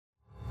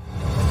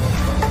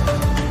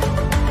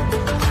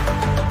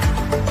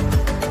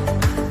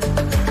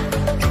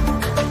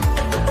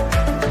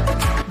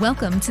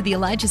Welcome to the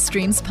Elijah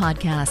Streams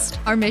podcast.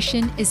 Our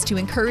mission is to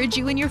encourage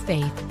you in your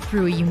faith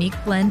through a unique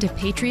blend of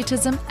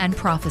patriotism and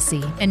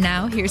prophecy. And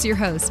now, here's your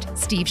host,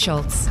 Steve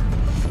Schultz.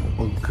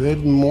 Well,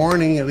 good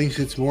morning. At least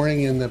it's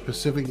morning in the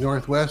Pacific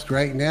Northwest.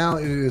 Right now,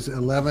 it is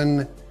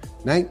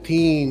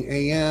 11:19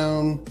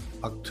 a.m.,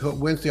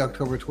 Wednesday,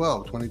 October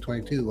 12,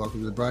 2022.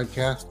 Welcome to the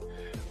broadcast.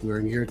 We're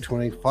in year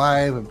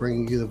 25 of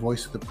bringing you the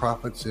voice of the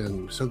prophets, and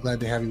I'm so glad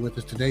to have you with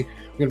us today.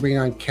 We're going to bring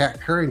on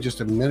Kat Kerr in just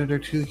a minute or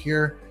two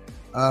here.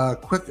 A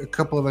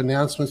couple of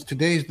announcements.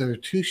 Today, there are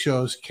two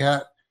shows.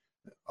 Kat,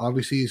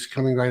 obviously, is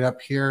coming right up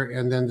here.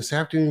 And then this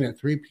afternoon at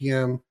 3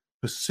 p.m.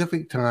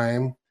 Pacific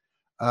time,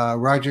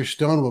 Roger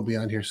Stone will be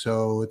on here.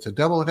 So it's a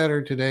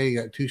doubleheader today.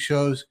 You got two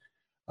shows,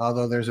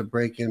 although there's a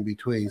break in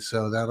between.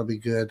 So that'll be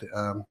good.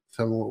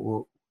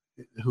 Some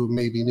who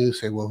may be new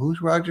say, well,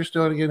 who's Roger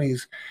Stone again?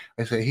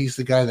 I say he's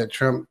the guy that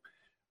Trump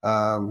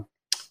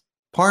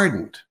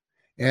pardoned.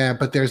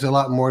 But there's a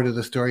lot more to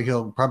the story.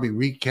 He'll probably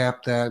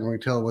recap that and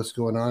retell what's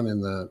going on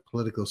in the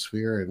political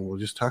sphere. And we'll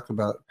just talk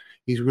about,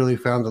 he's really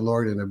found the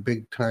Lord in a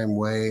big time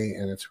way.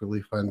 And it's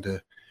really fun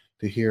to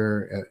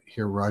hear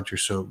Roger.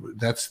 So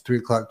that's 3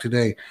 o'clock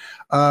today.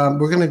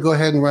 We're going to go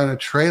ahead and run a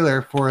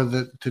trailer for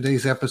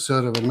today's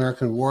episode of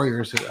American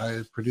Warriors that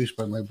I produced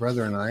by my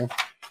brother and I,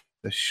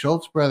 the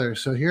Schultz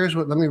brothers. So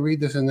let me read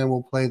this and then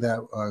we'll play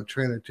that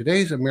trailer.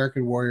 Today's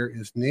American Warrior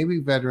is Navy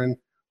veteran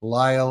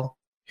Lyle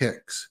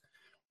Hicks.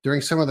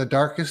 During some of the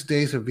darkest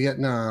days of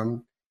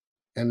Vietnam,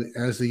 and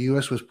as the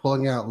U.S. was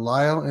pulling out,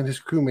 Lyle and his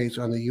crewmates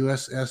on the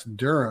USS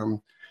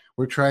Durham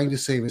were trying to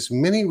save as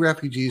many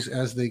refugees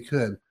as they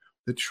could.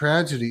 The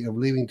tragedy of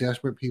leaving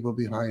desperate people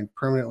behind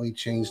permanently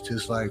changed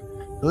his life.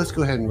 So let's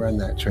go ahead and run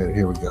that trailer.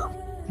 Here we go.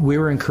 We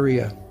were in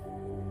Korea.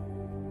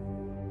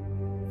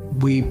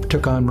 We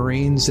took on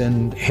Marines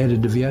and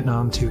headed to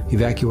Vietnam to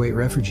evacuate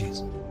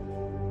refugees.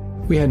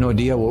 We had no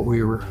idea what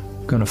we were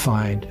going to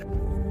find.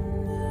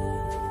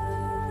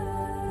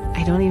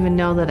 I don't even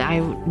know that I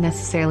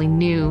necessarily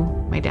knew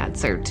my dad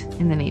served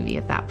in the Navy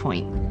at that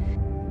point.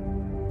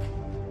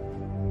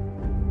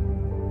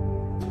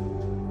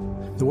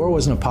 The war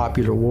wasn't a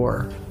popular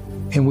war,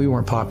 and we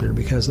weren't popular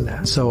because of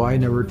that. So I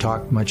never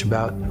talked much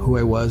about who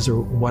I was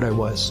or what I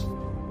was.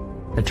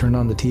 I turned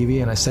on the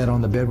TV and I sat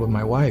on the bed with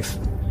my wife,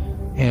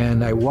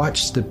 and I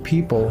watched the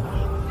people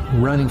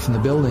running from the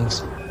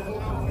buildings.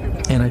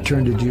 And I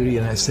turned to Judy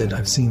and I said,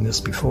 I've seen this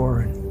before.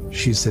 And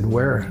she said,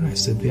 where? And I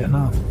said,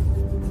 Vietnam.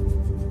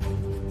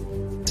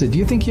 I said, do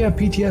you think you have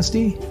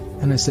PTSD?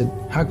 And I said,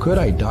 how could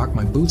I, Doc?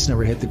 My boots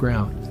never hit the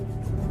ground.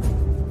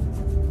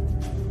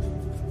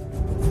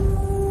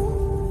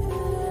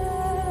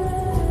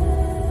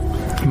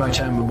 My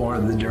time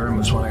aboard the Durham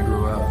was when I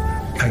grew up.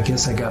 I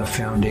guess I got a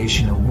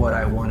foundation of what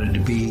I wanted to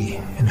be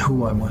and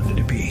who I wanted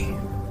to be.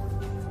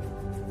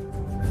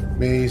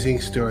 Amazing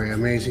story.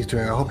 Amazing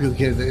story. I hope you'll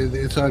get it.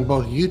 It's on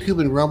both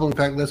YouTube and Rumble. In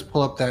fact, let's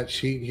pull up that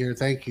sheet here.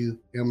 Thank you,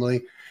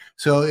 Emily.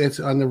 So it's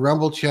on the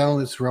Rumble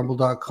channel. It's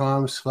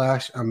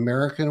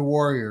rumble.com/American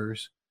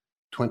Warriors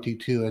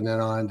 22. And then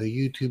on the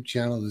YouTube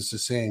channel, it's the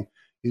same,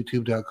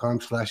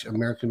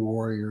 youtube.com/American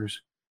Warriors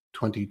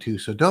 22.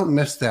 So don't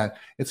miss that.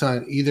 It's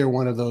on either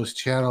one of those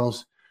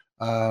channels.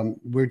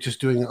 We're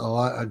just doing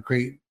a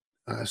great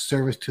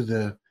service to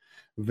the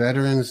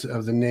veterans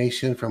of the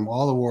nation from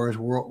all the wars,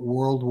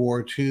 World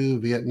War II,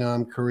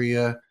 Vietnam,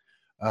 Korea.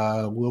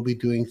 We'll be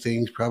doing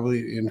things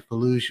probably in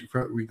Fallujah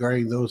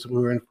regarding those who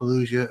were in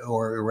Fallujah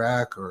or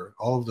Iraq or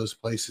all of those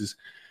places.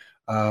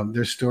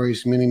 There's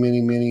stories,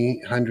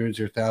 many hundreds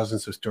or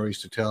thousands of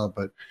stories to tell,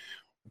 but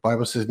the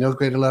Bible says no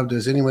greater love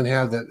does anyone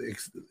have that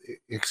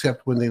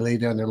except when they lay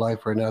down their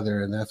life for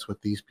another, and that's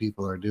what these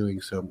people are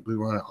doing. So we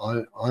want to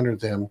honor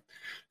them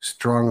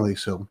strongly.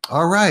 So,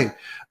 all right.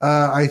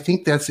 I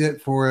think that's it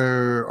for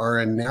our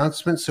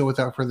announcement. So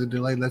without further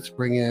delay, let's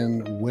bring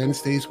in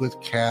Wednesdays with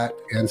Kat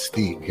and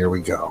Steve. Here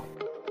we go.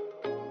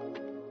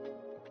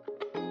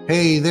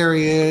 Hey, there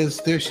he is.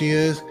 There she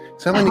is.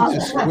 Someone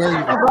needs to swear you.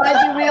 I'm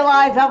glad you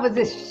realized that was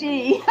a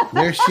she.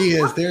 There she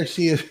is. There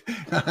she is.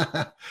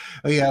 Oh,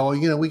 yeah.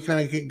 Well, we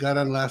kind of got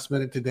on last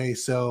minute today.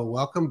 So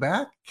welcome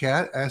back,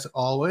 Kat, as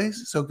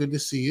always. So good to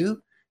see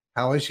you.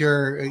 How is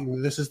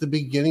this is the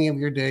beginning of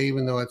your day,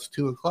 even though it's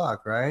 2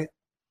 o'clock, right?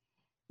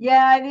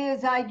 Yeah, it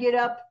is. I get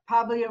up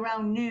probably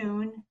around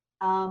noon.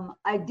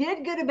 I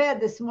did go to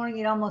bed this morning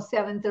at almost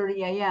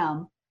 7:30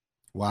 a.m.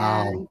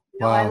 Wow. And,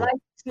 wow. I like to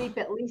sleep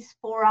at least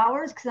 4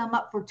 hours because I'm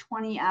up for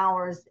 20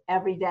 hours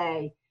every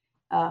day.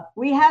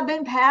 We have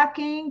been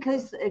packing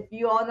because if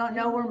you all don't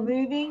know, we're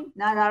moving,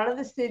 not out of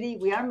the city.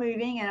 We are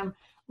moving, and I'm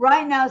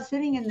right now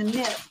sitting in the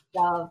midst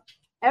of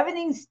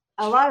everything's.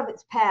 A lot of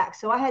it's packed,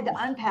 so I had to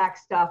unpack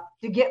stuff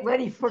to get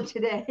ready for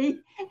today.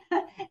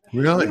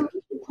 Really? You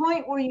reach the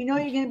point where you're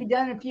going to be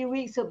done in a few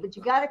weeks, but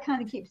you got to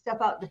kind of keep stuff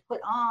out to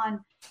put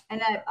on.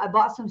 And I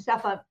bought some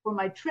stuff up for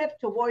my trip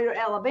to Warrior,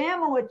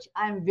 Alabama, which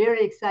I'm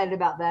very excited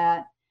about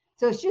that.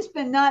 So it's just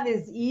been not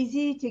as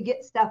easy to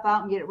get stuff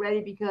out and get it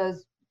ready because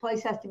the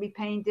place has to be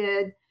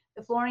painted,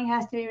 the flooring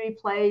has to be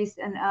replaced,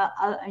 and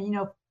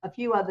a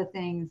few other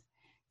things.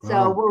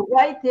 So Wow. we're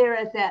right there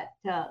at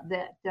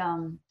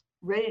that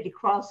ready to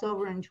cross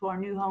over into our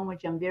new home,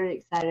 which I'm very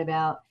excited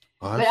about.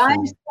 But I'm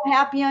Awesome. so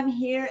happy I'm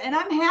here, and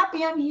I'm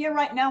happy I'm here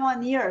right now on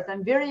the earth.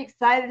 I'm very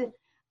excited.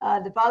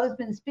 The Father's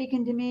been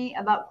speaking to me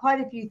about quite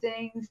a few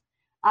things.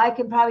 I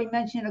can probably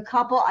mention a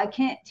couple. I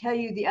can't tell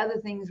you the other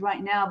things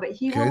right now, but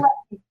He will Okay. let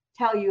me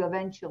tell you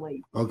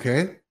eventually.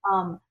 Okay.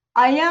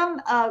 I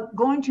am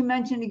going to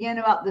mention again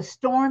about the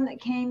storm that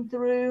came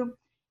through.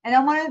 And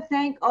I want to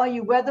thank all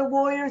you weather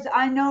warriors.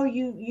 I know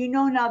you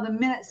know now the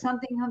minute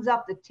something comes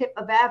off the tip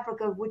of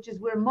Africa, which is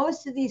where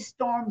most of these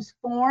storms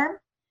form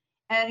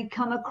and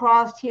come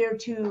across here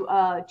to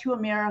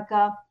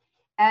America.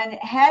 And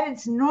it had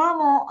its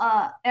normal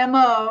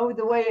MO,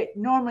 the way it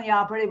normally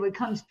operated, would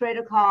come straight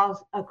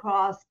across,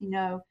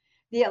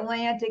 the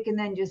Atlantic and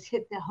then just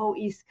hit the whole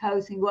East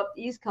Coast and go up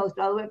the East Coast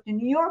all the way up to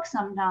New York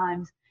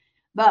sometimes.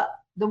 But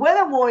the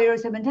weather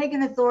warriors have been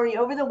taking authority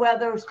over the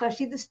weather,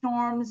 especially the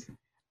storms.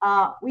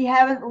 We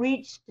haven't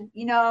reached,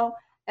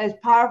 as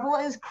powerful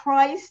as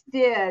Christ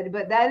did,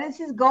 but that is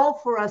his goal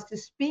for us, to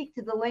speak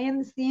to the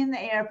land, the sea, and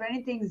the air if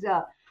anything's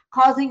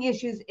causing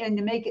issues and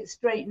to make it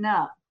straighten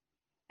up.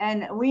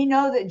 And we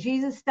know that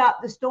Jesus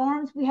stopped the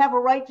storms. We have a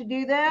right to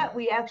do that.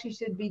 We actually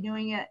should be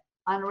doing it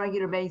on a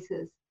regular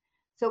basis.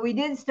 So we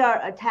did start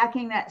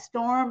attacking that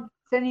storm,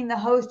 sending the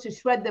host to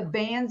shred the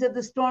bands of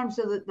the storm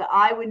so that the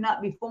eye would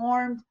not be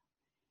formed.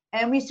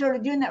 And we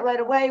started doing that right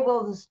away.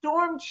 Well, the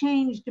storm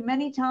changed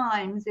many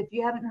times, if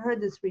you haven't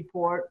heard this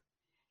report.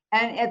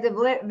 And at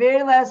the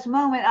very last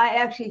moment, I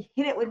actually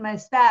hit it with my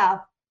staff.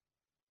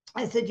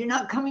 I said, "You're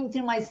not coming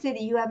to my city.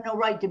 You have no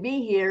right to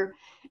be here."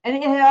 And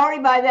it had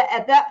already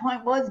at that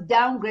point was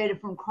downgraded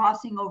from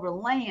crossing over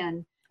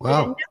land. But it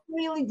Wow. never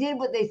really did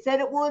what they said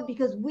it would,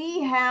 because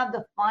we have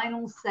the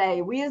final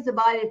say. We as the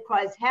body of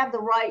Christ have the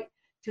right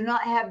to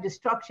not have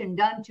destruction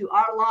done to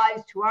our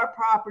lives, to our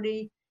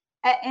property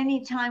at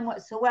any time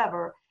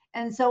whatsoever.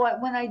 And so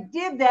when I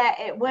did that,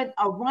 it went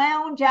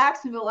around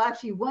Jacksonville,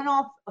 actually went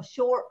off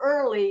ashore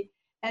early,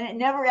 and it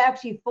never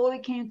actually fully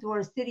came to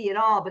our city at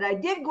all. But I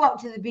did go up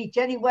to the beach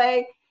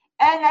anyway,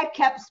 and I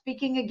kept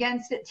speaking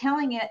against it,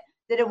 telling it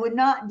that it would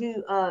not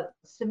do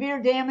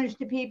severe damage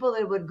to people,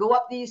 that it would go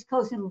up the East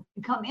Coast and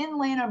come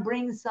inland and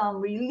bring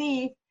some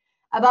relief.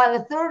 About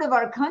a third of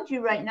our country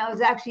right now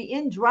is actually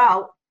in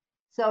drought.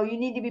 So you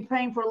need to be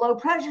praying for low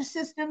pressure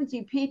systems,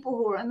 you people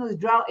who are in those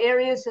drought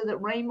areas, so that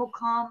rain will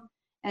come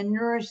and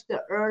nourish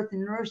the earth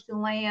and nourish the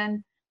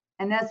land.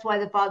 And that's why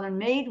the Father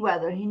made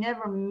weather. He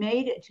never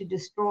made it to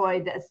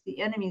destroy. That's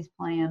the enemy's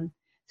plan.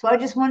 So I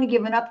just want to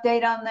give an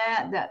update on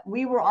that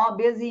we were all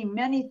busy.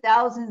 Many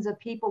thousands of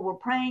people were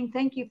praying.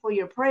 Thank you for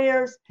your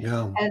prayers.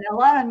 Yeah. And a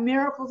lot of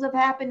miracles have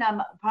happened.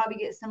 I'll probably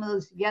get some of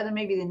those together.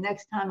 Maybe the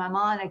next time I'm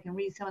on, I can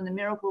read some of the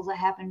miracles that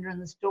happened during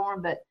the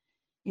storm. But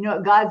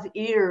God's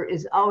ear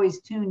is always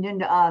tuned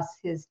into us,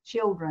 his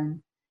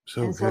children.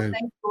 So and so good.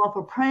 thank you all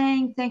for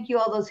praying. Thank you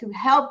all those who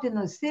helped in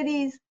those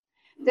cities.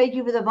 Thank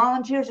you for the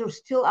volunteers who are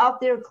still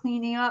out there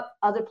cleaning up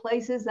other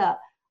places.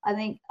 I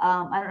think,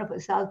 I don't know if it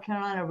was South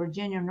Carolina,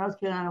 Virginia, or North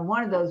Carolina.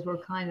 One of those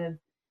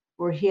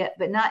were hit,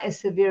 but not as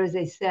severe as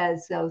they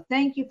said. So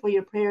thank you for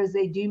your prayers.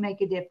 They do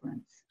make a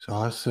difference. It's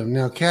awesome.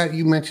 Now, Kat,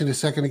 you mentioned a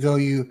second ago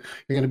you're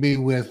going to be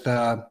with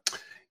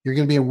you're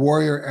going to be in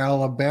Warrior,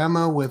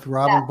 Alabama with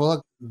Robin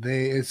Bullock.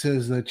 It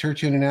says the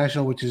Church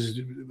International, which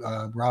is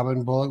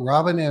Robin Bullock.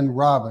 Robin and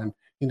Robin,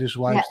 and his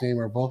wife's name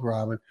are both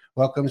Robin,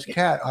 welcomes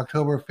Kat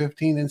October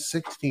 15 and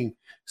 16.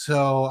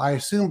 So I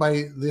assume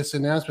by this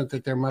announcement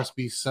that there must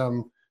be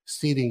some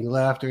seating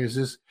left, or is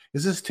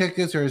this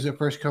tickets, or is it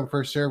first come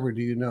first serve, or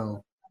do you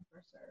know?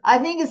 I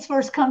think it's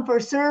first come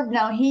first serve.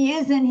 Now he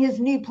is in his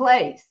new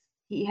place.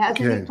 He has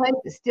a new place.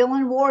 It's still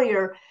in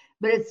Warrior,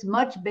 but it's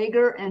much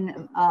bigger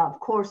and of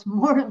course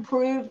more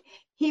improved.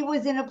 He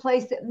was in a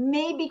place that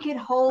maybe could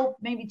hold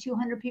maybe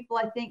 200 people,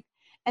 I think,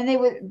 and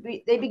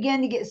they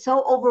began to get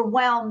so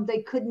overwhelmed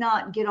they could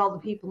not get all the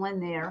people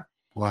in there.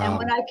 Wow. And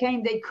when I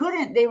came, they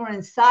couldn't. They were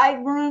in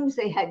side rooms.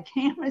 They had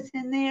cameras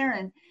in there,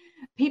 and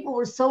people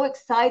were so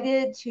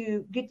excited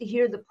to get to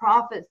hear the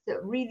prophets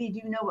that really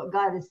do know what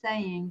God is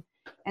saying.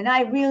 And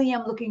I really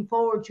am looking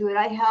forward to it.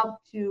 I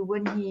helped to,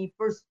 when he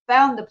first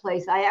found the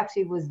place, I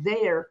actually was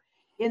there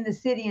in the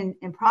city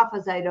and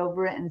prophesied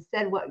over it and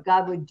said what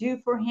God would do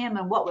for him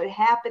and what would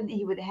happen.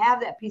 He would have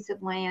that piece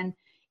of land.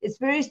 It's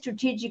very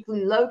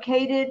strategically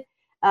located.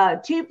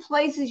 Two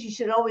places you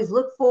should always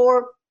look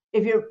for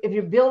if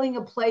you're building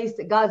a place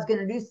that God's going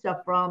to do stuff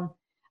from.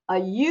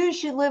 You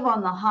should live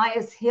on the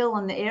highest hill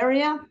in the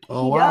area.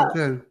 Oh, wow,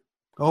 good.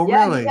 Oh,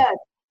 yeah, really? Yes.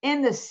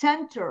 In the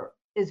center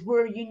is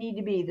where you need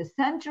to be. The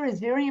center is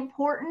very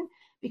important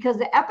because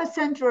the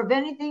epicenter of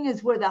anything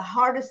is where the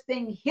hardest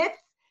thing hits,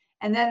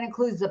 and that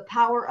includes the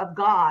power of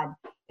God.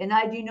 And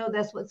I do know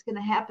that's what's going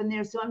to happen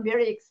there. So I'm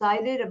very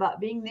excited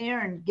about being there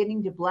and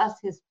getting to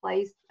bless his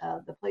place,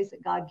 the place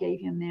that God gave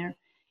him there.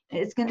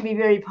 It's going to be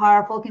very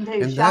powerful. I can tell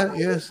you, and that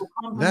is this.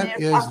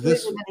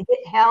 We're going to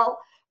hit hell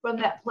from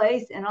that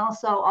place, and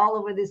also all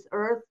over this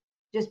earth,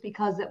 just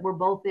because that we're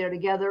both there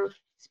together,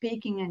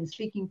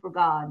 speaking for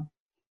God.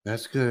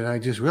 That's good. I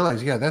just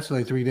realized, yeah, that's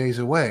only 3 days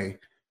away.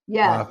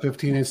 Yes.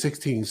 15 and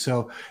 16.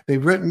 So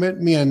they've written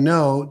me a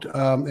note,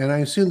 and I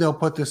assume they'll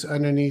put this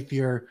underneath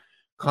your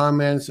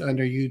comments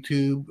under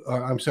YouTube.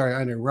 I'm sorry,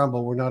 under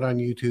Rumble. We're not on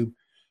YouTube.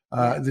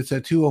 It's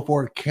at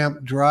 204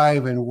 Kemp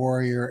Drive in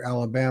Warrior,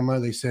 Alabama.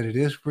 They said it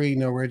is free.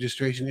 No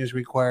registration is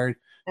required.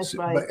 That's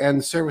right.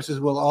 And services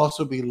will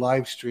also be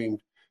live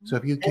streamed. So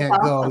if you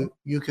can't go,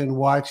 you can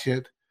watch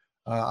it.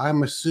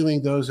 I'm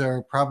assuming those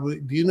are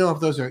probably, do you know if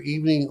those are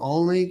evening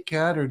only,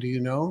 Kat, or do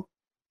you know?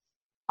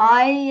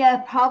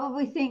 I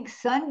probably think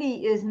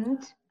Sunday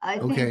isn't. I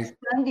think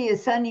Sunday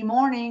is Sunday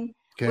morning.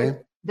 Okay.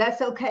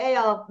 That's okay.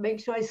 I'll make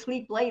sure I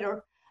sleep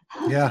later.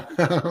 Yeah.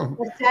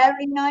 But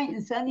Saturday night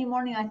and Sunday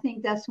morning, I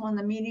think that's when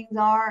the meetings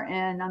are.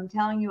 And I'm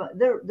telling you,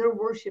 their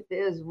worship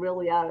is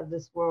really out of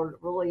this world. It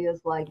really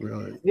is like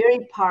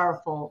very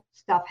powerful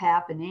stuff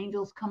happen.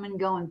 Angels come and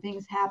go and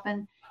things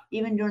happen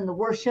even during the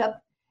worship.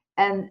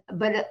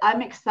 But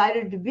I'm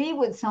excited to be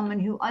with someone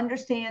who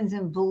understands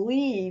and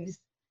believes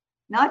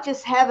not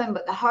just heaven,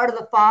 but the heart of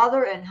the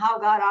Father and how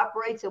God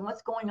operates and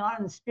what's going on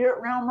in the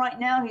spirit realm right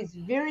now. He's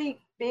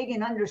very big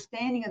in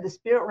understanding of the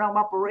spirit realm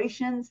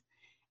operations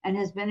and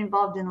has been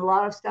involved in a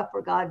lot of stuff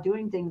for God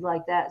doing things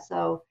like that.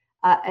 So,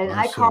 and awesome.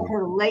 I call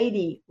her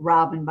Lady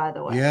Robin, by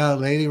the way. Yeah,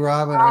 Lady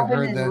Robin. I've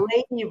heard that.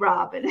 Lady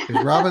Robin.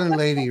 It's Robin and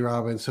Lady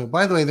Robin. So,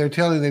 by the way,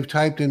 they've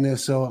typed in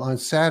this. So on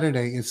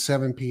Saturday, it's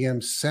 7 p.m.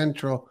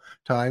 Central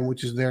time,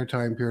 which is their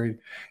time period.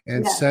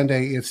 And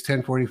Sunday, it's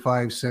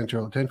 10:45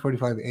 Central,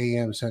 10:45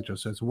 a.m. Central.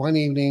 So it's one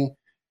evening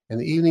and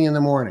the evening in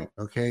the morning.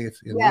 Okay.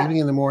 It's in the evening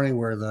in the morning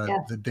where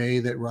the day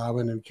that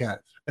Robin and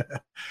Kat.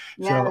 That's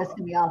going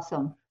to be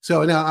awesome.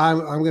 So now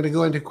I'm going to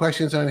go into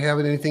questions on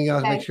heaven. Anything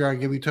else? Okay. Make sure I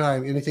give you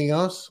time. Anything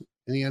else?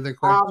 Any other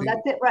questions?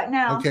 That's it right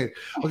now. Okay.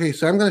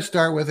 So I'm going to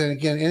start with, and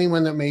again,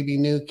 anyone that may be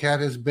new,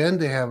 Kat has been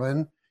to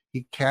heaven.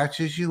 He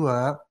catches you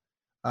up.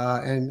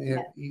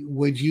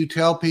 Would you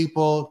tell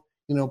people,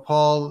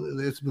 Paul,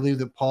 it's believed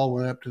that Paul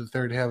went up to the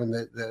third heaven,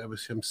 that it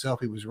was himself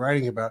he was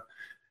writing about.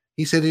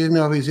 He said he didn't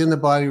know if he's in the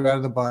body or out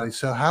of the body.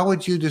 So how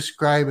would you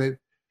describe it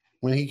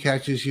when he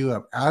catches you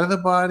up? Out of the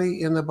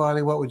body, in the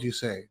body, what would you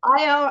say?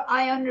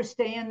 I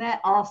understand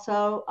that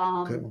also.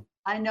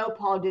 I know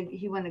Paul did.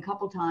 He went a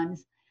couple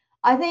times.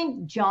 I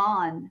think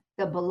John,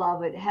 the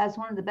beloved, has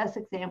one of the best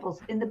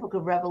examples in the book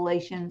of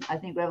Revelation. I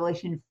think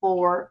Revelation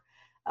 4,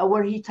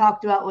 where he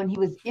talked about when he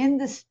was in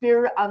the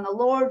spirit on the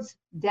Lord's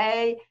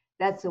day.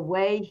 That's the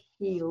way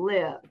he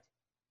lived.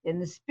 In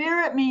the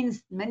spirit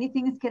means many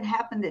things can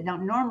happen that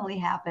don't normally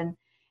happen.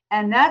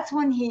 And that's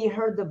when he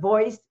heard the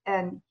voice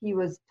and he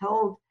was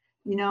told,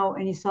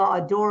 and he saw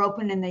a door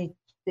open and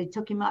they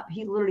took him up.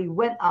 He literally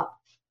went up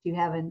to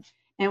heaven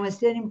and was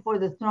standing before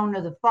the throne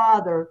of the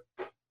Father.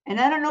 And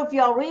I don't know if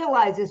y'all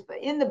realize this,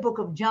 but in the book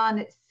of John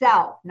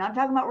itself, now I'm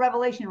talking about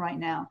Revelation right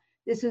now.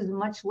 This is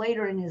much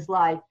later in his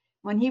life,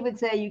 when he would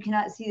say, you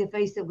cannot see the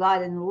face of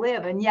God and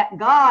live. And yet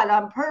God,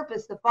 on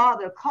purpose, the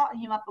Father, caught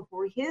him up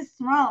before his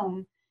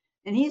throne.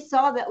 And he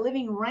saw that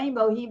living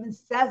rainbow. He even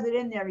says it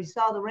in there. He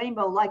saw the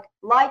rainbow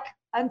like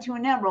unto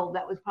an emerald.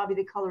 That was probably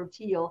the color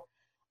teal.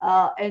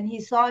 And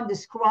he saw and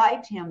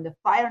described him, the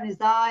fire in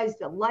his eyes,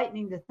 the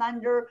lightning, the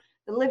thunder,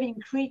 the living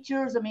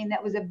creatures. I mean,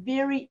 that was a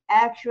very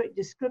accurate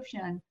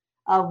description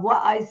of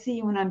what I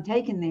see when I'm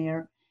taken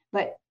there.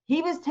 But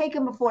he was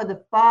taken before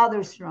the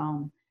Father's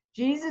throne.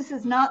 Jesus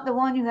is not the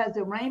one who has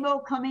the rainbow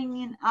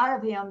coming in out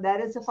of him. That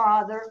is the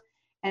Father.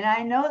 And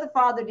I know the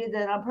Father did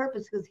that on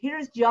purpose, because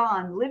here's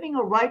John living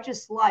a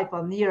righteous life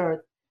on the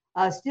earth,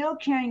 still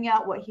carrying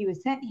out what he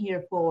was sent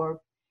here for.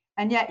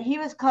 And yet he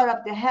was caught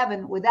up to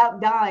heaven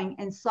without dying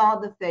and saw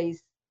the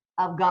face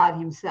of God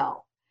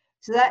himself.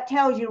 So that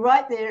tells you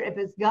right there, if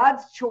it's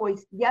God's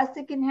choice, yes,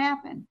 it can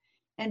happen.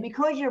 And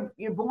because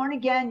you're born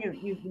again,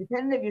 you've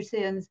repented of your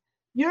sins,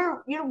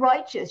 you're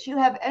righteous. You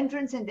have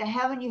entrance into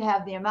heaven. You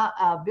have the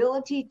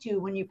ability to,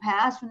 when you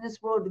pass from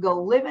this world, to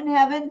go live in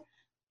heaven.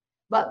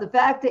 But the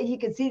fact that he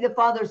could see the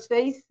Father's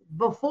face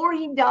before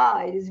he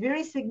died is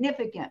very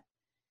significant,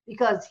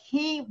 because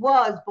he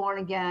was born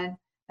again,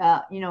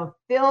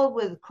 filled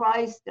with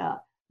Christ,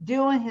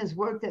 doing his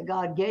work that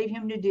God gave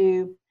him to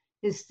do.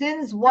 His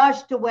sins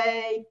washed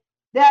away.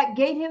 That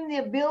gave him the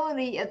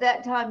ability at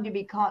that time to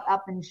be caught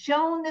up and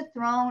shown the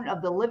throne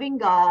of the living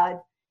God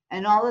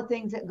and all the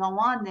things that go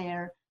on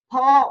there.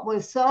 Paul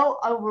was so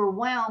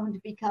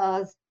overwhelmed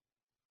because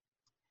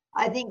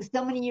I think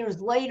so many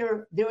years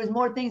later, there was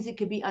more things that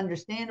could be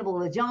understandable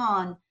to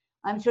John.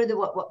 I'm sure that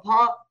what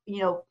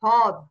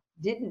Paul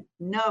didn't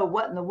know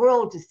what in the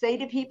world to say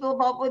to people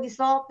about what he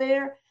saw up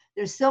there.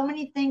 There's so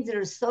many things that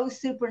are so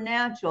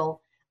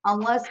supernatural,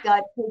 unless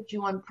God takes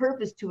you on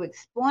purpose to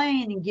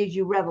explain and gives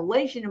you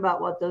revelation about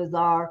what those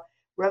are.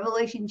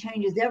 Revelation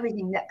changes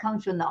everything. That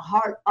comes from the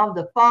heart of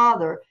the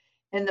Father.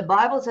 And the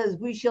Bible says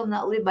we shall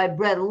not live by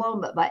bread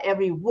alone, but by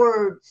every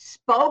word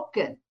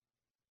spoken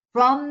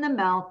from the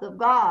mouth of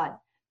God.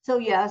 So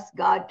yes,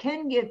 God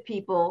can give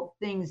people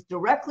things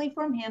directly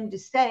from him to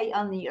say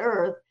on the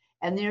earth.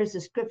 And there's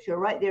the scripture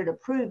right there to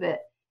prove it.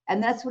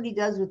 And that's what he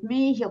does with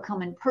me. He'll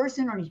come in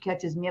person, or he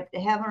catches me up to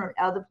heaven or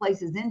other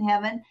places in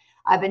heaven.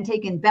 I've been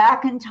taken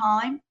back in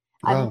time.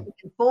 I've been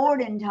taken forward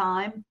in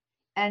time.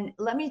 And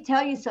let me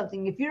tell you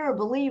something. If you're a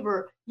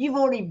believer, you've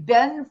already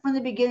been from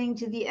the beginning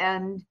to the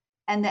end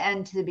and the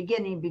end to the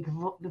beginning.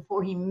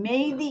 Before he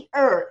made the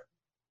earth,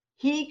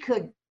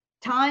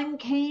 time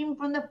came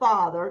from the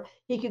Father.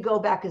 He could go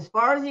back as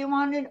far as he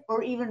wanted,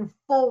 or even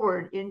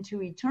forward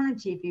into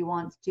eternity if he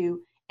wants to.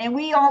 And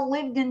we all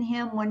lived in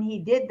him when he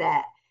did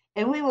that.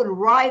 And we would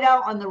ride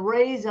out on the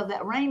rays of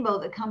that rainbow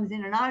that comes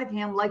in and out of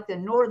him like the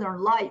northern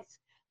lights.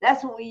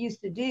 That's what we used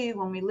to do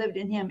when we lived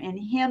in him. In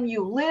him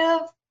you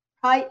live,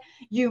 right?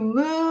 You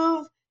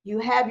move, you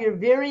have your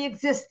very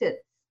existence.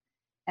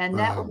 And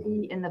that would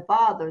be in the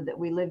Father, that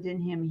we lived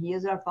in him. He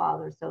is our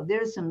Father. So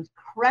there's some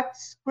correct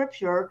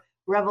scripture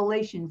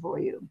revelation for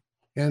you.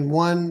 And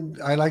one,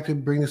 I like to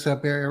bring this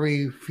up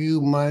every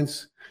few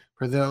months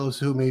for those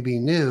who may be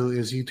new,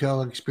 is you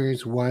tell an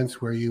experience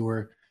once where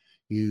you're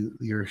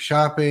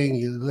shopping,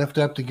 you lift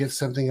up to get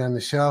something on the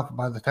shelf.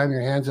 By the time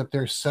your hand's up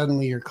there,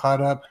 suddenly you're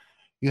caught up.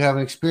 You have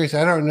an experience.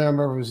 I don't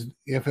remember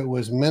if it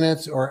was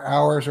minutes or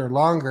hours or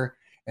longer.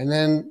 And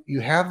then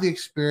you have the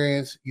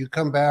experience, you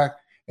come back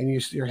and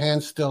your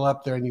hand's still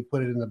up there and you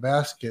put it in the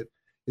basket.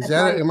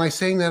 Am I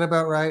saying that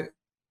about right?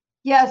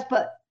 Yes,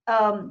 but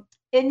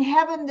in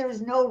heaven,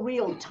 there's no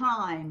real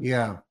time.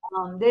 Yeah.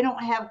 They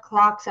don't have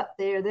clocks up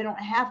there. They don't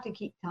have to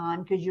keep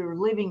time because you're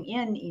living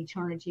in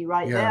eternity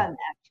then,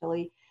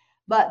 actually.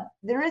 But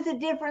there is a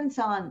difference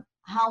on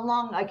how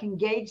long I can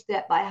gauge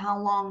that by how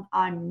long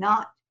I'm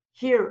not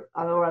here,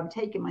 or I'm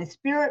taken. My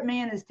spirit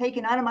man is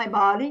taken out of my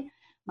body.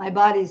 My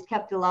body is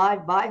kept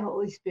alive by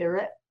Holy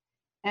Spirit.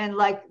 And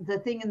like the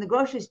thing in the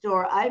grocery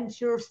store, I'm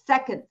sure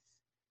seconds,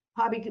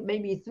 probably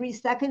maybe 3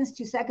 seconds,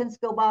 2 seconds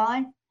go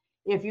by.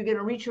 If you're going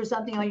to reach for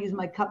something, I'll use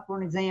my cup for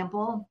an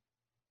example.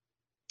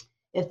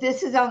 If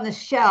this is on the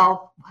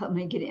shelf, let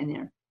me get in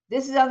there.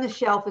 This is on the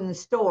shelf in the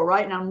store,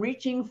 right? And I'm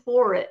reaching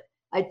for it.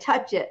 I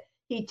touch it.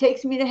 He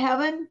takes me to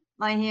heaven.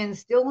 My hand's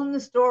still in the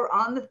store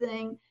on the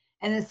thing.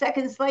 And then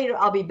seconds later,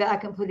 I'll be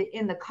back and put it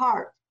in the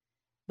cart.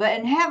 But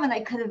in heaven, I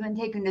could have been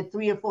taken to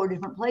 3 or 4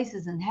 different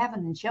places in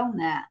heaven and shown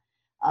that.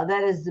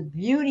 That is the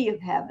beauty of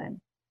heaven,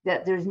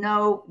 that there's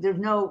no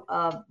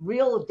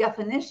real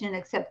definition,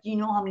 except you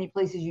know how many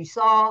places you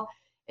saw.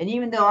 And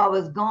even though I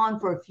was gone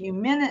for a few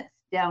minutes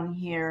down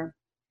here,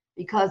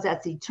 because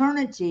that's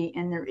eternity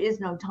and there is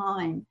no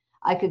time,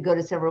 I could go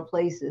to several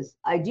places.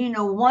 I do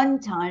know one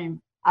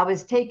time I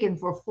was taken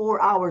for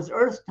 4 hours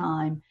Earth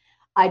time.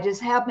 I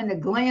just happened to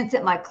glance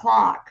at my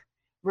clock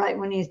right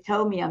when he's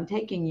told me I'm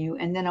taking you.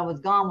 And then I was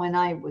gone. When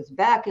I was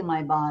back in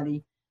my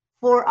body,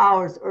 4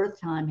 hours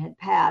Earth time had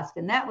passed.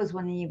 And that was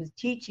when he was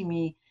teaching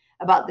me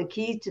about the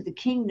keys to the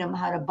kingdom,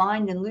 how to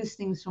bind and loose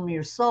things from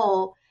your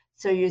soul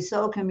so your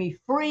soul can be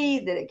free,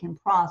 that it can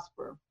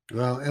prosper.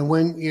 Well, and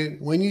when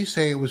you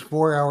say it was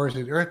 4 hours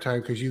at Earth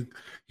time, because you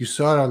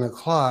saw it on the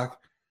clock,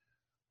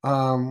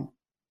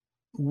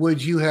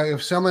 would you have,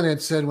 if someone had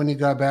said when you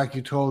got back,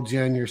 you told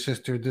Jen, your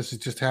sister, this has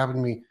just happened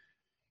to me,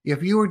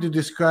 if you were to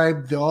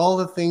describe all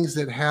the things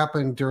that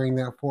happened during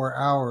that 4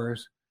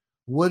 hours,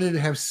 would it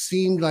have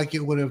seemed like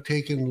it would have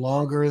taken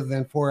longer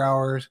than 4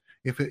 hours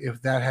if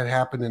that had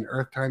happened in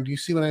Earth time? Do you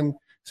see what I'm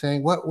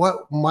saying?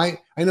 What might,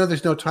 I know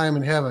there's no time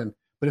in heaven,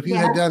 but if you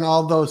had done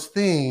all those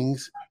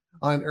things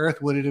on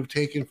Earth, would it have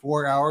taken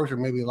 4 hours or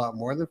maybe a lot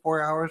more than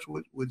 4 hours?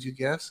 Would you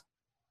guess?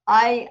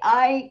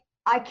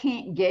 I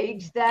can't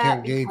gauge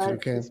that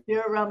because the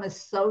spirit realm is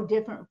so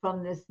different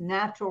from this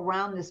natural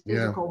realm, this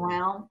physical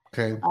realm.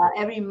 Okay.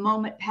 Every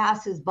moment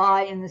passes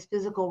by in this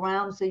physical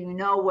realm, so you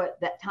know what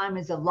that time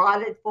is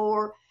allotted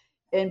for.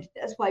 And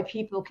that's why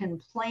people can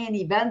plan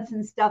events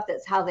and stuff.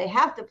 That's how they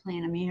have to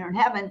plan them. Here in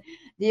heaven,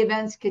 the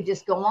events could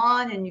just go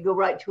on and you go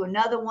right to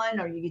another one,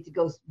 or you get to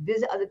go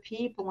visit other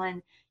people.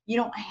 And you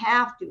don't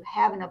have to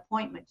have an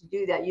appointment to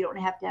do that. You don't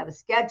have to have a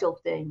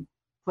scheduled thing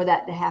for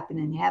that to happen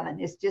in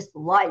heaven. It's just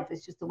life.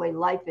 It's just the way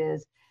life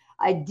is.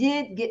 I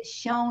did get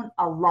shown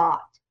a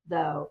lot,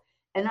 though.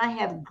 And I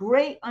have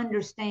great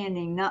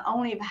understanding, not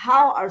only of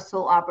how our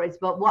soul operates,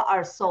 but what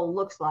our soul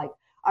looks like.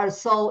 Our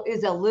soul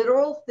is a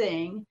literal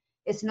thing.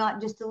 It's not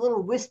just a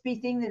little wispy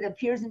thing that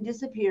appears and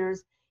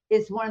disappears.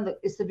 It's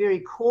the very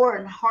core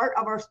and heart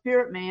of our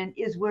spirit man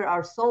is where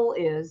our soul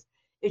is.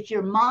 It's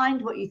your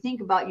mind, what you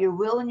think about, your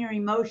will and your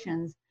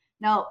emotions.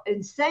 Now,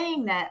 in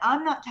saying that,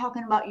 I'm not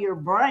talking about your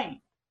brain.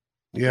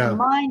 Yeah. Your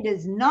mind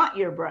is not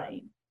your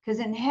brain, because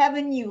in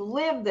heaven you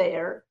live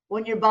there.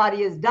 When your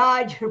body has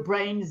died, your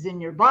brain is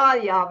in your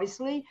body,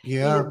 obviously,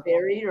 either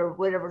buried or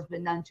whatever's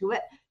been done to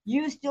it.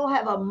 You still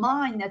have a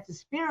mind that's a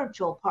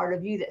spiritual part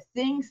of you that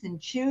thinks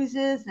and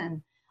chooses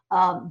and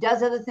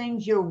does other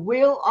things. Your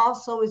will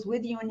also is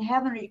with you in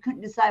heaven, or you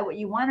couldn't decide what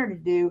you wanted to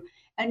do.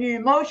 And your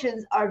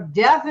emotions are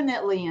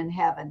definitely in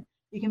heaven.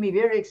 You can be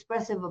very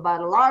expressive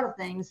about a lot of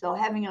things. So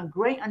having a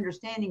great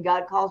understanding,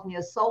 God calls me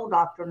a soul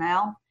doctor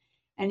now.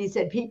 And he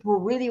said, people who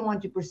really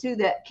want to pursue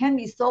that can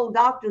be soul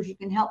doctors. You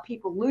can help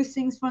people loose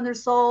things from their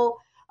soul,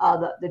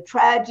 the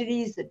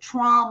tragedies, the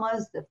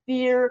traumas, the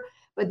fear.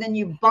 but then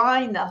you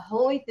bind the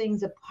holy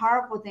things, the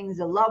powerful things,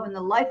 the love and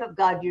the life of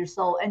God to your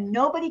soul. And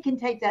nobody can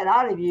take that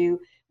out of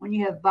you when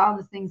you have bound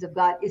the things of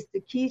God. It's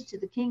the keys to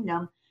the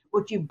kingdom.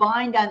 What you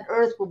bind on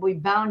earth will be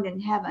bound in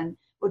heaven.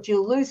 What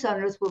you loose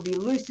on earth will be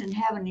loosed in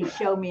heaven. You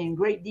showed me in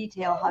great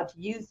detail how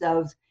to use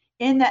those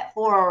in that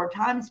 4-hour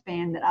time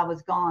span that I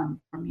was gone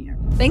from here.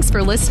 Thanks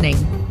for listening.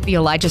 The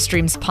Elijah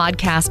Streams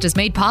podcast is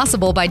made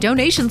possible by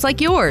donations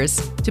like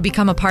yours. To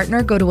become a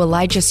partner, go to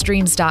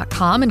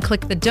ElijahStreams.com and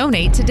click the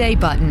Donate Today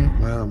button.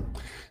 Wow.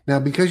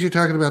 Now, because you're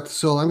talking about the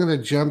soul, I'm going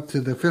to jump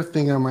to the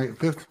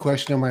fifth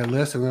question on my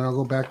list, and then I'll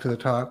go back to the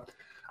top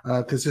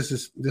because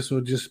this will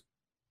just,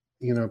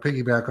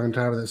 piggyback on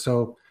top of it.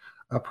 So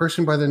a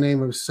person by the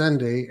name of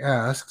Sunday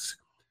asks,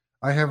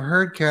 I have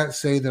heard Kat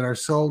say that our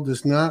soul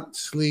does not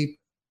sleep.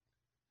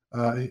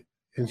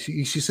 And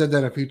she said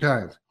that a few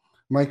times.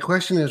 My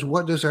question is,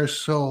 what does our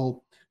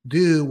soul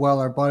do while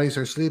our bodies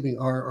are sleeping?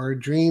 Are our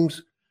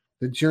dreams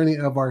the journey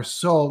of our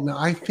soul? Now,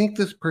 I think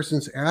this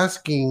person's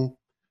asking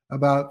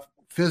about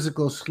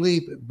physical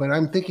sleep, but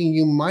I'm thinking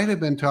you might have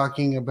been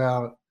talking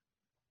about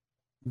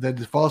the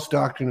false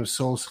doctrine of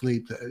soul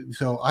sleep.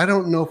 So I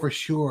don't know for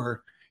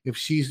sure if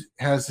she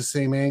has the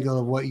same angle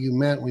of what you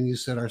meant when you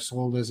said our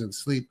soul doesn't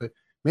sleep, but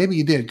maybe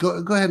you did.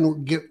 Go ahead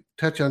and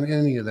touch on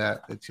any of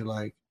that you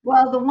like.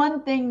 Well, the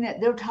one thing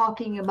that they're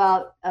talking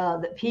about,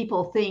 that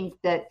people think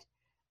that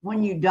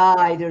when you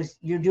die,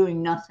 you're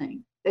doing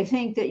nothing. They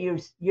think that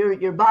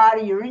your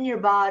body, you're in your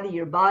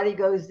body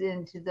goes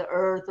into the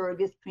earth or it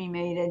gets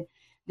cremated,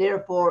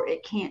 therefore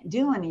it can't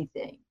do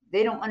anything.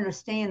 They don't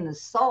understand the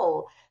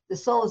soul. The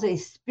soul is a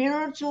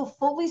spiritual,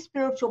 fully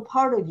spiritual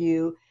part of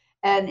you,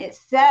 and it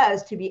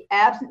says to be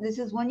absent. This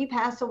is when you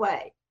pass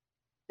away.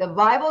 The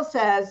Bible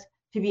says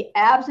to be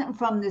absent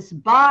from this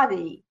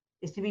body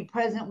is to be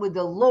present with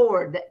the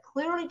Lord. That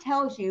clearly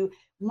tells you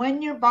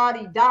when your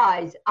body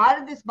dies, out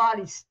of this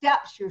body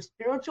steps your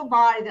spiritual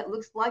body that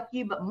looks like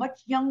you, but much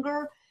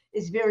younger,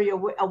 is very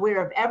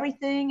aware of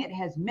everything. It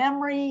has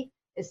memory.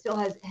 It still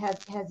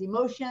has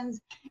emotions.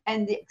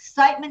 And the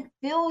excitement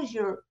fills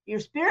your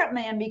spirit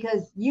man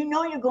because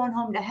you're going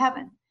home to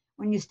heaven.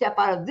 When you step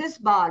out of this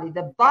body,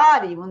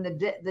 when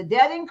the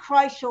dead in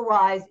Christ shall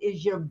rise,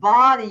 is your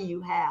body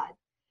you had.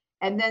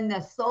 And then the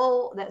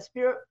soul, that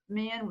spirit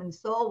man and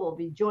soul will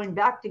be joined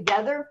back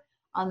together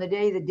on the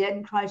day the dead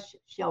in Christ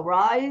shall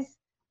rise.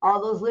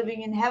 All those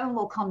living in heaven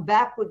will come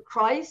back with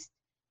Christ,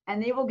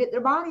 and they will get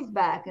their bodies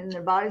back, and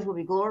their bodies will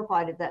be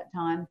glorified at that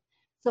time.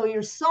 So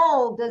your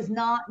soul does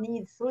not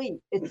need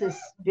sleep. It's a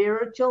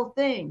spiritual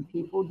thing.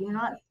 People do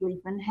not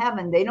sleep in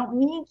heaven. They don't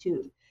need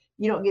to.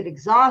 You don't get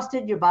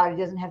exhausted. Your body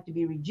doesn't have to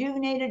be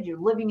rejuvenated. You're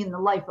living in the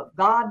life of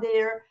God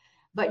there.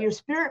 But your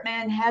spirit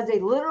man has a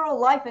literal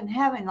life in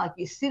heaven, like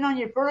you sit on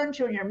your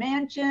furniture in your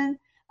mansion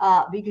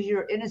because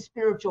you're in a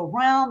spiritual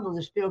realm. Those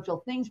are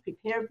spiritual things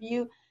prepared for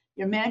you.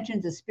 Your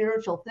mansion's a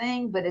spiritual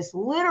thing, but it's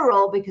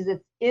literal because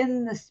it's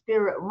in the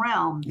spirit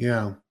realm.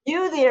 Yeah.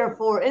 You,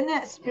 therefore, in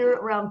that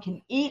spirit realm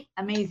can eat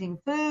amazing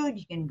food.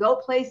 You can go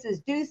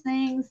places, do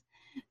things.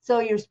 So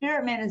your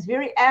spirit man is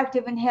very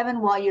active in heaven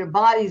while your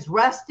body's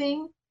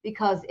resting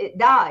because it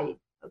died.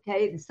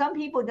 Okay. And some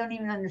people don't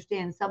even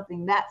understand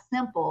something that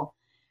simple.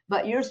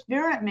 But your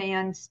spirit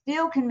man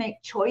still can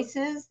make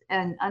choices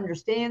and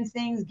understand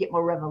things, get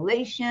more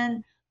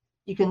revelation.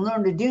 You can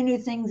learn to do new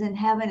things in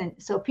heaven. And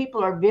so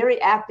people are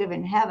very active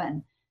in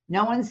heaven.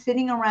 No one's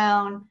sitting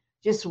around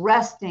just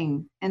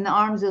resting in the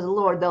arms of the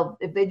Lord.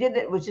 If they did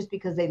that, it was just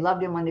because they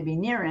loved him, wanted to be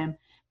near him,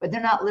 but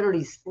they're not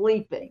literally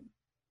sleeping.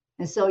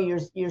 And so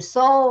your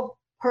soul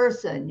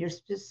person, your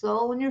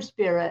soul and your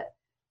spirit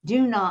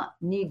do not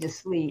need to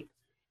sleep.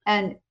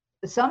 And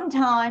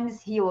sometimes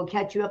he will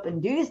catch you up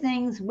and do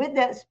things with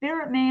that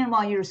spirit man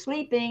while you're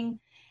sleeping.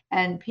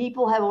 And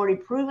people have already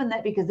proven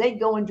that because they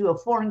go into a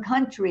foreign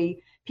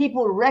country,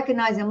 people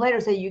recognize them later,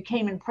 say, you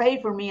came and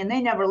prayed for me, and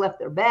they never left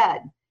their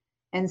bed.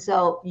 And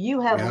so you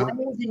have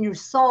layers in your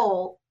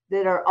soul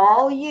that are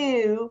all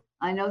you.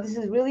 I know this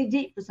is really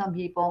deep for some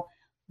people,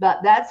 but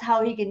that's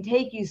how he can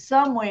take you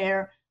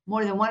somewhere,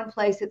 more than one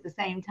place at the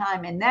same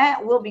time. And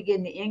that will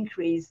begin to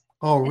increase.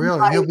 Oh,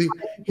 really?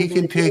 He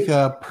can take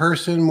a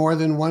person more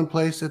than one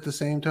place at the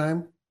same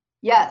time?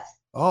 Yes.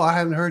 Oh, I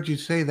haven't heard you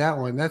say that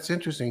one. That's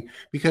interesting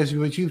because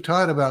you've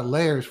taught about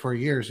layers for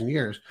years and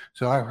years.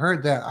 So I've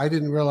heard that. I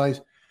didn't realize.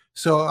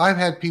 So I've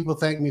had people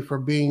thank me for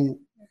being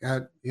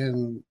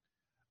in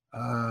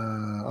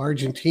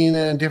Argentina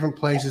and different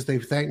places.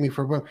 They've thanked me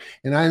for,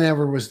 and I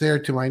never was there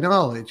to my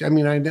knowledge. I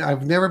mean,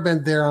 I've never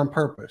been there on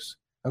purpose.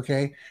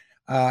 Okay.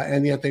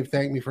 And yet they've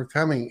thanked me for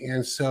coming.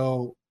 And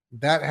so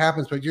that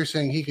happens, but you're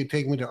saying he could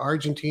take me to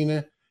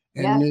Argentina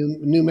and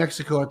New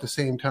Mexico at the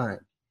same time.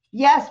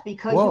 Yes,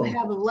 because you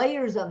have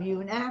layers of you.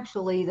 And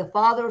actually, the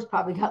Father's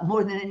probably got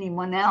more than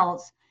anyone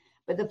else,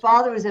 but the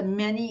Father is a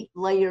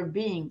many-layered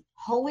being.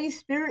 Holy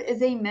Spirit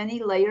is a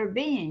many-layered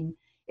being.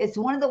 It's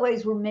one of the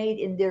ways we're made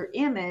in their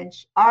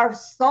image. Our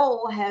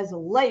soul has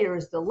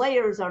layers. The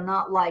layers are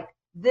not like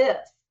this.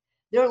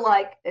 They're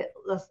like,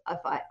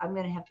 I'm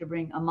going to have to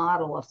bring a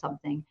model of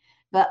something.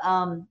 But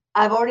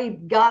I've already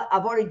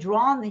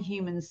drawn the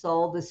human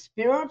soul, the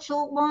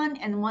spiritual one,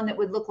 and one that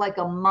would look like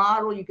a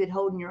model you could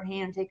hold in your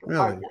hand, take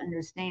apart to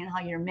understand how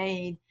you're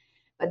made.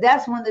 But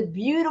that's one of the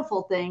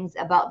beautiful things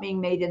about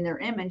being made in their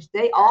image.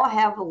 They all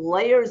have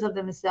layers of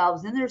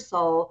themselves in their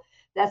soul.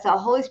 That's how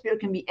Holy Spirit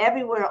can be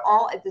everywhere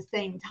all at the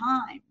same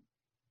time.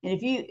 And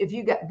if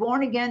you got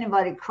born again,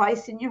 invited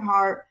Christ in your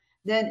heart,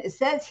 then it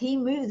says he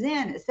moves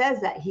in. It says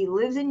that he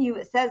lives in you.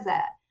 It says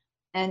that.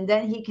 And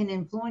then he can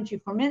influence you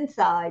from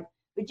inside.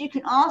 But you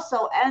can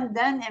also and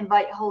then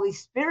invite Holy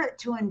Spirit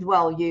to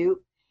indwell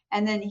you.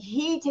 And then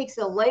he takes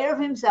a layer of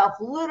himself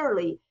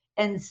literally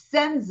and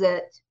sends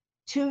it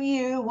to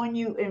you when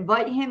you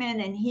invite him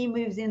in, and he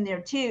moves in there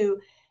too.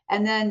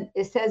 And then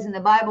it says in the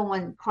Bible,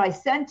 when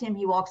Christ sent him,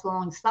 he walks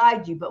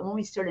alongside you. But when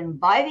we start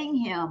inviting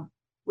him,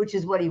 which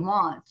is what he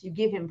wants, you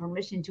give him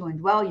permission to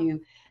indwell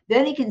you,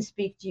 then he can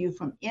speak to you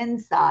from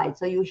inside.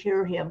 So you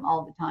hear him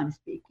all the time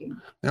speaking.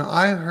 Now,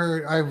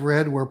 I've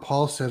read where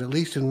Paul said, at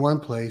least in one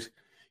place,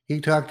 he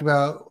talked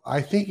about,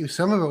 I think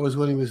some of it was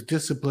when he was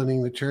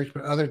disciplining the church,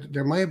 but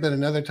there might have been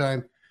another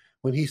time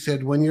when he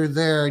said, when you're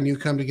there and you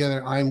come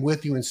together, I'm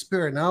with you in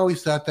spirit. And I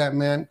always thought that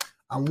meant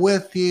I'm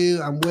with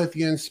you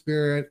in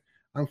spirit,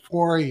 I'm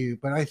for you.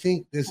 But I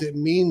think, does it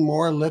mean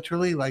more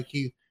literally, like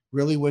he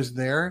really was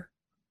there?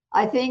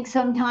 I think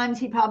sometimes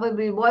he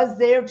probably was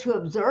there to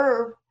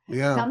observe.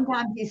 Yeah.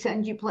 Sometimes he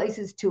sends you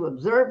places to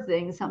observe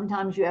things.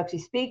 Sometimes you actually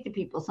speak to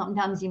people.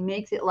 Sometimes he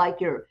makes it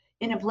like you're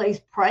in a place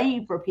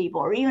praying for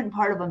people, or even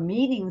part of a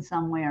meeting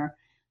somewhere.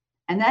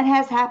 And that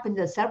has happened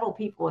to several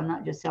people, and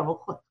not just several,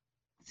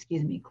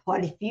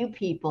 quite a few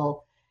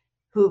people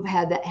who've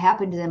had that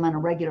happen to them on a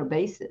regular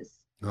basis.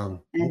 Oh,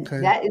 and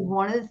that is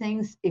one of the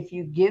things, if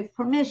you give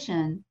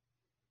permission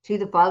to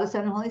the Father,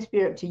 Son, and Holy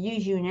Spirit to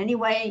use you in any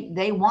way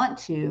they want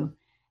to,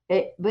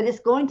 but it's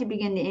going to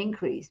begin to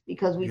increase,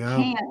 because we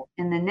can't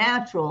in the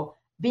natural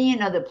be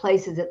in other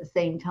places at the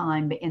same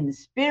time, but in the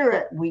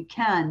spirit we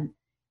can,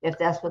 if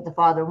that's what the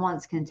Father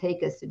wants, can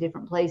take us to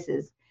different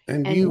places.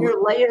 And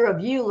your layer of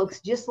you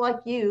looks just like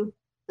you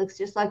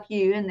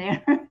in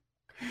there.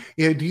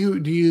 Yeah. Do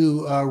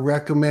you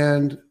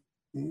recommend,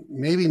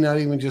 maybe not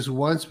even just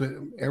once, but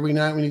every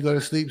night when you go to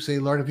sleep, say,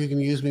 Lord, if you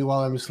can use me while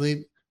I'm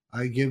asleep,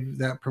 I give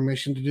that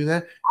permission to do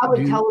that? I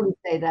would totally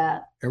say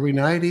that. Every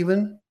night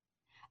even?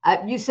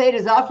 You say it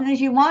as often as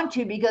you want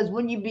to, because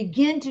when you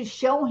begin to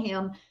show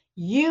him,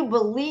 you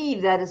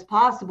believe that is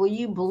possible.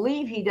 You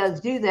believe he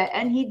does do that.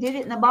 And he did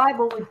it in the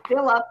Bible with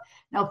Philip.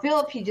 Now,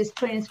 Philip, he just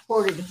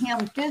transported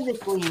him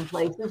physically in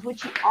places,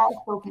 which he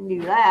also can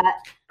do that.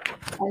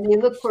 And they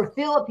looked for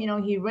Philip,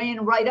 he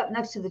ran right up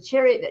next to the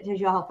chariot. That tells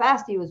you how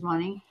fast he was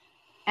running.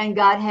 And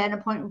God had an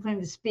appointment for him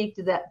to speak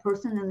to that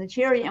person in the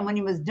chariot. And when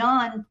he was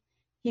done,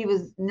 he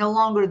was no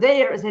longer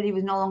there. It said he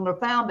was no longer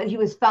found, but he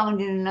was found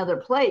in another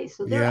place.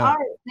 So there are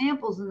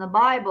examples in the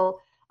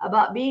Bible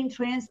about being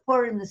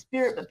transported in the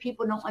spirit, but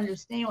people don't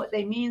understand what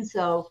they mean.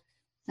 So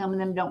some of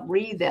them don't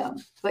read them.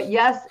 But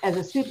yes, as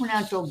a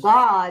supernatural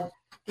God,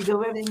 because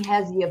everything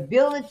has the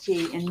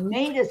ability and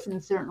made us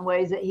in certain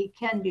ways that he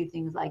can do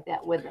things like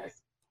that with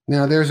us.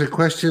 Now, there's a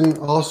question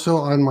also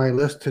on my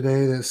list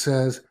today that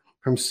says,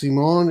 from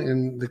Simone,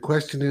 and the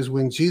question is,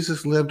 when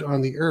Jesus lived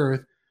on the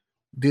earth,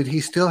 did he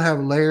still have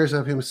layers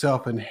of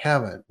himself in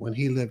heaven when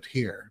he lived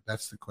here?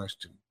 That's the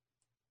question.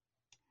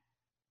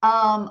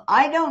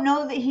 I don't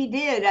know that he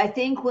did. I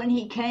think when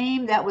he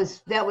came, that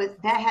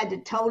had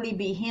to totally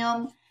be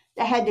him.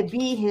 That had to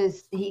be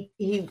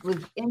he was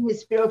in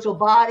his spiritual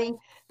body,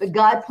 but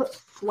God put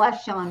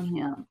flesh on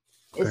him.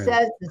 It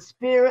says the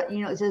spirit,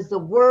 it says the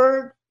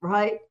word,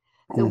 right?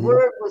 The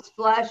word was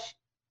flesh.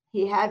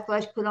 He had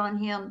flesh put on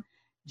him.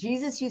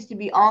 Jesus used to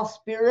be all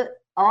spirit,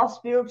 all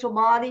spiritual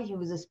body. He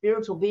was a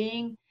spiritual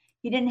being.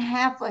 He didn't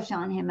have flesh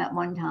on him at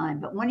one time.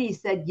 But when he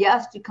said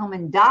yes to come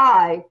and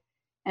die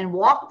and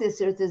walk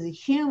this earth as a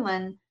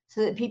human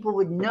so that people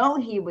would know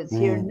he was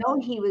here, know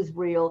he was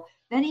real,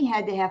 then he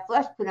had to have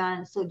flesh put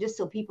on so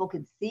people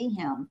could see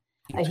him.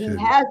 He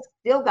has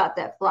still got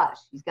that flesh.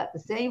 He's got the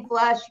same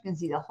flesh. You can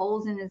see the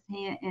holes in his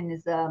hand,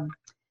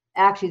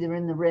 actually they're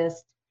in the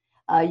wrist.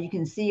 You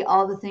can see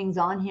all the things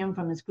on him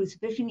from his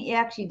crucifixion. He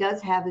actually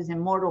does have his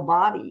immortal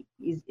body.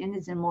 He's in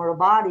his immortal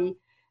body,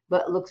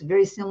 but looks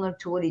very similar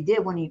to what he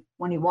did when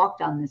he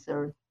walked on this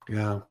earth.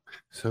 Yeah,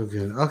 so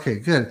good. Okay,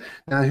 good.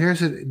 Now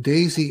here's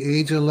Daisy,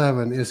 age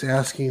 11, is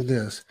asking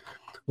this.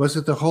 Was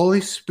it the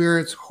Holy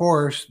Spirit's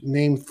horse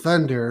named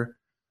Thunder,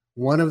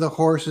 one of the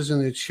horses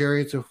in the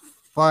chariots of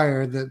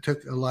fire that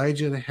took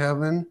Elijah to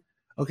heaven?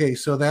 Okay,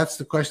 so that's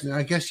the question.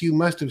 I guess you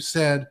must have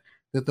said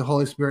that the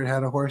Holy Spirit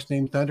had a horse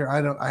named Thunder.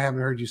 I haven't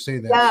heard you say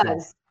that.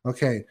 Yes. So,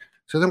 okay.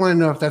 So they want to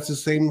know if that's the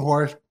same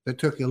horse that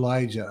took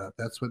Elijah.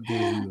 That's what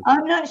Daisy was.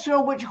 I'm not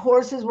sure which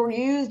horses were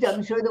used.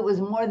 I'm sure there was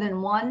more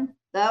than one,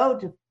 though,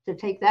 to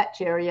take that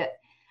chariot.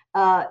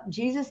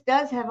 Jesus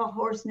does have a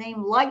horse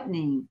named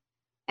Lightning.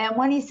 And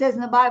when he says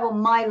in the Bible,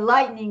 my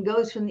lightning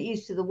goes from the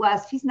east to the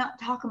west, he's not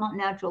talking about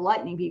natural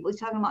lightning people. He's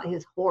talking about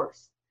his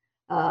horse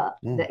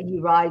that he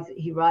rides.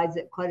 He rides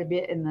it quite a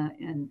bit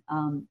in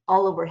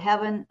all over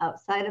heaven,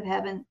 outside of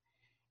heaven.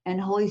 and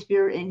Holy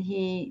Spirit and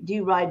he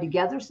do ride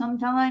together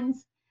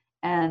sometimes.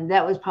 And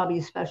that was probably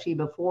especially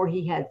before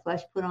he had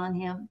flesh put on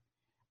him.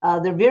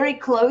 They're very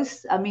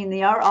close. I mean,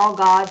 they are all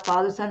God,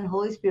 Father, Son, and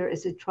Holy Spirit.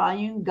 It's a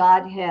triune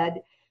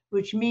Godhead,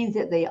 which means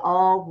that they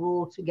all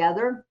rule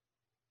together,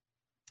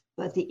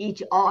 but they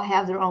each all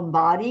have their own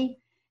body.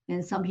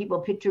 And some people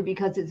picture,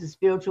 because it's a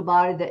spiritual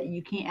body, that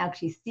you can't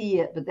actually see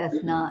it, but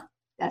that's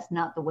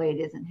not the way it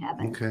is in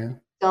heaven. Okay.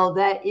 So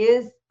that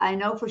is, I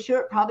know for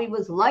sure it probably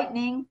was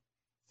lightning,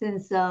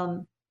 since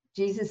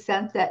Jesus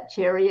sent that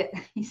chariot.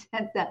 He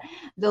sent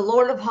the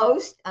Lord of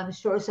hosts. I'm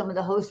sure some of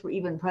the hosts were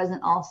even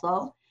present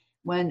also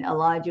when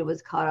Elijah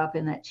was caught up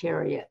in that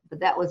chariot. But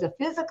that was a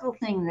physical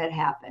thing that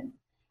happened.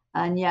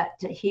 And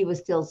yet he was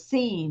still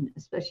seen,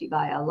 especially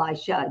by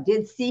Elisha,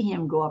 did see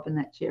him go up in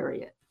that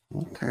chariot.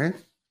 Okay,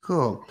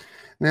 cool.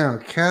 Now,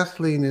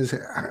 Kathleen is,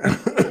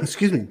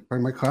 excuse me,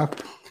 pardon my cough.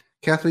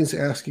 Kathleen's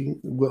asking,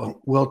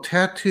 will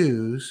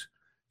tattoos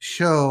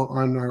show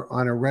on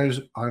our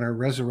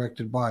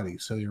resurrected body?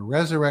 So you're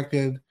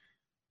resurrected,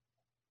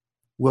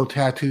 will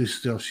tattoos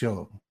still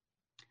show?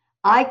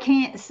 I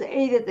can't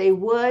say that they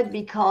would,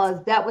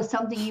 because that was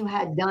something you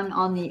had done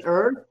on the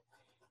earth.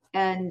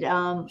 And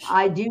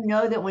I do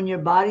know that when your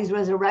body's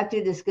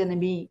resurrected, it's going to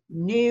be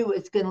new.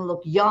 It's going to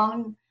look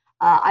young.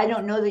 I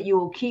don't know that you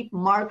will keep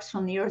marks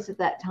from the earth at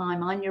that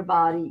time on your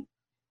body.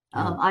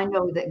 I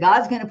know that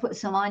God's going to put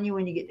some on you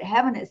when you get to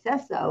heaven. It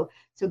says so.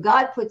 So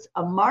God puts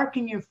a mark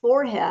in your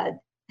forehead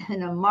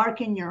and a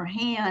mark in your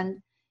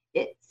hand.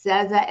 It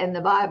says that in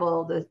the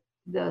Bible,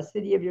 the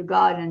city of your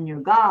God and your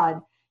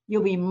God,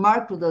 you'll be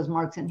marked with those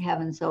marks in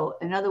heaven. So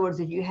in other words,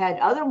 if you had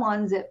other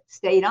ones that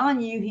stayed on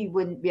you, he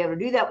wouldn't be able to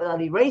do that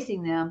without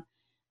erasing them.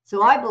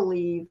 So I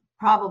believe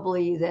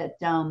probably that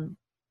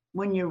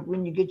when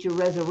you get your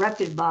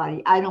resurrected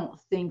body, I don't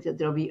think that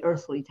there'll be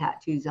earthly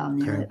tattoos on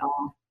there at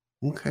all.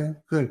 Okay,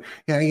 good.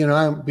 Yeah,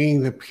 I'm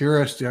being the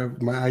purist,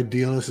 my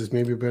idealist is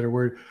maybe a better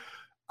word.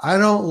 I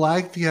don't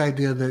like the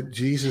idea that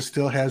Jesus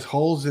still has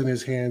holes in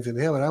his hands in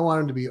heaven. I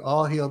want him to be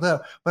all healed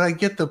up. But I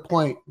get the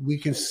point. We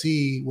can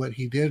see what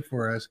he did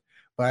for us.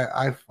 But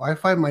I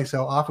find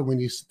myself often when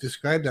you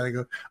describe that, I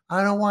go,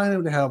 I don't want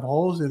him to have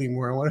holes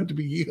anymore. I want him to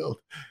be healed.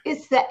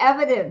 It's the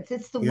evidence.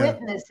 It's the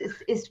witness.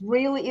 It's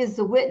really is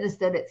the witness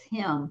that it's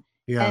him.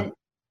 Yeah. And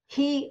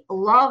he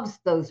loves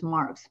those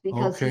marks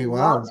because he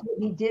loves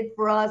what he did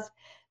for us.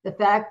 The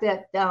fact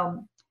that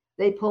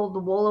they pulled the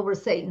wool over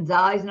Satan's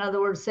eyes. In other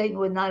words, Satan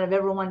would not have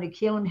ever wanted to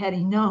kill him had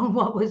he known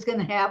what was going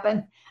to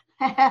happen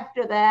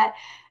after that.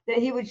 That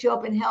he would show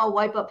up in hell,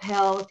 wipe up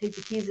hell, take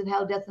the keys of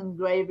hell, death, and the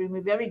grave,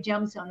 remove every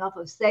gemstone off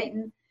of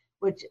Satan,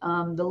 which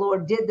the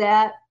Lord did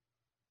that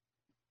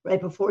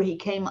right before he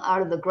came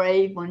out of the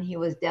grave when he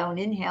was down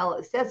in hell.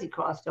 It says he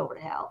crossed over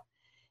to hell.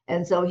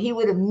 And so he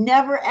would have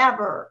never,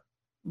 ever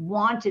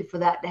wanted for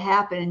that to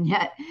happen. And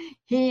yet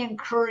he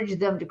encouraged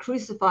them to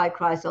crucify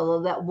Christ,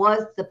 although that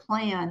was the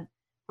plan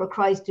for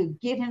Christ to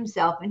give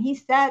himself. And he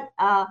said,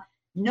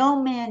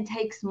 no man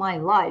takes my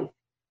life,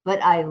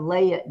 but I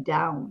lay it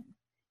down.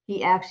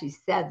 He actually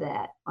said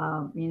that,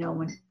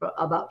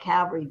 about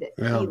Calvary, that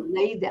he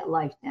laid that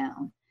life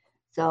down.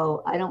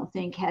 So I don't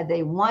think had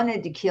they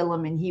wanted to kill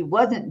him and he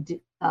wasn't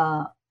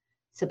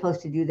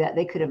supposed to do that,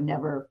 they could have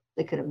never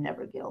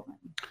killed him.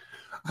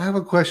 I have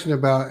a question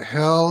about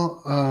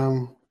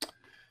hell.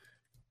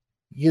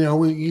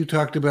 You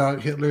talked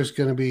about Hitler's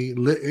going to be,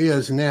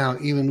 is now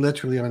even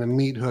literally on a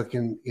meat hook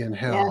in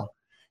hell. Yeah.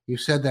 You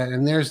said that.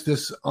 And there's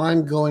this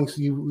ongoing,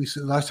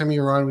 last time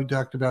you were on, we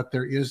talked about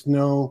there is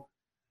no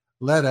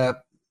let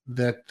up,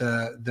 that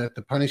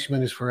the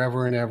punishment is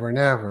forever and ever and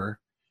ever.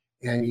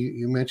 And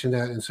you mentioned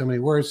that in so many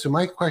words. So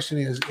my question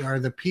is, are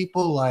the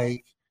people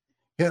like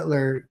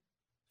Hitler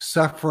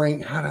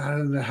suffering? I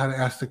don't know how to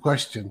ask the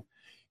question.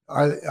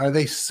 Are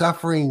they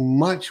suffering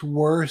much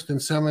worse than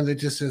someone that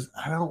just says,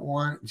 I don't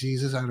want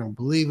Jesus, I don't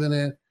believe in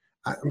it,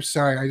 I'm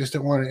sorry, I just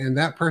don't want it, and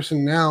that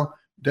person now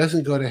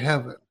doesn't go to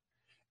heaven?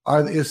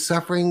 Is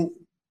suffering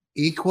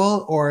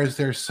equal, or is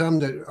there some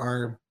that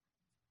are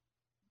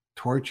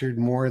tortured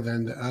more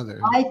than the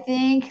others? I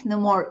think the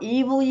more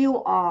evil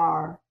you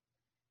are,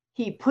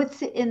 he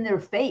puts it in their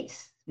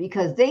face,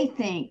 because they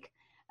think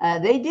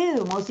they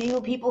do. Most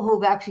evil people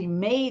who've actually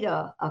made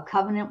a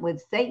covenant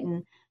with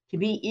Satan to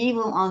be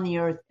evil on the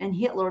earth, and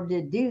Hitler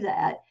did do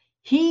that.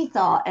 He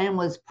thought and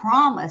was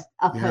promised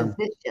a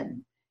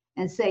position.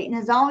 And Satan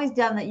has always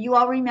done that. You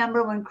all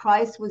remember when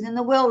Christ was in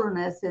the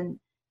wilderness, and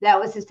that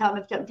was his time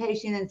of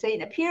temptation, and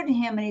Satan appeared to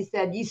him and he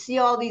said, you see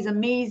all these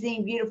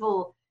amazing,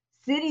 beautiful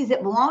cities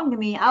that belong to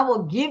me, I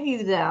will give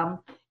you them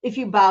if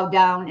you bow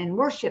down and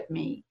worship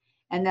me.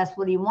 And that's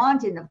what he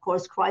wanted. And of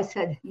course, Christ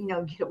said,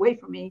 get away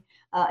from me.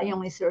 He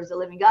only serves the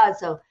living God.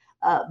 So,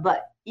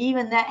 but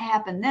even that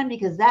happened then,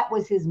 because that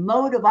was his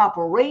mode of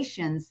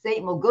operations.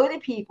 Satan will go to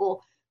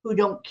people who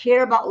don't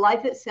care about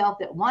life itself,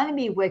 that want to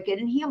be wicked,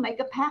 and he'll make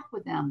a pact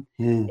with them.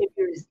 If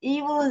you're as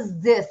evil as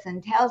this,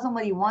 and tells them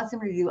what he wants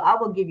them to do, I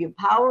will give you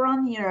power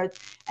on the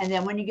earth. And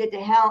then when you get to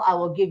hell, I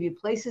will give you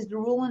places to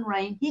rule and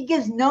reign. He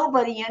gives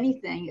nobody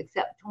anything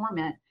except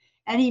torment.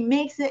 And he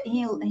makes it,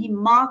 he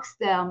mocks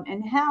them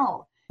in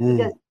hell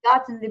because he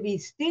got them to be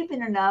stupid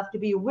enough to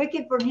be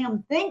wicked for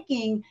him,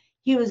 thinking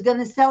he was going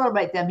to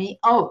celebrate them.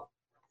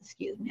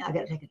 Excuse me, I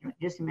got to take a drink.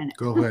 Just a minute.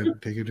 Go ahead,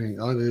 take a drink.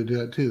 I'll do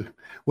that too.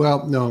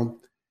 Well, no.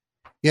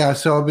 Yeah,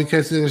 so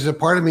because there's a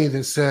part of me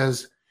that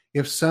says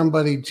if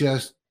somebody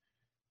just,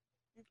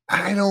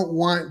 I don't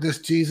want this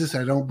Jesus,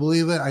 I don't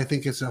believe it, I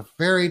think it's a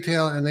fairy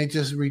tale, and they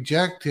just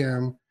reject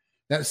him,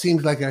 that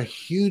seems like a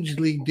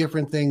hugely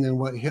different thing than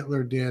what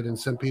Hitler did and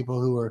some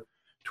people who were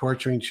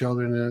torturing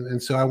children.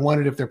 And so I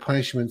wondered if their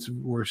punishments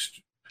were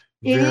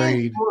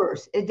varied. It is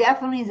worse. It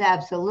definitely is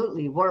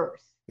absolutely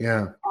worse.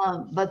 Yeah.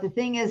 But the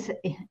thing is,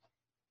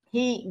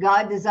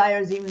 God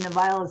desires even the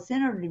vilest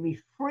sinner to be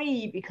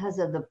free because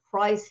of the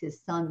price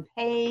his son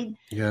paid,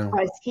 the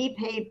price he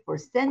paid for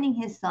sending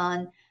his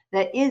son,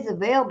 that is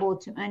available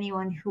to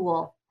anyone who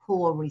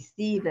will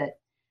receive it.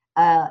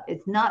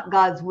 It's not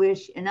God's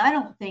wish, and I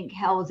don't think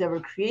hell was ever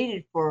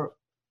created for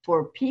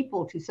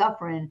people to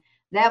suffer in.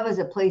 That was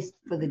a place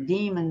for the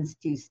demons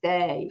to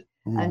stay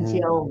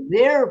until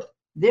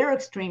their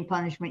extreme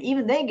punishment.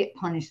 Even they get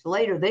punished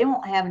later. They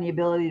won't have any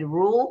ability to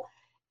rule.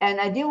 And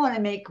I do want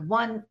to make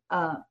one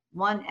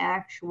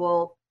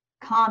actual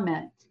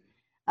comment.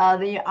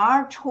 They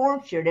are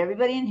tortured.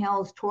 Everybody in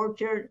hell is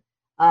tortured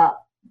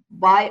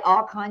by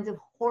all kinds of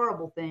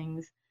horrible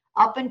things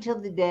up until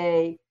the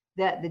day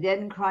that the dead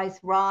in Christ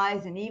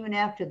rise, and even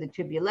after the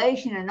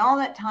tribulation and all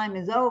that time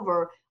is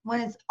over,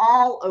 when it's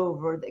all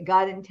over, that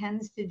God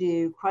intends to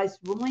do, Christ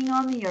ruling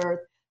on the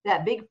earth,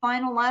 that big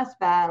final last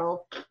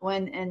battle,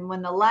 when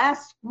the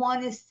last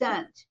one is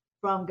sent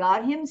from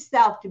God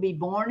himself to be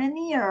born in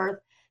the earth,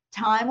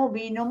 time will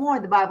be no more.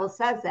 The Bible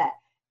says that.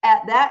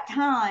 At that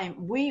time,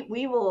 we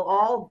will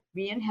all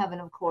be in heaven,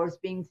 of course,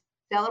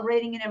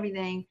 celebrating and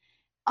everything.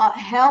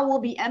 Hell will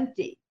be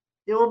empty.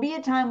 There will be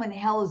a time when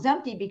hell is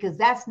empty because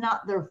that's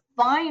not their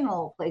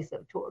final place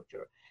of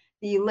torture.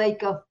 The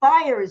lake of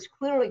fire is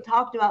clearly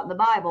talked about in the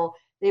Bible.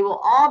 They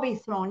will all be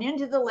thrown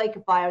into the lake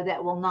of fire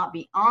that will not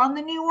be on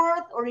the new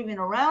earth or even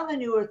around the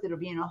new earth. It'll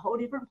be in a whole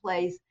different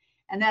place.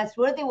 And that's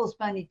where they will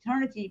spend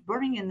eternity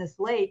burning in this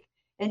lake.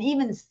 And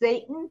even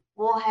Satan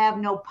will have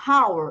no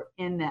power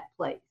in that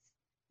place.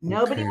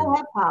 Nobody will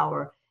have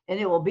power. And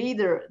it will be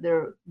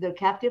their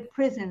captive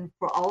prison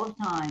for all of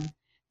time.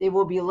 They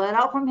will be let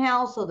out from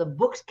hell so the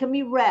books can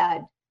be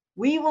read.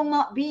 We will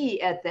not be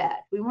at that.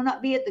 We will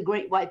not be at the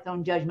great white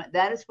throne judgment.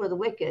 That is for the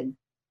wicked.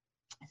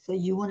 So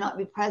you will not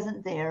be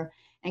present there.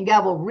 And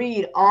God will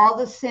read all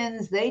the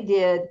sins they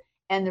did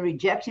and the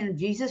rejection of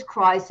Jesus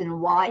Christ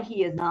and why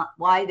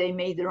they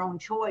made their own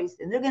choice.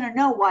 And they're going to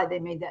know why they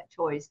made that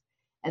choice.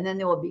 And then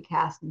they will be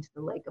cast into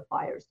the lake of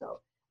fire.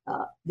 So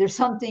there's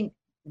something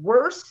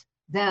worse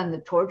than the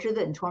torture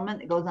and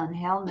torment that goes on in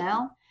hell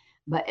now.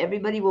 But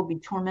everybody will be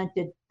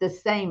tormented the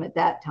same at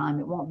that time.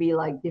 It won't be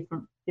like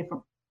different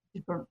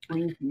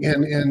reasons.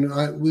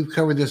 And we've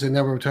covered this a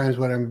number of times,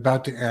 what I'm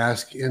about to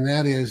ask, and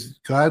that is,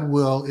 God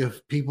will,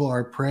 if people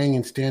are praying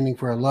and standing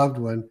for a loved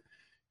one,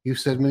 you've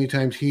said many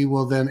times, he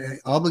will then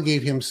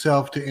obligate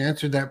himself to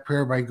answer that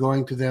prayer by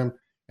going to them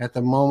at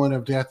the moment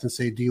of death and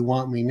say, do you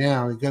want me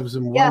now? He gives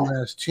them one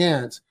last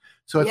chance.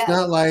 So it's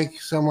not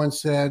like someone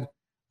said,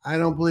 I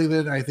don't believe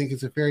it, I think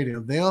it's a fairy tale.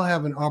 They'll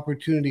have an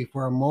opportunity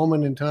for a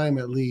moment in time,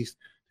 at least,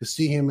 to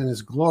see him in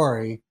his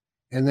glory,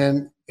 and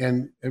then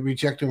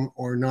reject him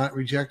or not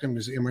reject him.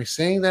 Am I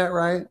saying that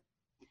right?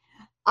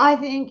 I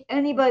think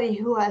anybody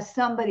who has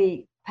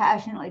somebody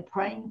passionately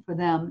praying for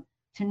them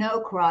to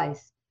know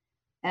Christ,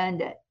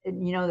 and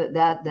you know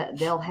that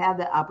they'll have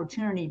that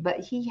opportunity. But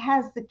he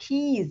has the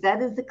keys.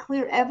 That is the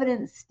clear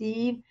evidence,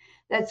 Steve.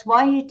 That's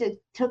why he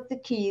took the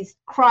keys.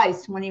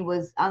 Christ, when he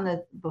was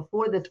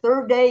before the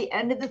third day,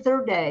 end of the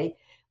third day,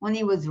 when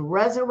he was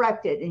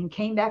resurrected and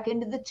came back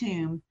into the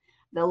tomb,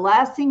 the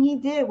last thing he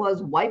did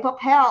was wipe up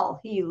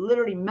hell. He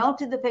literally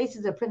melted the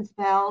faces of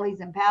principalities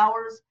and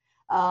powers.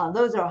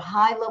 Those are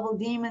high-level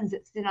demons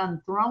that sit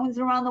on thrones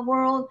around the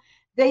world.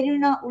 They do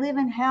not live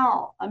in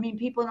hell. I mean,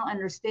 people don't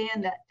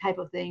understand that type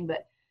of thing,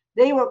 but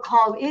they were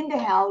called into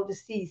hell to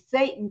see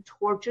Satan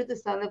torture the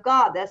Son of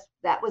God.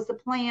 That was the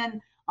plan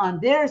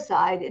on their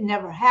side. It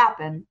never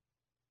happened.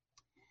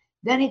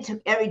 Then he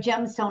took every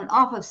gemstone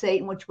off of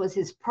Satan, which was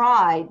his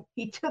pride.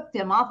 He took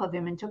them off of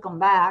him and took them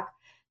back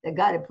that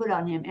God had put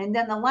on him. And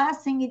then the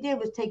last thing he did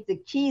was take the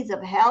keys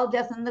of hell,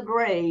 death, and the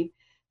grave.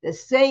 That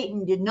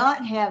Satan did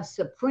not have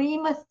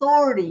supreme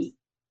authority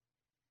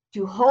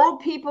to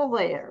hold people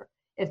there.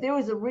 If there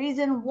was a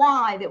reason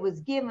why that was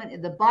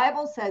given, the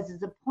Bible says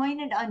it's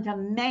appointed unto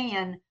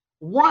man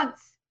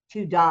once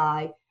to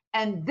die,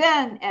 and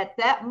then at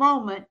that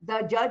moment,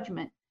 the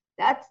judgment.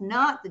 That's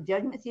not the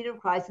judgment seat of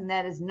Christ, and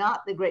that is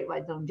not the great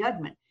white throne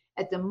judgment.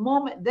 At the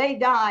moment they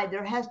die,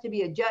 there has to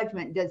be a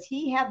judgment. Does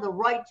he have the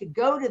right to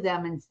go to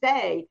them and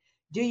say,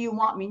 do you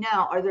want me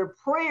now? Are there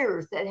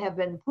prayers that have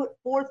been put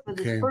forth for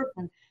this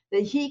person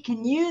that he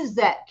can use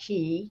that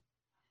key,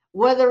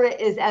 whether it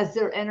is as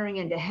they're entering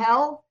into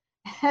hell,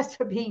 as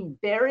they're being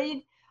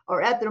buried,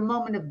 or at their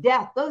moment of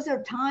death? Those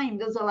are time.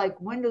 Those are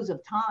like windows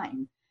of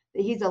time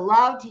that he's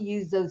allowed to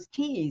use those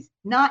keys.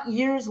 Not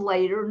years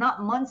later,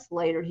 not months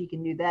later, he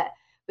can do that.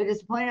 But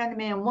it's appointed unto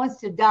man once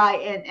to die.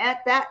 And at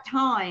that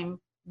time,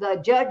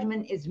 the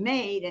judgment is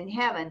made in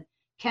heaven.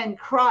 Can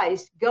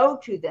Christ go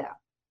to them?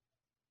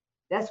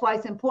 That's why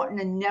it's important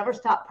to never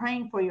stop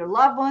praying for your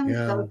loved ones,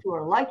 those who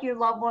are like your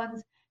loved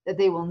ones, that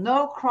they will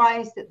know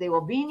Christ, that they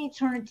will be in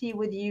eternity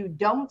with you.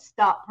 Don't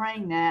stop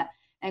praying that.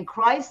 And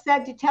Christ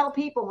said to tell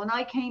people when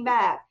I came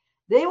back,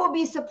 they will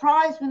be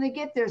surprised when they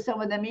get there,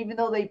 some of them, even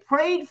though they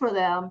prayed for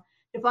them,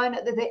 to find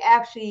out that they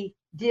actually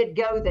did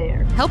go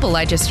there. Help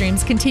Elijah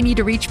Streams continue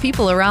to reach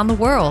people around the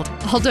world.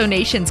 All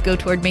donations go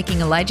toward making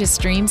Elijah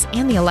Streams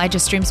and the Elijah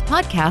Streams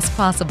podcast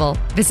possible.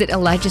 Visit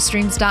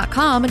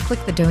ElijahStreams.com and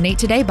click the Donate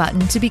Today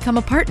button to become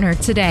a partner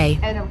today.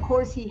 And of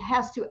course, he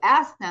has to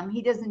ask them.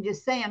 He doesn't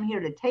just say, I'm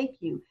here to take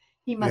you.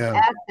 He must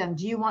ask them,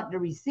 do you want to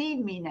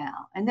receive me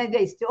now? And then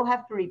they still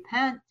have to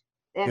repent.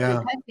 They have to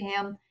repent to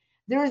him.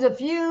 There's a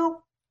few,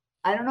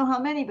 I don't know how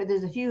many, but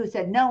there's a few who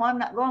said, no, I'm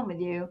not going with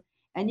you.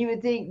 And you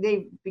would think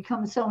they've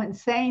become so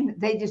insane that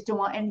they just don't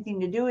want anything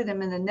to do with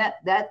them. And then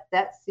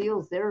that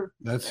seals their.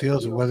 That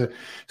seals it. Whether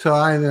so,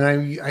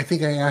 I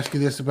think I asked you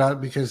this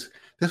about because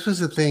this was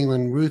the thing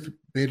when Ruth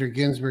Bader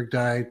Ginsburg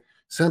died.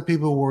 Some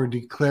people were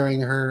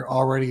declaring her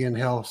already in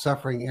hell,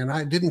 suffering, and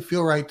it didn't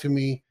feel right to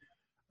me.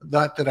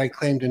 Not that I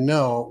claim to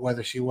know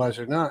whether she was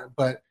or not,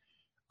 but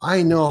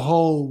I know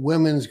whole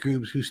women's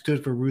groups who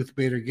stood for Ruth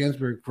Bader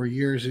Ginsburg for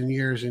years and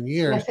years and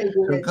years. Yes,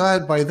 so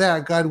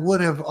God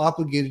would have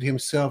obligated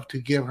himself to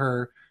give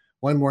her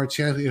one more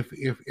chance.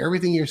 If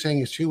everything you're saying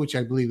is true, which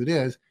I believe it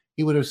is,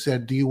 he would have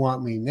said, do you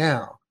want me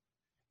now?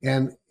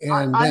 And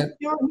I'm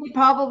sure he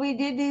probably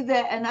did do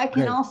that. And I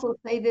can also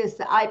say this,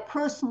 that I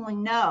personally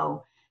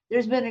know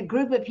there's been a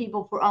group of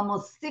people for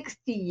almost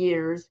 60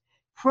 years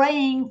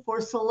praying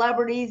for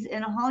celebrities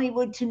in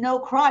Hollywood to know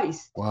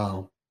Christ.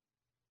 Wow.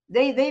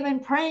 They've been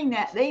praying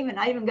that.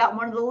 I even got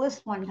one of the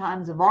lists one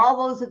time of all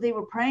those that they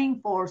were praying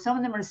for. Some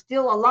of them are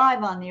still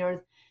alive on the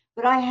earth,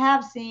 but I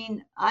have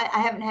seen, I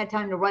haven't had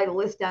time to write a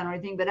list down or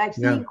anything, but I've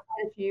seen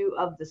quite a few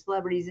of the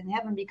celebrities in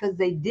heaven because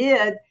they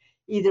did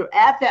either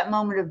at that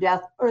moment of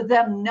death or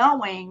them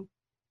knowing.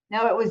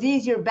 Now, it was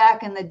easier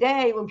back in the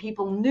day when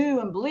people knew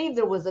and believed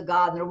there was a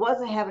God and there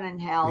was a heaven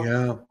and hell.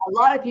 Yeah. A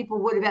lot of people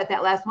would have at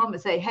that last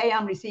moment say, hey,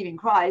 I'm receiving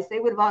Christ. They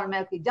would have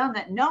automatically done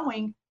that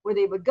knowing where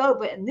they would go.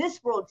 But in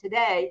this world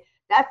today,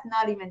 that's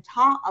not even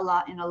taught a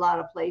lot in a lot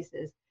of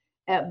places.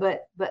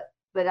 But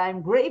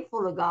I'm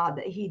grateful to God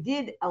that he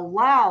did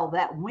allow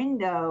that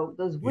window,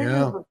 those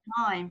windows of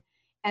time.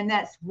 And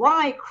that's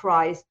why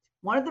Christ,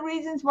 one of the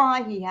reasons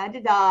why he had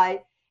to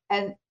die.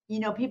 And,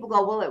 people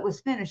go, well, it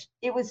was finished.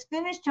 It was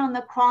finished on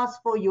the cross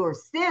for your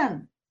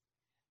sin.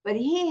 But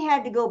he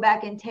had to go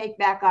back and take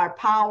back our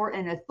power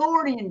and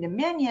authority and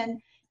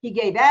dominion. He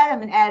gave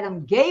Adam, and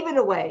Adam gave it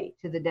away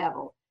to the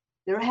devil.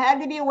 There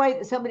had to be a way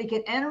that somebody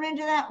could enter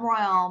into that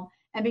realm,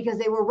 and because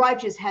they were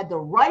righteous, had the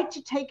right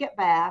to take it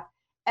back.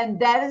 And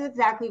that is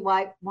exactly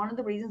why, one of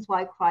the reasons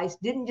why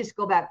Christ didn't just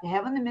go back to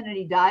heaven the minute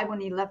he died.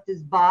 When he left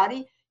his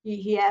body,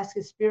 he asked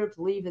his spirit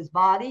to leave his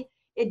body.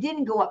 It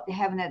didn't go up to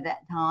heaven at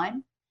that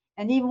time.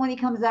 And even when he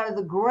comes out of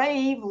the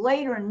grave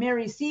later and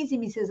Mary sees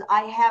him, he says,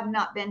 I have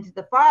not been to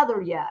the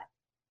Father yet.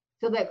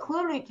 So that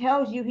clearly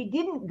tells you he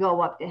didn't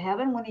go up to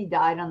heaven when he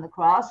died on the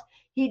cross.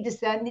 He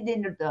descended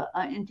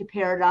into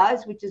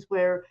paradise, which is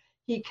where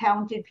he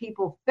counted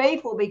people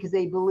faithful because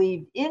they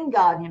believed in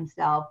God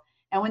himself.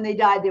 And when they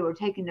died, they were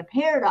taken to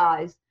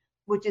paradise,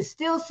 which is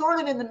still sort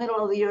of in the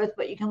middle of the earth,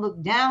 but you can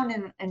look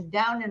down and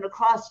down and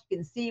across. You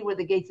can see where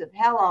the gates of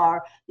hell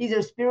are. These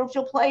are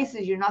spiritual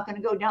places. You're not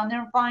going to go down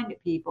there and find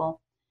it,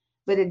 people.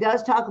 But it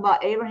does talk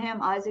about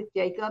Abraham, Isaac,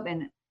 Jacob,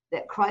 and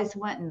that Christ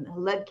went and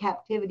led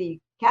captivity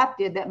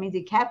captive. That means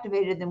he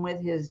captivated them with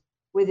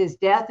his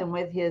death and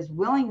with his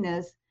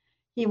willingness.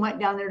 He went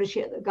down there to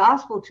share the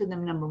gospel to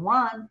them, number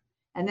one.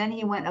 And then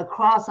he went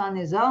across on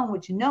his own,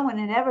 which no one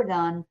had ever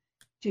done,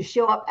 to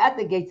show up at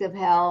the gates of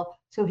hell.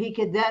 So he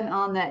could then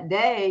on that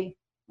day,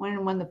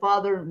 when the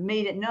Father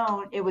made it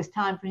known, it was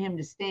time for him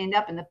to stand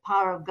up and the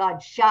power of God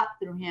shot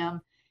through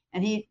him.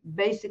 And he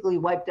basically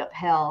wiped up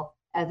hell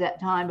at that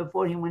time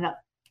before he went up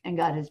and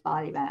got his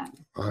body back.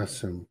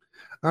 Awesome.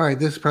 All right.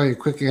 This is probably a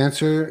quick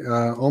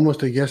answer,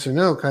 almost a yes or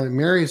no kind of.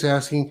 Mary's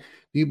asking,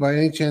 do you by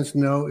any chance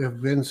know if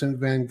Vincent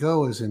van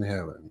Gogh is in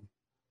heaven?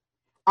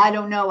 I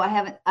don't know.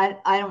 I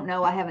don't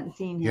know. I haven't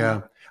seen him.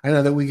 Yeah. I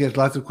know that we get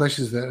lots of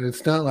questions that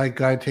it's not like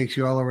God takes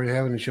you all over to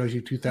heaven and shows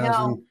you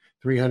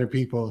 2,300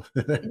 people.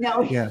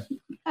 No. Yeah.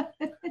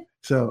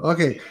 So,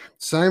 okay.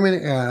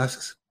 Simon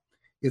asks,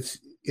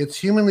 it's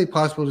humanly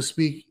possible to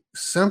speak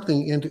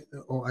something into,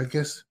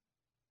 this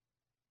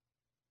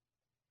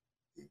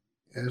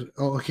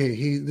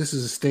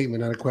is a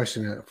statement, not a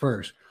question at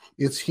first.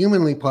 It's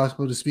humanly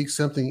possible to speak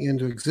something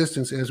into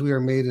existence as we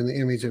are made in the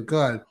image of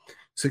God.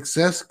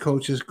 Success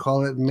coaches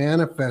call it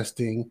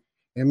manifesting,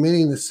 and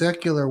many in the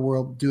secular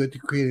world do it to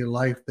create a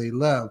life they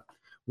love.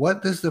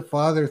 What does the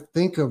Father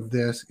think of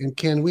this, and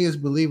can we as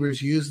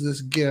believers use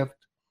this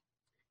gift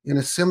in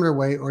a similar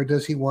way, or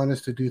does he want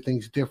us to do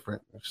things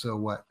different? If so,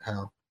 what?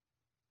 How?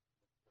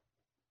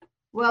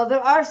 Well, there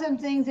are some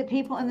things that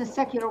people in the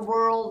secular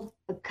world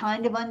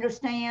kind of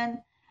understand.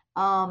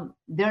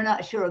 They're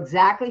not sure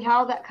exactly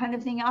how that kind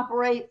of thing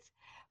operates,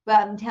 but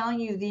I'm telling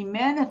you, the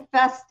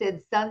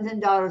manifested sons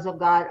and daughters of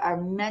God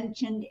are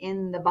mentioned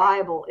in the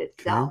Bible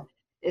itself. Okay.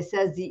 It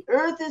says the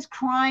earth is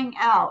crying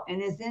out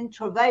and is in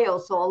travail.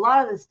 So a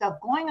lot of the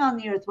stuff going on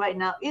the earth right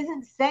now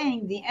isn't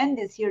saying the end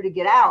is here to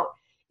get out.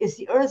 It's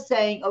the earth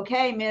saying,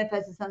 okay,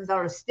 manifested sons and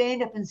daughters,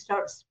 stand up and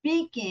start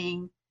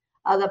speaking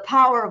the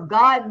power of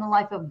God and the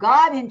life of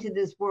God into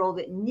this world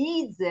that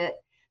needs it,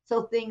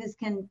 so things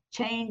can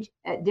change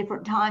at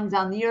different times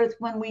on the earth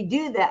when we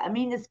do that. I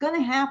mean, it's going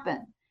to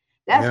happen.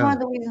 That's Yeah. one of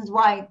the reasons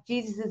why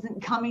Jesus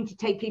isn't coming to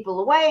take people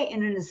away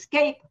in an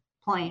escape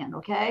plan,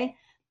 okay?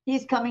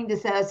 He's coming to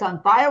set us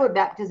on fire with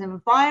baptism in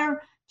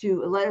fire,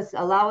 to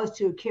allow us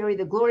to carry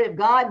the glory of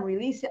God and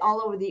release it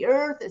all over the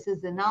earth. It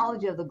says the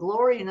knowledge of the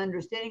glory and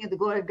understanding of the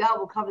glory of God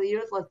will cover the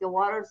earth like the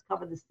waters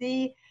cover the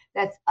sea.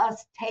 That's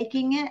us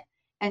taking it,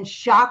 and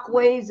shock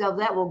waves of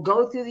that will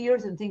go through the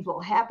earth and things will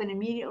happen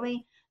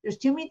immediately. There's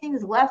too many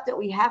things left that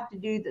we have to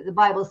do that the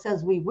Bible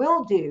says we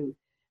will do.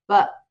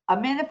 But a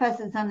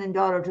manifested son and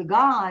daughter to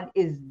God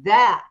is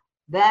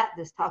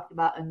that's talked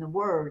about in the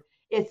word.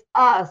 It's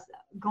us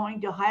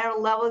going to higher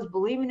levels,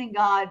 believing in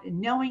God,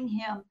 knowing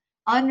him,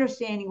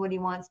 understanding what he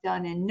wants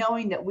done, and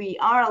knowing that we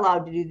are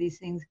allowed to do these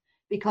things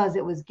because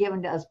it was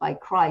given to us by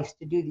Christ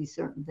to do these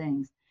certain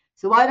things.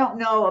 So I don't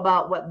know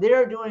about what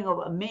they're doing or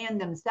what man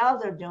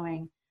themselves are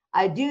doing.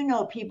 I do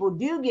know people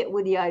do get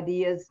witty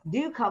ideas,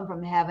 do come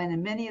from heaven,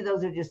 and many of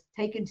those are just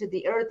taken to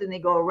the earth and they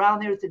go around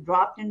the earth and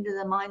dropped into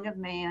the mind of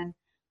man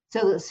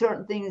so that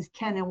certain things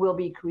can and will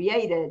be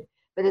created.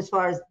 But as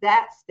far as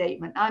that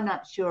statement, I'm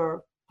not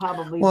sure.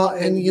 Probably. Well,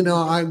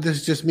 and this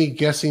is just me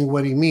guessing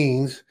what he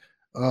means.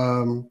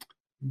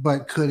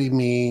 But could he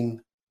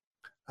mean?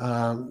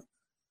 I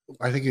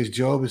think it's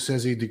Job. It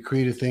says he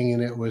decreed a thing,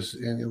 and it was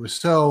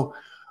so.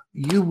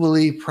 You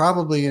believe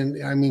probably,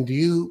 and I mean,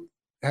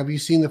 have you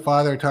seen the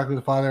Father or talked to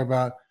the Father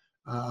about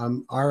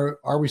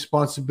our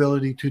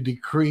responsibility to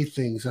decree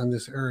things on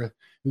this earth?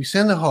 We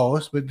send the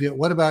host, but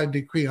what about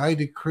decree? I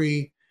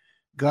decree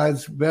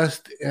God's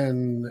best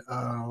and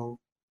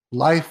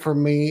life for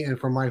me and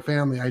for my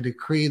family. I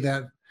decree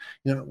that.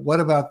 What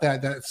about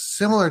that? That's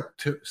similar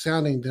to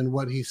sounding than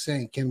what he's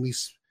saying. Can we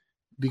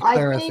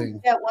declare a thing? I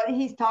think that what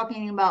he's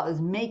talking about is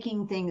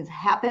making things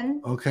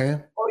happen.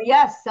 Okay. Or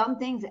yes, some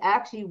things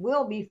actually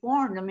will be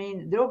formed. I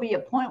mean, there'll be a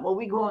point where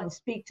we go and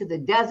speak to the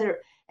desert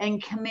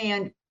and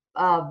command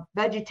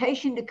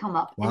vegetation to come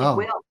up. Wow.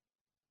 And it will.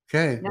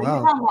 Okay. Now, wow.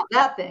 You're talking about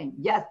that thing.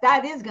 Yes,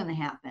 that is going to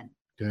happen.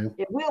 Okay.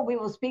 It will. We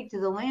will speak to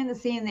the land, the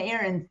sea, and the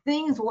air, and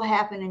things will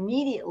happen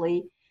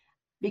immediately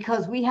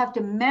because we have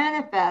to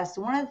manifest.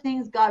 One of the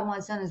things God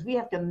wants done is we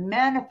have to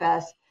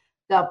manifest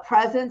the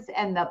presence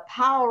and the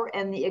power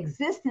and the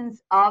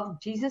existence of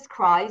Jesus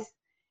Christ,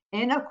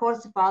 and of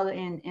course the Father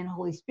and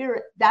Holy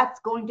Spirit.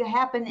 That's going to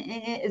happen, and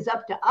it is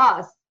up to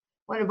us.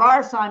 One of our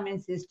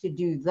assignments is to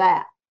do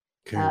that.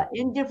 Okay.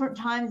 In different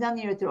times on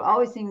the earth, there are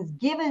always things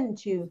given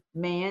to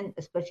man,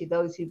 especially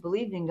those who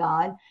believed in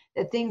God,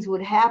 that things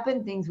would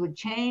happen, things would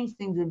change,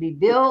 things would be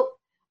built.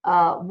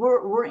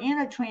 We're in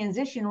a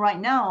transition right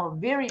now, a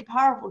very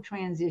powerful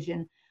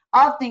transition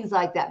of things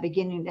like that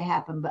beginning to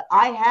happen. But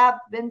I have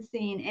been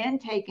seen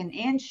and taken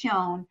and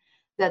shown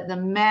that the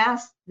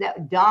mass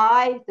that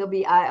die,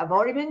 I've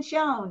already been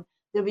shown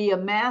there'll be a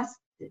mass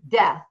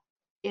death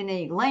in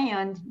a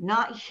land,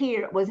 not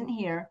here, it wasn't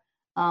here,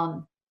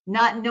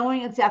 not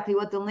knowing exactly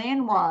what the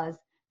land was,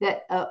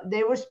 that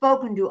they were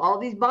spoken to. All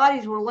these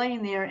bodies were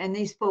laying there, and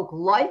they spoke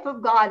life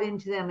of God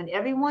into them, and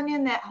everyone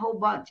in that whole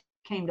bunch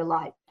came to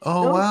life.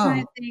 Oh, Those wow.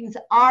 kind of things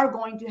are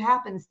going to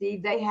happen,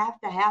 Steve. They have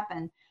to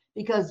happen,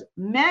 because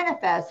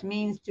manifest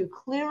means to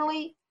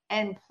clearly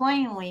and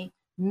plainly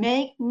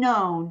make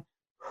known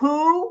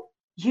who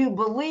you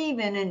believe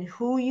in and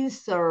who you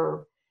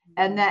serve.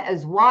 And that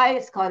is why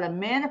it's called a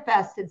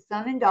manifested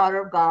son and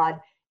daughter of God.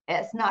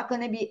 It's not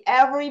going to be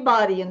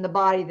everybody in the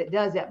body that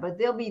does that, but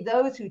there'll be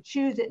those who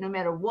choose it no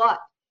matter what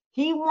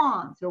he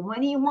wants or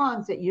when he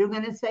wants it. You're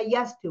going to say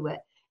yes to it,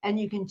 and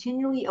you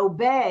continually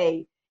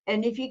obey.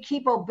 And if you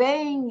keep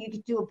obeying, you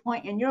get to a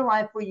point in your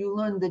life where you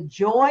learn the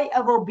joy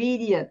of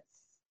obedience.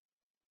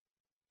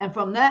 And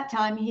from that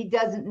time, he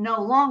doesn't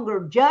no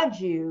longer judge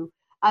you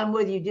on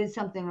whether you did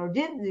something or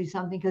didn't do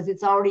something, because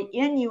it's already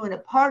in you and a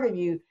part of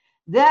you.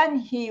 Then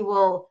he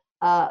will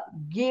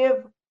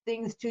give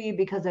things to you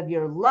because of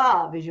your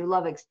love. Is your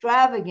love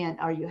extravagant?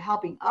 Are you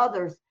helping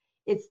others?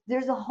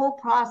 There's a whole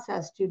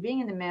process to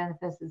being a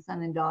manifested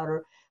son and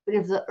daughter. But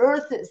if the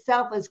earth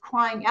itself is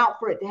crying out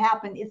for it to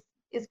happen,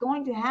 it's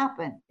going to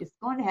happen. It's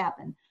going to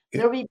happen.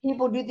 There'll be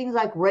people do things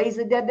like raise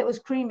the dead that was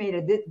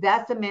cremated.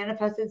 That's a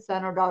manifested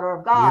son or daughter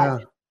of God.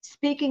 Yeah.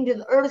 Speaking to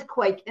the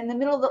earthquake in the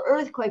middle of the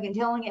earthquake and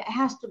telling it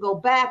has to go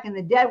back and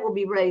the dead will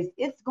be raised.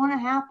 It's going to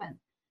happen.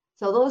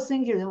 So those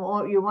things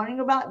you're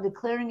wondering about,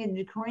 declaring and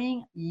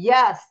decreeing,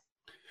 yes,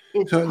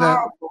 it's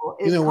powerful.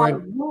 It's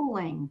called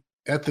ruling.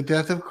 At the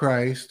death of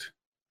Christ,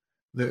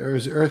 there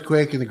was an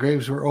earthquake and the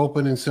graves were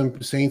open and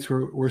some saints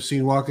were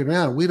seen walking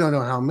around. We don't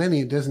know how many.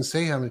 It doesn't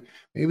say how many.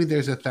 Maybe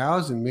there's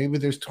 1,000. Maybe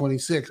there's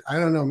 26. I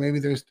don't know. Maybe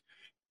there's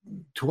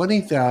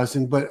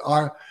 20,000. But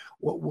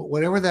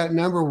whatever that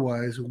number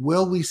was,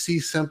 will we see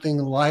something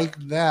like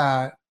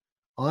that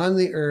on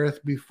the earth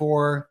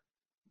before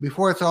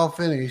it's all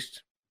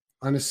finished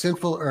on a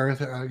sinful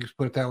earth? I just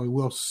put it that way.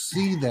 We'll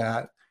see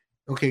that.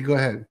 Okay, go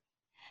ahead.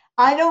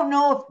 I don't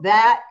know if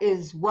that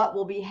is what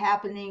will be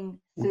happening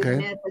to the Okay.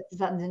 manifested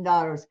sons and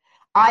daughters.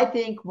 I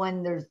think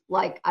when there's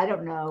like, I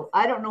don't know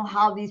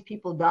how these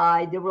people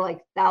died. There were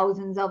like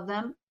thousands of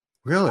them.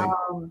 Really?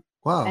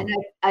 Wow. And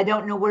I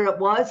don't know where it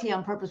was. He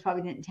on purpose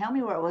probably didn't tell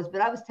me where it was,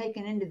 but I was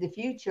taken into the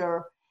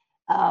future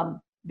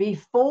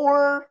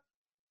before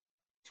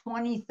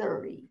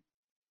 2030.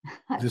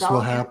 This will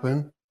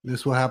happen.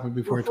 This will happen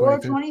before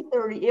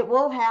 2030. It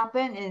will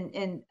happen,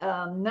 and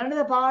none of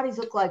the bodies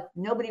look like,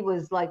 nobody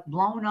was like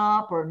blown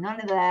up or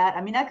none of that.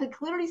 I mean, I could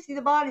clearly see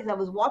the bodies. I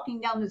was walking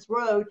down this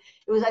road.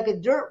 It was like a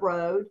dirt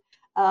road,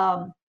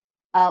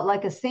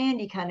 like a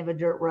sandy kind of a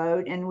dirt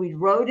road, and we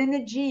rode in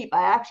a Jeep.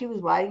 I actually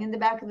was riding in the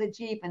back of the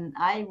Jeep, and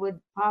I would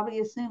probably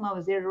assume I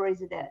was there to raise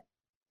the dead.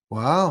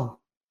 Wow.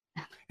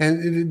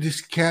 And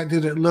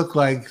did it look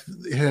like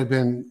it had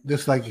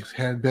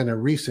been a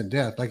recent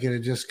death, like it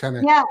had just kind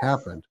of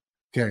happened?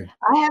 Okay.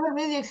 I haven't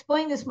really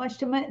explained this much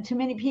to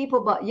many people,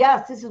 but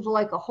yes, this is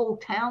like a whole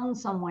town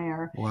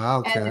somewhere.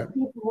 Wow. And the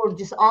people were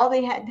just, all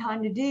they had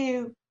time to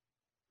do,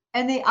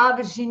 and they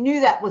obviously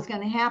knew that was going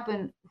to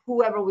happen.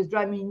 Whoever was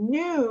driving me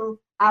knew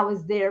I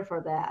was there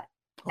for that.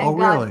 And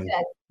God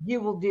said,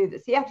 you will do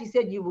this. He actually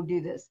said, you will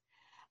do this.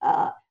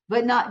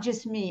 But not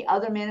just me.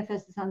 Other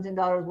manifested sons and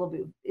daughters will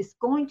be. It's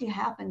going to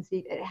happen,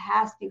 Steve. It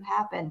has to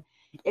happen.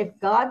 If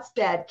God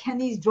said, can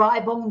these dry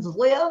bones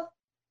live?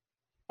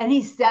 And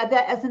he said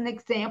that as an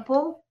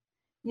example,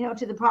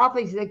 to the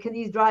prophet. He said, can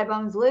these dry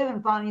bones live?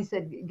 And finally he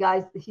said,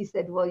 guys, he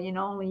said, well,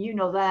 only you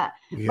know that.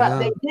 Yeah. But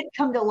they did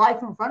come to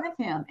life in front of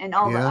him. And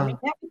all that, I mean,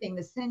 everything,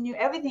 the sinew,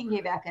 everything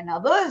came back. And now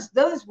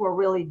those were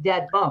really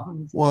dead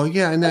bones. Well,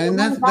 yeah. And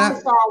that's that I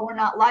saw were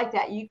not like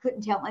that. You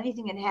couldn't tell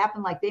anything had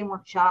happened. Like they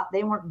weren't shot.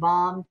 They weren't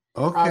bombed.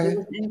 Okay. There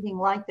wasn't anything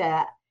like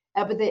that.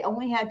 But they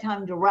only had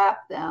time to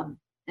wrap them.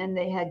 And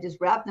they had just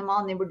wrapped them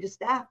on. They were just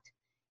stacked.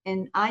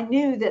 And I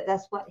knew that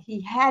that's what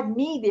he had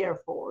me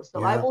there for.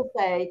 So I will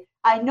say,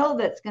 I know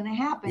that's going to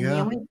happen. Yeah. He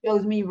only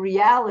shows me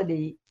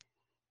reality.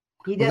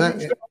 He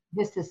doesn't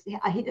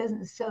he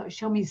doesn't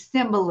show me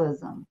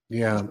symbolism.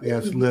 Yeah,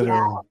 it's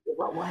literal.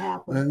 What will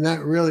happen? And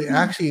that really,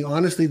 actually,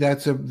 honestly,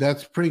 that's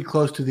pretty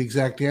close to the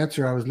exact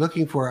answer I was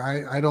looking for.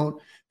 I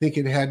don't think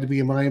it had to be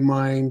in my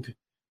mind,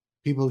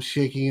 people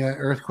shaking at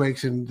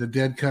earthquakes and the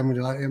dead coming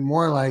to life. And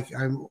more like,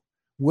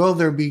 will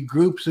there be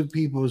groups of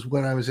people is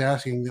what I was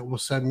asking that will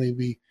suddenly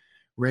be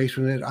raised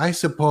from it. I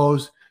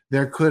suppose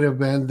there could have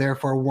been,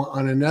 therefore,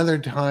 on another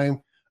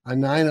time, a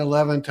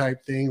 9/11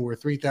 type thing where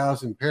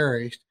 3,000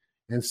 perished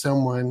and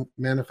someone,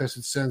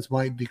 manifested sons,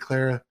 might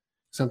declare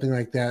something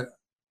like that,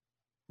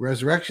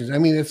 resurrections. I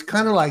mean, it's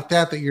kind of like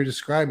that you're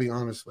describing,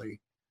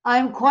 honestly.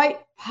 I'm quite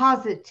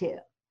positive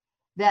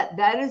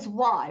that is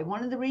why,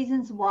 one of the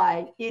reasons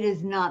why it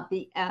is not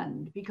the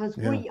end, because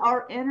we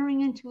are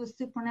entering into a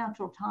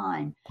supernatural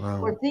time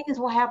where things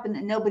will happen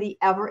that nobody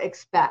ever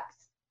expects.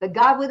 But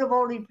God would have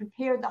already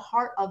prepared the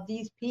heart of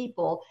these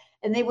people,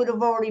 and they would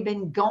have already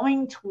been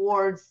going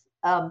towards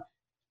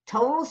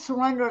total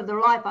surrender of their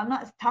life. I'm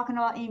not talking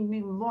about even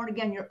being born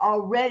again.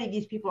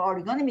 These people are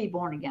already going to be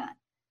born again.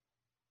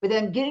 But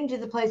then getting to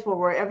the place where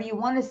wherever you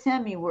want to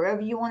send me,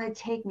 wherever you want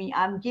to take me,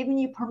 I'm giving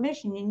you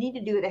permission. You need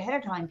to do it ahead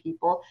of time,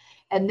 people.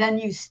 And then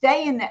you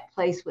stay in that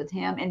place with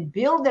him and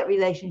build that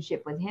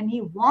relationship with him.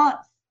 He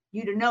wants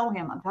you to know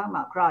him. I'm talking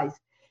about Christ.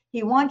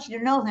 He wants you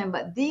to know him.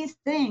 But these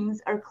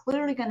things are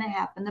clearly going to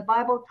happen. The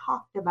Bible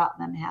talked about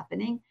them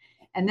happening.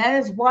 And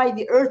that is why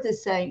the earth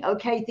is saying,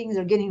 okay, things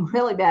are getting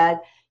really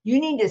bad. You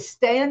need to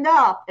stand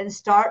up and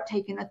start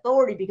taking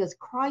authority, because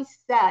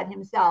Christ said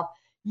himself,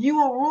 you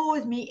will rule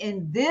with me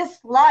in this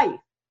life.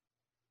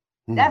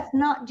 That's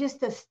not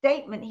just a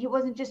statement. He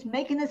wasn't just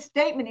making a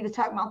statement. He was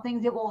talking about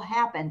things that will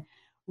happen.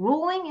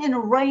 Ruling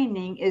and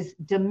reigning is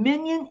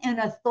dominion and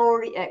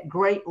authority at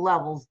great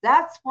levels.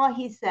 That's why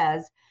he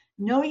says,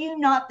 know you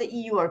not that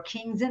you are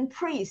kings and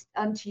priests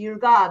unto your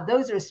God.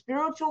 Those are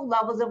spiritual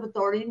levels of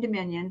authority and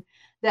dominion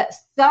that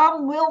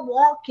some will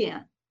walk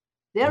in.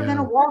 They're going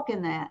to walk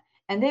in that,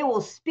 and they will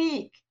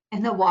speak,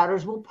 and the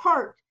waters will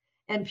part,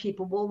 and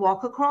people will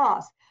walk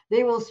across.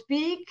 They will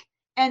speak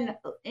and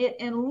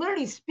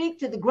literally speak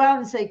to the ground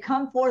and say,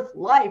 come forth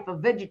life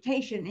of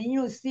vegetation, and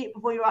you'll see it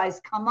before your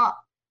eyes come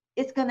up.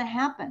 It's going to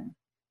happen.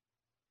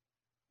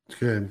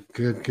 Good.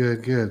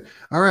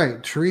 All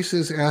right.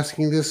 Teresa's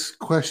asking this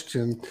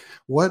question.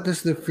 What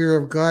does the fear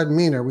of God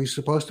mean? Are we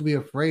supposed to be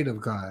afraid of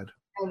God?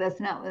 No,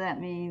 that's not what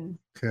that means.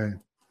 Okay.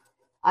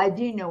 I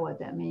do know what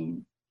that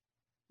means.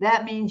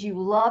 That means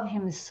you love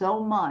him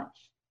so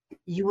much,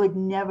 you would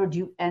never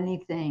do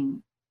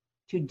anything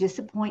to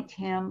disappoint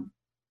him,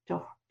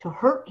 to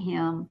hurt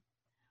him,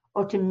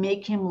 or to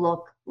make him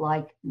look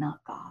like not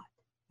God.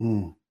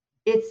 Mm.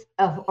 It's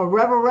a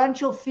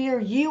reverential fear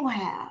you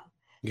have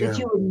that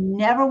you would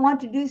never want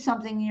to do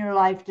something in your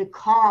life to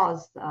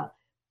cause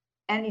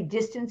any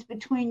distance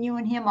between you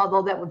and him,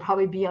 although that would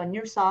probably be on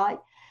your side,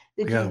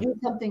 that you do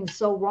something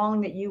so wrong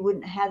that you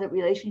wouldn't have that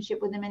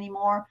relationship with him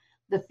anymore.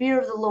 The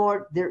fear of the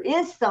Lord, there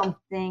is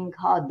something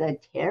called the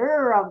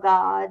terror of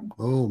God.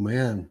 Oh,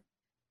 man.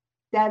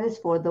 That is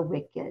for the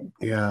wicked.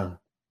 Yeah.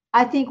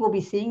 I think we'll be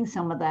seeing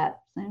some of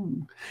that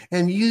soon.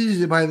 And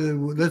usually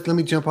let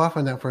me jump off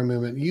on that for a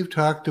moment. You've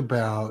talked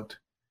about,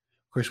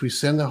 of course, we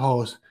send the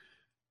host.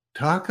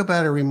 Talk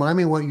about it. Remind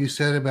me what you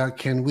said about,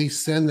 can we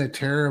send the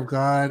terror of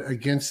God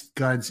against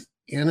God's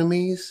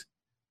enemies?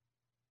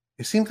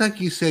 It seems like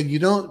you said you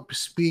don't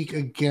speak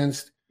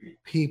against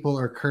people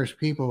or curse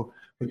people,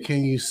 but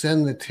can you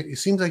send it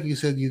seems like you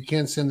said you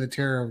can't send the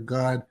terror of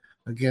God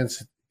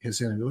against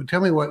his enemy.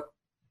 Tell me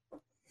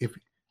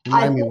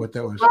remind me what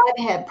that was. God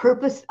had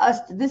purposed us.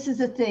 This is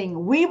the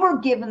thing. We were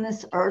given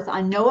this earth.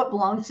 I know it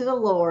belongs to the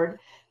Lord.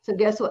 So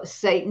guess what?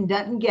 Satan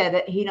doesn't get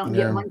it. He don't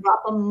get one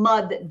drop of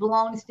mud that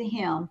belongs to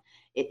him.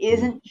 It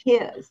isn't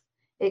his.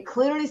 It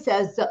clearly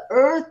says the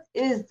earth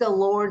is the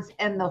Lord's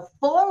and the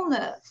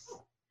fullness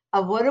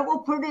of what it will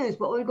produce,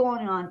 what we're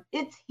going on.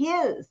 It's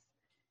his.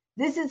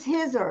 This is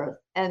his earth.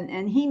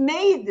 And he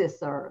made this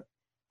earth.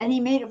 And he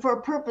made it for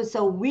a purpose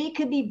so we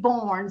could be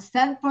born,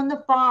 sent from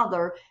the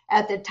Father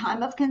at the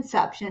time of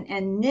conception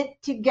and knit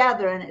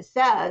together. And it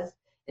says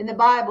in the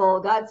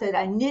Bible, God said,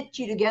 I knit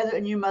you together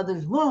in your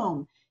mother's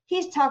womb.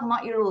 He's talking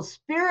about your little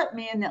spirit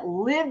man that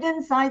lived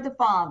inside the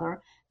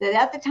Father, that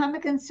at the time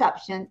of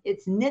conception,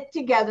 it's knit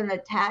together and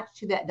attached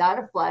to that dot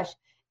of flesh,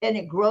 and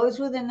it grows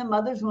within the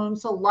mother's womb.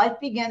 So life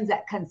begins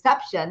at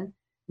conception,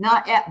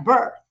 not at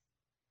birth.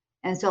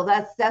 And so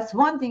that's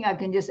one thing I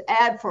can just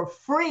add for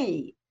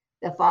free.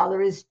 The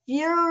Father is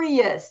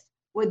furious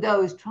with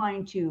those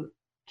trying to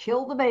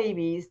kill the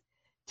babies,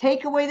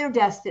 take away their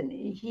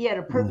destiny. He had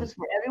a purpose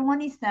for everyone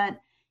he sent.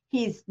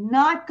 He's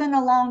not going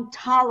to long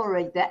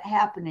tolerate that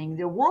happening.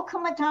 There will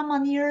come a time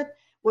on the earth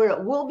where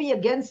it will be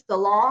against the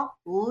law,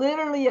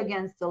 literally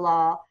against the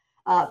law,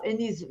 in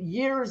these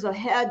years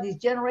ahead, these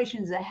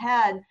generations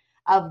ahead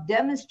of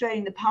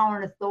demonstrating the power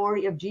and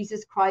authority of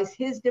Jesus Christ,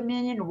 his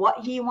dominion, what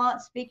he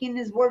wants, speaking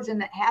his words,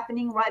 and that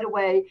happening right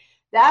away.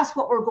 That's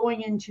what we're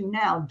going into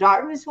now.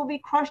 Darkness will be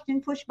crushed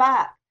and pushed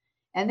back.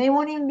 And they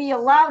won't even be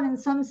allowed in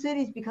some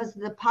cities because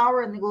of the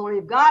power and the glory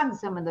of God in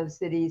some of those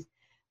cities.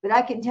 But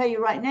I can tell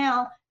you right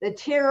now, the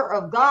terror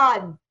of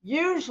God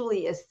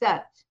usually is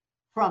sent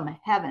from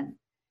heaven.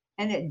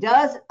 And it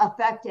does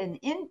affect and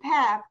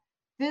impact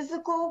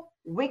physical,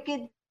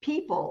 wicked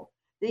people.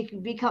 They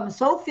can become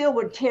so filled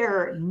with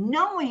terror,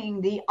 knowing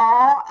the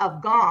awe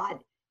of God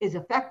is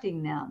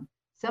affecting them.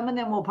 Some of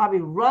them will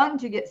probably run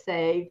to get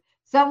saved.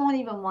 Some won't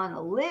even want to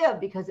live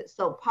because it's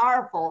so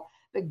powerful.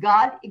 But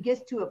God, it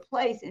gets to a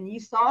place, and you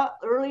saw it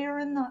earlier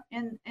in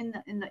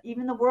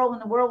even the world, when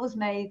the world was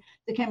made,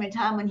 there came a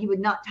time when he would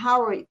not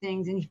tolerate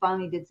things, and he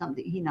finally did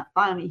something.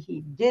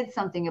 He did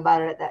something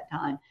about it at that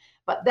time.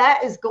 But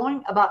that is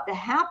about to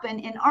happen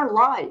in our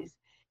lives.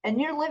 And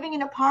you're living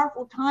in a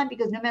powerful time,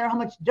 because no matter how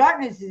much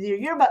darkness is here,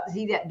 you're about to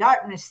see that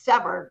darkness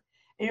severed,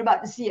 and you're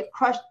about to see it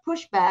crushed,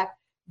 pushed back.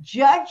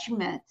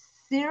 Judgment,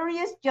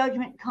 serious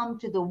judgment come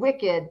to the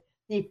wicked,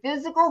 the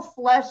physical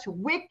flesh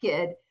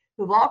wicked,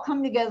 who've all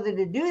come together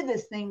to do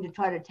this thing to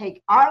try to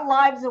take our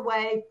lives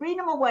away,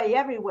 freedom away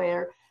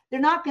everywhere. They're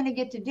not going to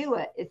get to do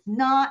it. It's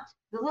not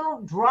the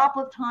little drop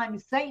of time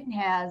Satan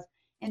has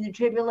in the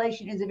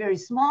tribulation is a very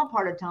small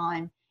part of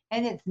time,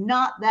 and it's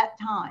not that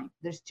time.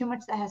 There's too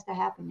much that has to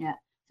happen yet.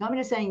 So I'm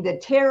just saying the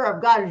terror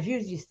of God is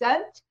usually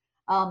sent.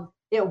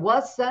 It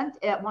was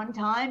sent at one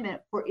time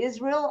for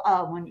Israel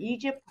when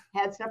Egypt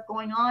had stuff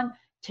going on.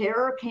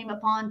 Terror came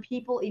upon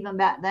people even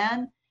back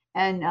then.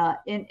 And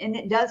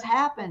it does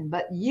happen,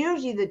 but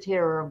usually the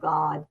terror of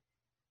God.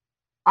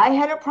 I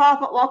had a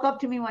prophet walk up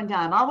to me one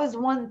time. I was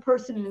one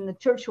person in the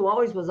church who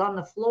always was on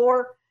the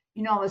floor.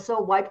 You know, I was so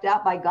wiped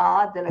out by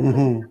God that I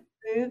couldn't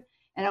move.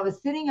 And I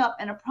was sitting up,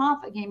 and a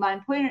prophet came by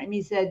and pointed at me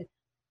and said,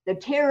 the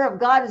terror of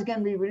God is going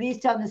to be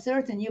released on this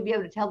earth, and you'll be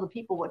able to tell the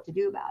people what to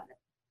do about it.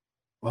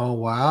 Oh,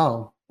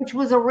 wow. Which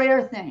was a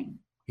rare thing.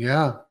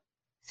 Yeah.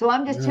 So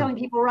I'm just telling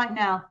people right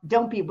now,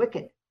 don't be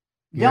wicked.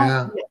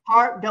 Don't be a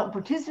part, don't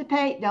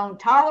participate, don't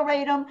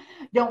tolerate them,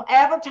 don't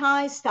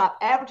advertise, stop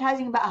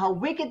advertising about how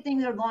wicked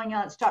things are going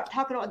on, start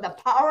talking about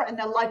the power and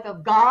the life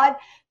of God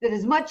that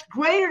is much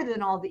greater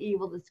than all the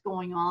evil that's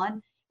going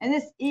on. And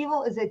this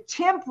evil is a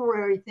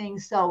temporary thing,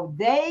 so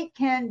they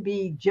can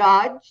be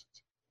judged.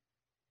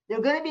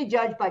 They're going to be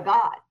judged by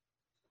God.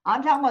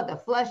 I'm talking about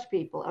the flesh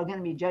people are going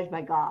to be judged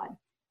by God,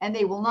 and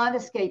they will not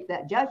escape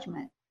that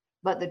judgment.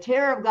 But the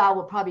terror of God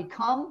will probably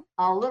come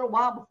a little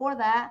while before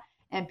that.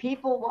 And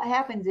people, what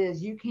happens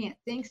is you can't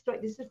think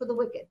straight. This is for the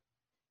wicked.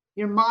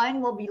 Your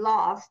mind will be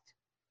lost.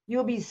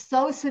 You'll be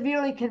so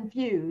severely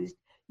confused.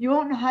 You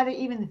won't know how to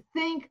even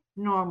think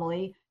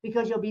normally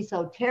because you'll be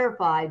so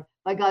terrified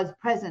by God's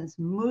presence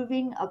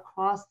moving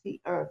across the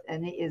earth.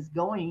 And it is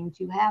going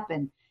to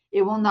happen.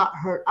 It will not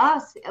hurt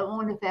us. It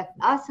won't affect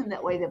us in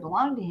that way that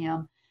belong to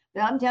him.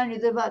 But I'm telling you,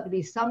 there's about to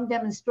be some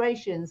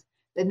demonstrations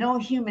that no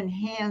human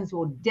hands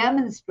will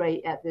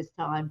demonstrate at this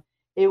time.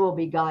 It will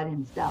be God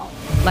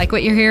himself. Like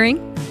what you're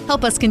hearing?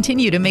 Help us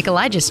continue to make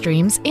Elijah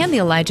Streams and the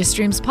Elijah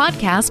Streams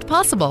podcast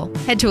possible.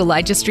 Head to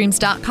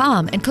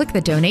ElijahStreams.com and click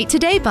the Donate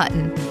Today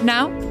button.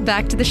 Now,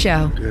 back to the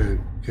show.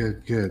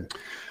 Good.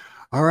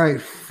 All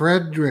right,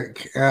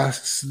 Frederick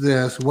asks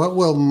this: what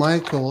will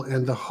Michael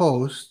and the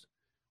host,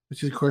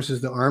 which of course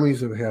is the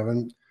armies of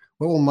heaven,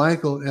 what will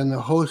Michael and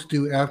the host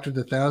do after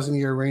the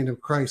 1,000-year reign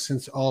of Christ,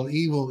 since all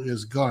evil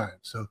is gone?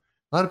 So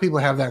a lot of people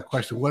have that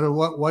question.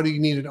 What do you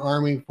need an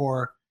army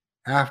for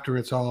after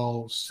it's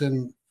all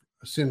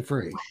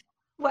sin-free?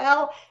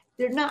 Well,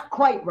 they're not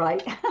quite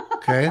right.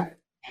 Okay.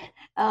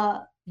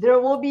 There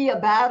will be a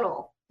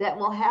battle that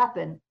will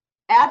happen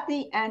at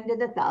the end of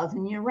the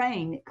 1,000-year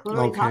reign. It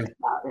clearly talks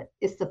about it.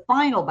 It's the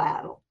final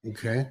battle.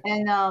 Okay.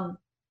 And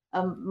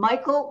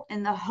Michael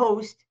and the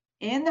host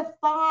and the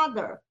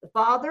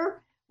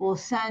Father will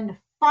send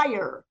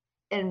fire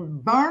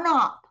and burn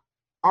up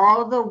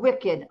all the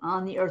wicked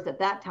on the earth at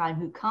that time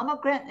who come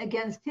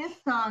against his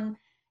son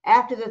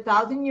after the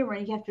 1,000-year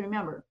reign. You have to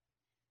remember,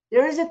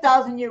 there is a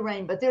 1,000-year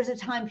reign, but there's a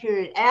time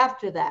period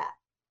after that.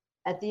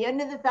 At the end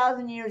of the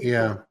 1,000 years,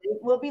 it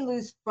will be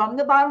loosed from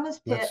the bottomless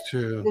pit. That's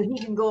true. So he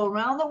can go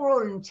around the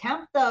world and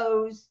tempt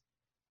those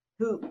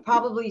who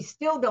probably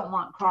still don't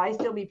want Christ.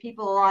 There'll be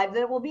people alive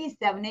that will be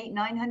 700, 800,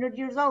 900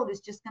 years old. It's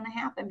just going to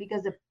happen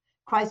because of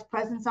Christ's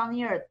presence on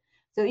the earth.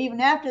 So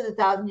even after the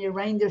 1,000-year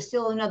reign, there's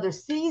still another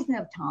season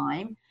of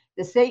time.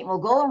 The Satan will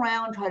go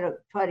around, try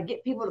to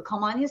get people to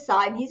come on his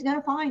side, and he's going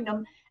to find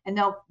them. And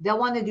they'll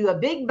want to do a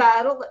big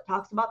battle that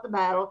talks about the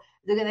battle.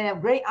 They're going to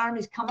have great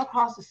armies come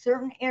across a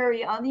certain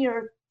area on the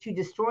earth to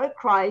destroy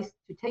Christ,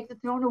 to take the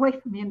throne away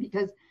from him,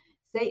 because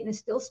Satan is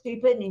still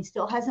stupid and he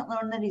still hasn't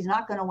learned that he's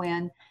not going to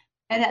win.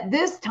 And at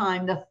this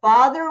time, the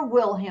Father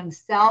will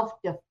himself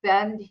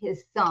defend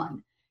his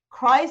son.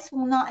 Christ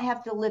will not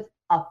have to lift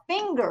a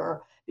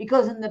finger,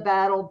 because in the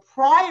battle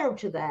prior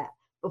to that,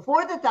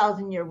 before the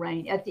 1,000-year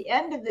reign, at the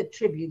end of the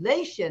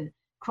tribulation,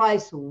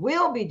 Christ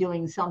will be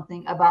doing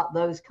something about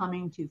those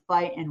coming to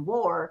fight in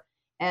war.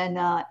 And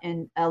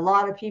a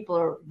lot of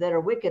people that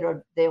are wicked,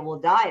 they will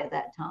die at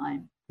that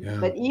time. Yeah.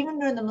 But even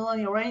during the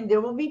millennial reign,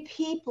 there will be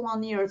people on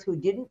the earth who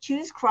didn't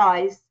choose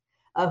Christ,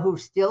 who are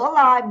still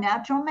alive,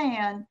 natural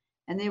man,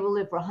 and they will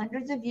live for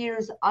hundreds of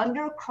years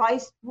under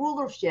Christ's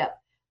rulership.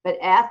 But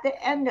at the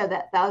end of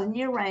that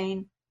 1,000-year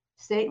reign,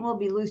 Satan will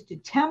be loose to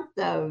tempt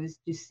those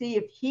to see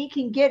if he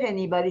can get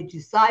anybody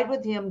to side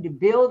with him, to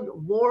build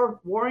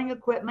warring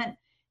equipment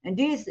and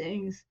do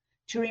things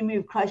to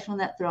remove Christ from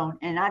that throne.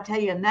 And I tell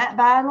you, in that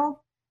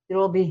battle,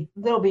 there'll be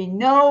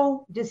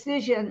no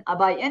decision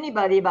by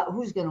anybody about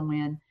who's going to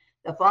win.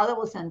 The Father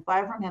will send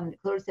fire from heaven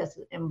that clears us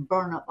and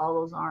burn up all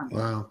those armies.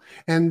 Wow.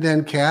 And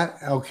then, Kat,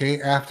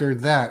 okay, after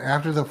that,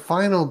 after the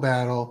final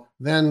battle,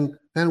 then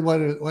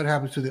what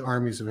happens to the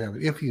armies of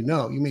heaven? If you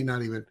know, you may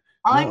not even know.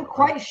 I'm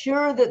quite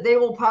sure that they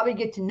will probably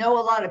get to know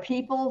a lot of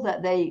people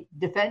that they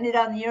defended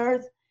on the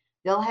earth.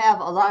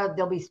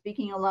 They'll be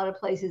speaking a lot of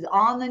places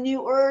on the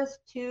new earth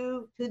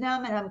to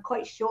them. And I'm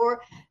quite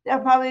sure they'll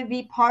probably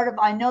be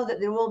I know that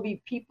there will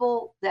be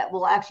people that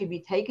will actually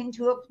be taken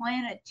to a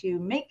planet to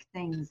make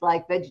things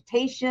like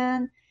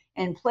vegetation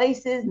and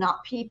places,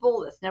 not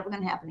people. That's never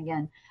going to happen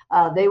again.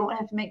 They won't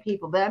have to make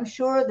people, but I'm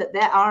sure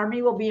that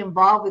army will be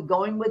involved with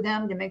going with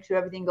them to make sure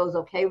everything goes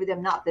okay with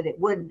them. Not that it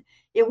wouldn't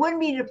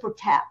be to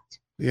protect.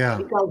 Yeah.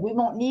 Because we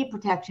won't need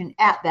protection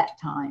at that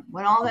time.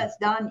 When all that's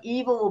done,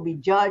 evil will be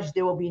judged.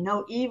 There will be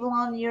no evil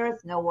on the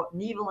earth, no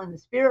evil in the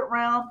spirit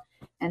realm,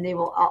 and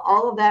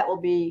all of that will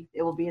be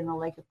in the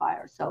lake of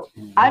fire. So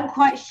I'm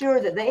quite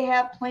sure that they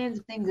have plans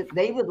of things that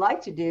they would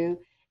like to do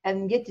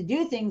and get to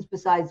do things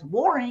besides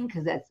warring,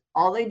 because that's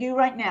all they do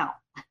right now.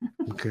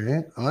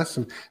 Okay,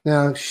 awesome.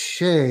 Now,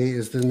 Shay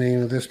is the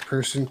name of this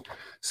person.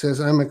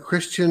 Says, I'm a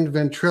Christian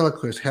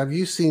ventriloquist. Have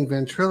you seen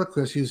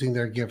ventriloquists using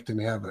their gift in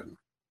heaven?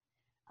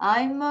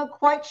 I'm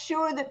quite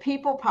sure that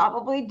people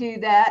probably do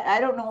that. I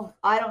don't know.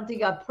 I don't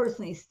think I've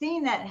personally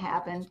seen that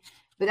happen,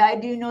 but I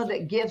do know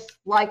that gifts,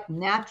 like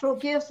natural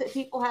gifts that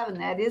people have, and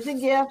that is a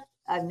gift.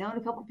 I've known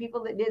a couple of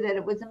people that did that.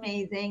 It was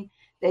amazing.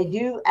 They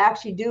do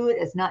actually do it.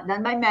 It's not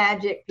done by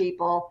magic,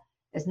 people.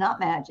 It's not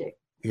magic.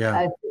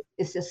 Yeah.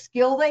 It's a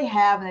skill they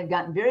have, and they've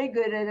gotten very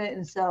good at it.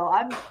 And so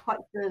I'm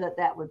quite sure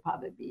that would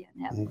probably be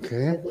in heaven.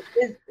 Okay.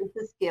 It's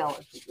a skill.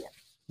 It's a gift.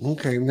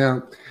 Okay.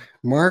 Now,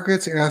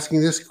 Margaret's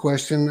asking this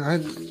question. I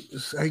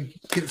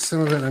get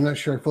some of it. I'm not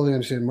sure I fully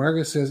understand.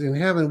 Margaret says, in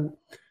heaven,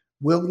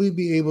 will we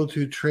be able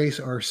to trace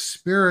our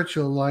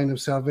spiritual line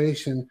of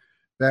salvation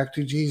back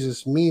to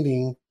Jesus?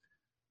 Meaning,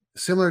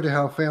 similar to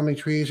how family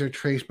trees are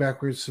traced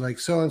backwards, like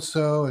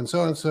so-and-so and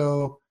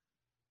so-and-so.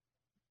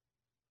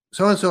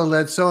 So-and-so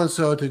led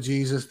so-and-so to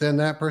Jesus. Then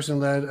that person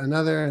led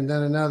another and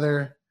then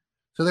another.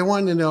 So they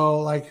wanted to know,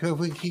 like, if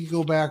we could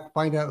go back,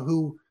 find out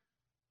who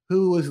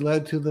was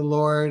led to the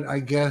Lord, I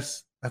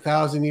guess,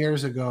 1,000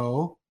 years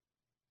ago,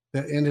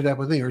 that ended up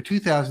with me, or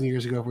 2,000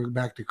 years ago if we're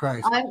back to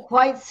Christ. I'm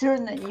quite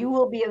certain that you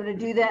will be able to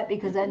do that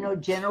because I know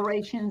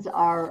generations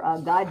are,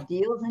 God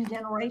deals in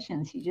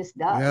generations. He just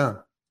does. Yeah.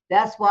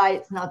 That's why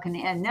it's not going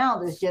to end now.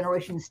 There's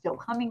generations still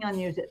coming on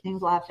you that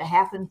things will have to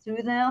happen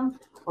through them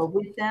or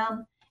with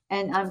them.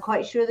 And I'm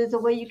quite sure there's a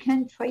way you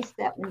can trace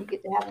that when you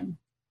get to heaven.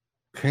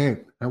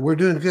 Okay, and we're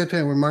doing good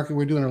time.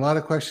 We're doing a lot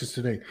of questions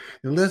today.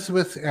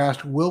 Elizabeth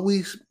asked, will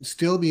we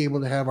still be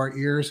able to have our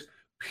ears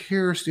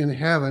pierced in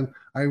heaven?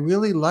 I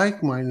really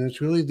like mine, and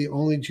it's really the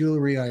only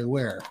jewelry I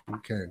wear.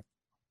 Okay.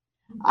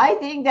 I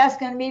think that's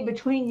going to be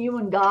between you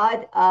and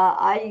God.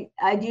 I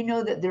do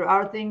know that there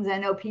are things, I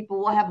know people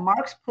will have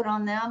marks put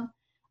on them.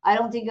 I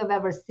don't think I've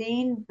ever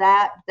seen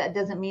that. That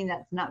doesn't mean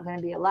that's not going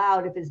to be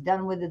allowed if it's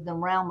done within the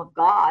realm of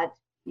God.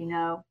 You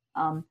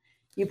know,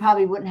 you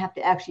probably wouldn't have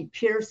to actually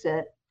pierce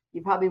it.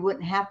 You probably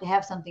wouldn't have to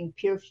have something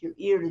pierce your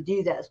ear to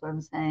do that. That's what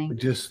I'm saying.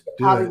 Just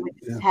do probably it. would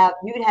just have,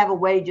 you'd have a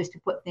way just to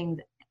put things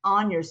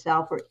on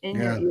yourself or in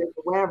your ears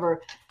or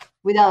wherever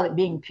without it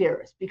being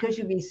pierced, because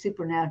you'd be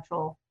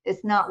supernatural.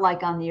 It's not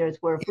like on the earth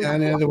where. Yeah,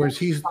 in other words,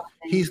 he's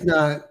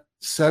not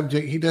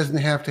subject. He doesn't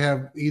have to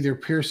have either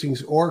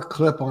piercings or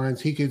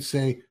clip-ons. He could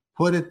say,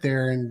 put it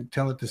there and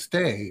tell it to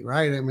stay,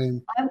 right? I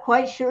mean, I'm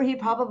quite sure he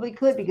probably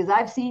could, because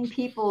I've seen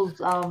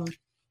people's,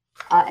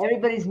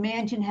 everybody's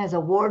mansion has a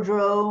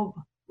wardrobe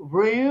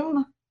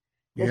room.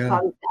 There's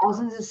probably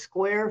thousands of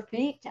square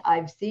feet.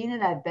 I've seen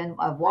it.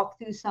 I've walked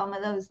through some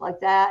of those like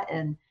that.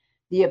 And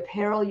the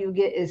apparel you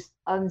get is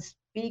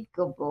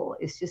unspeakable.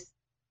 It's just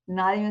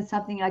not even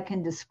something I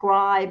can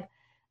describe.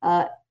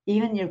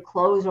 Even your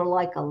clothes are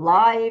like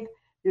alive.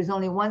 There's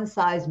only one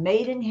size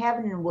made in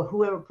heaven, and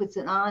whoever puts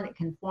it on, it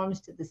conforms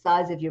to the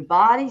size of your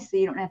body. So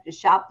you don't have to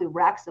shop through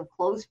racks of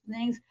clothes for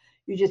things.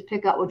 You just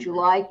pick out what you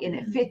like, and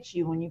it fits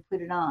you when you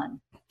put it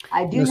on.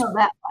 I do know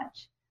that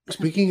much.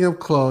 Speaking of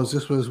clothes,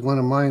 this was one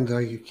of mine that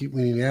I keep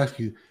meaning to ask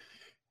you.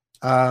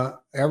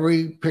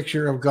 Every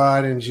picture of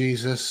God and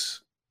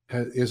Jesus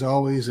is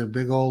always a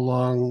big old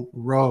long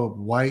robe,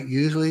 white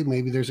usually.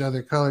 Maybe there's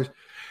other colors.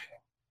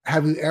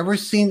 Have you ever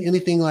seen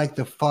anything like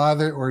the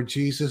Father or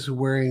Jesus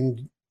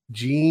wearing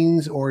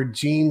jeans or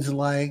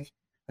jeans-like?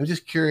 I'm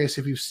just curious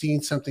if you've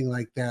seen something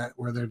like that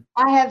where they're.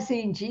 I have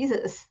seen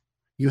Jesus.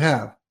 You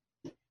have.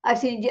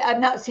 I've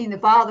not seen the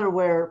Father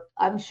wear.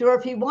 I'm sure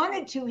if he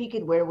wanted to, he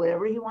could wear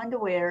whatever he wanted to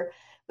wear.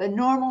 But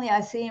normally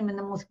I see him in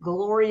the most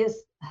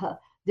glorious,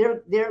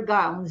 their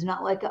gowns,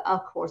 not like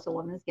of course, a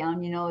woman's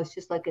gown, you know, it's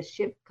just like a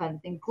ship kind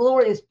of thing,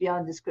 glorious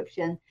beyond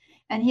description.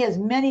 And he has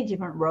many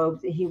different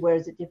robes that he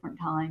wears at different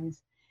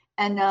times.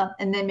 And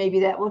then maybe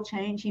that will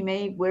change. He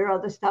may wear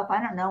other stuff.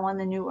 I don't know on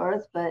the new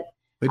earth, but.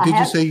 But did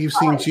you say you've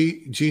seen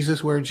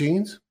Jesus wear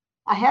jeans?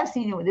 I have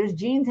seen it. There's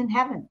jeans in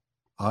heaven.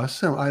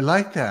 Awesome. I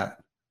like that.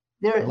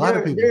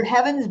 They're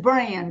Heaven's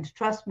brand.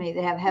 Trust me,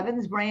 they have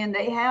Heaven's brand.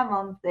 They have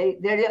them.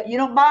 You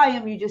don't buy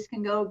them. You just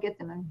can go get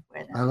them and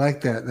wear them. I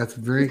like that. That's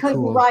very cool. Because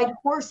you ride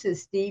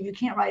horses, Steve. You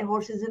can't ride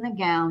horses in a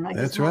gown.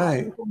 That's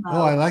right.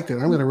 Oh, I like that.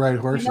 I'm going to ride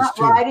horses too.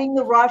 You're not riding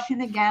the rush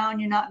in a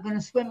gown. You're not going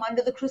to swim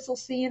under the crystal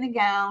sea in a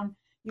gown.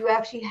 You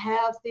actually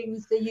have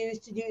things they use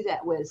to do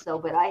that with. So,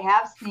 but I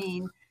have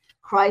seen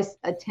Christ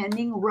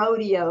attending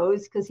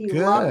rodeos because he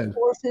loves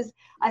horses.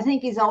 I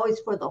think he's always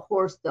for the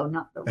horse, though,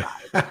 not the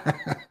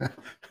ride.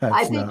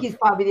 I think he's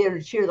probably there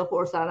to cheer the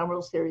horse on. I'm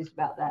real serious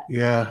about that.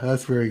 Yeah,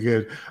 that's very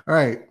good. All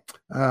right.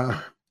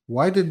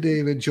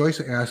 Joyce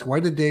asked, why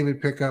did David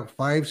pick up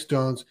 5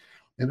 stones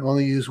and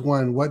only use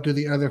one? What do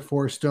the other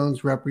 4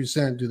 stones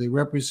represent? Do they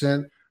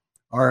represent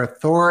our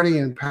authority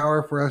and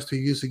power for us to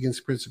use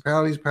against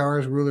principalities,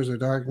 powers, rulers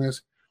of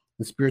darkness,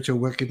 and spiritual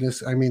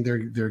wickedness? I mean,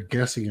 they're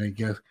guessing, I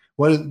guess.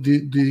 What do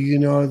you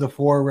know the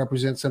 4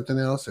 represent something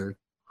else? Or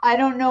I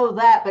don't know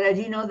that, but I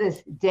do know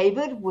this.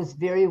 David was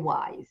very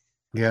wise.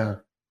 Yeah.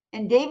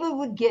 And David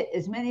would get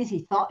as many as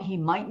he thought he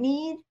might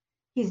need.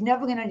 He's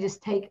never going to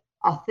just take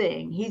a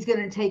thing. He's going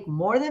to take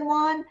more than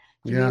one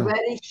to be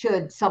ready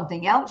should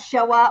something else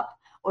show up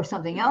or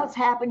something else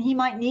happen. He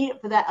might need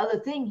it for that other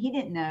thing he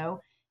didn't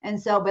know.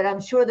 And so, but I'm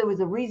sure there was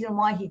a reason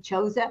why he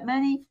chose that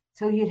many.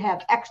 So he'd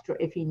have extra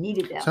if he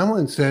needed them.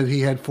 Someone said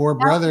he had 4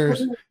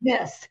 brothers.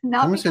 Yes.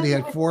 Someone said he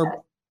had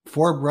 4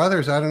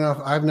 brothers. I don't know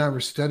if I've never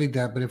studied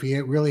that, but if he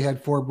really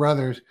had 4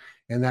 brothers,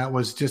 and that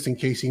was just in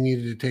case he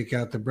needed to take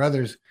out the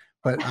brothers.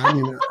 But I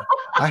mean,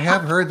 I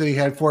have heard that he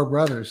had 4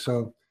 brothers,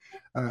 so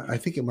I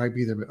think it might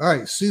be there. All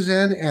right,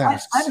 Suzanne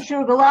asks. I'm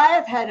sure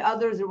Goliath had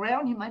others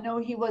around him. I know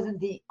he wasn't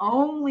the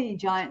only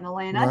giant in the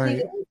land. Right. I think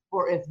it was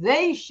for if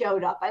they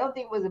showed up. I don't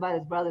think it was about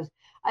his brothers.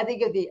 I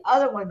think if the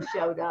other one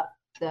showed up,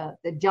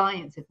 the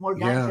giants, if more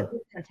giants, are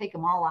going to take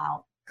them all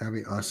out. That'd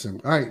be awesome.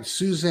 All right,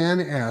 Suzanne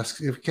asks,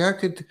 if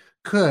Kat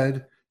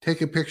could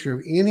take a picture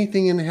of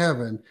anything in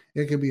heaven,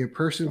 it could be a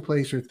person,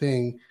 place, or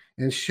thing,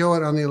 and show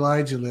it on the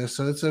Elijah list.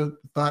 So it's a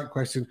thought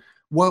question.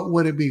 What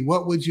would it be?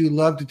 What would you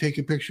love to take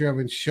a picture of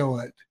and show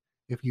it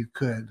if you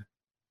could?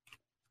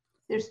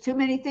 There's too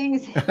many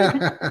things.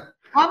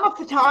 I'm a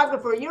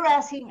photographer. You're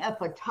asking a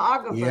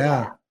photographer.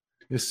 Yeah.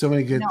 There's so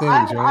many good No,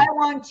 things, right? I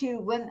want to,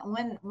 when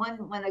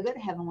I go to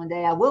heaven one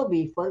day, I will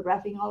be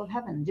photographing all of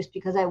heaven just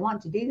because I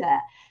want to do that.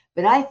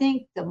 But I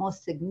think the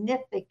most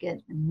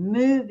significant,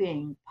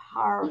 moving,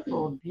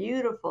 powerful,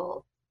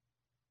 beautiful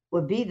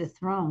would be the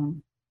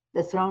throne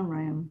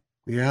room.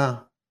 Yeah.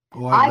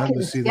 Oh, I I'd love to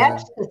can see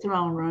sketch that. the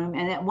throne room,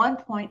 and at one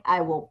point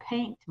I will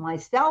paint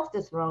myself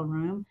the throne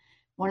room.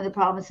 One of the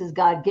promises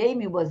God gave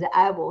me was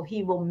that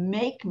He will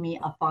make me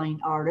a fine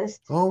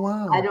artist. Oh,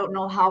 wow. I don't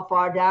know how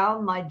far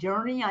down my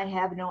journey. I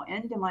have no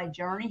end to my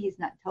journey. He's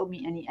not told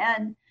me any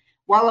end.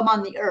 While I'm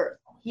on the earth,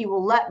 He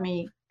will let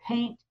me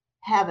paint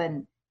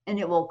heaven, and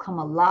it will come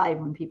alive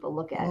when people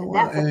look at it. Oh,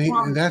 That's a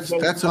promise He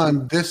gave that's me.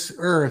 on this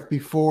earth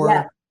before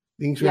Yes.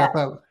 things Yes. wrap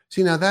up.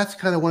 See, now that's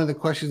kind of one of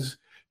the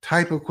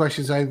type of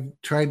questions I've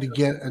tried to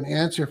get an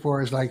answer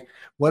for is like,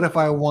 what if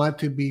I want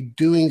to be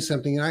doing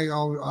something? And I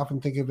often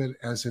think of it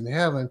as in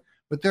heaven,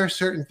 but there are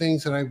certain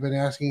things that I've been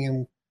asking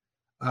him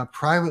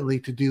privately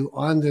to do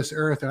on this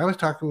earth. And I was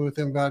talking with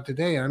him about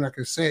today, and I'm not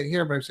going to say it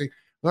here, but I'm saying,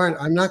 Lord,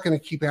 I'm not going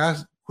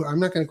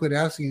to quit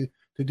asking you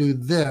to do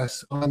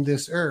this on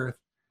this earth.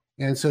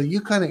 And so you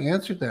kind of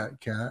answered that,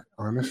 Kat,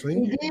 honestly.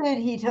 He did.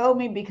 He told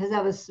me because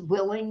I was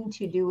willing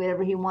to do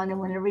whatever He wanted,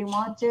 whenever He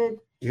wanted.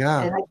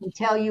 Yeah. And I can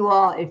tell you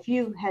all, if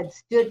you had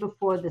stood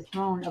before the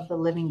throne of the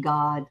living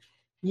God,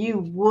 you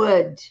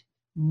would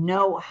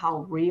know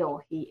how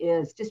real He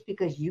is. Just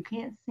because you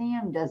can't see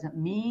Him doesn't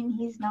mean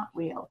He's not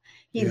real.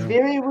 He's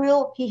very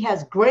real. He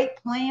has great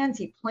plans.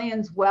 He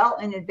plans well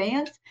in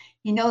advance.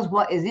 He knows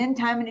what is in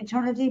time and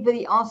eternity, but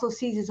He also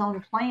sees His own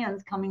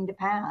plans coming to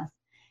pass.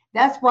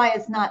 That's why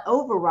it's not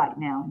over right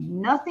now.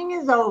 Nothing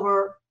is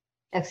over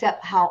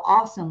except how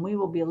awesome we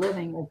will be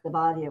living as the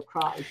body of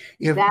Christ.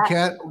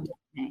 Kat,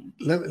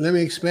 let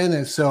me expand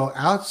that. So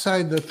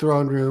outside the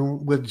throne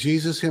room with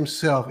Jesus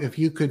Himself, if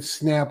you could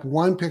snap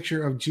one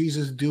picture of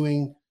Jesus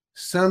doing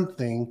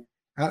something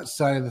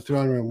outside of the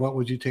throne room, what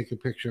would you take a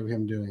picture of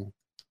Him doing?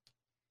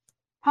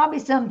 Probably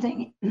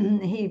something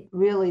He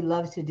really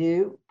loves to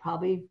do.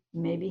 Probably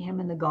maybe Him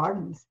in the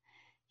gardens.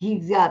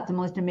 He's got the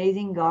most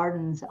amazing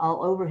gardens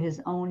all over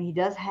His own. He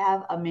does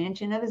have a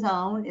mansion of His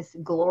own. It's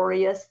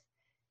glorious.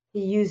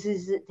 He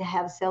uses it to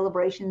have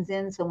celebrations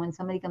in. So when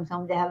somebody comes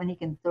home to heaven, He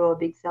can throw a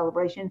big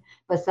celebration.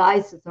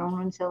 Besides the throne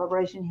room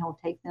celebration, He'll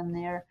take them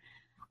there.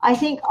 I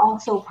think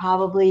also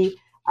probably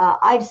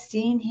I've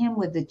seen Him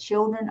with the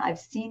children. I've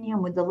seen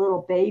Him with the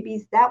little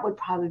babies. That would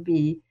probably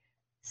be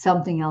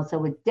something else I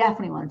would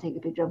definitely want to take a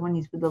picture of when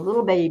He's with the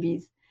little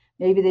babies.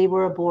 Maybe they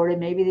were aborted.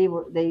 Maybe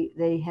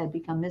they had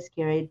become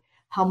miscarried.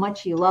 How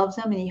much He loves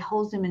them, and He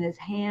holds them in His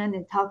hand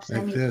and talks to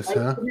them. Like this,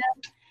 huh? To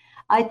them.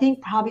 I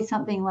think probably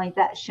something like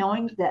that,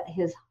 showing that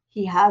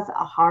He has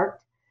a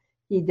heart.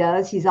 He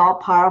does. He's all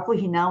powerful.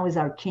 He now is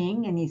our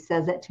King, and He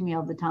says that to me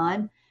all the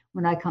time.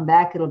 When I come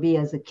back, it'll be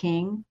as a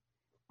King.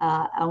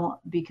 I won't,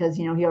 because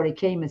He already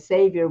came as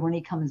Savior. When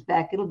He comes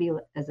back, it'll be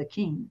as a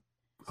King.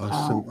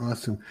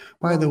 Awesome.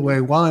 By the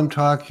way, while I'm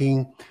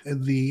talking,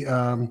 the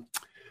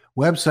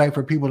website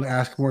for people to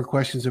ask more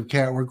questions of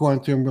Kat, we're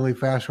going through them really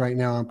fast right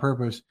now on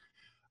purpose.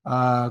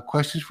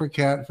 Questions for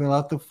Kat, fill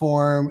out the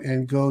form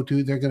and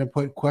they're going to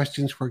put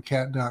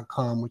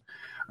questionsforkat.com.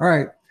 All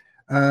right.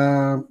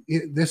 Let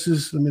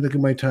me look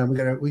at my time.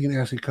 We can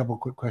ask a couple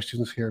quick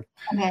questions here.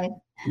 Okay.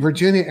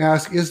 Virginia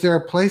asks, is there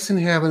a place in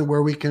heaven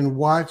where we can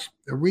watch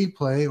a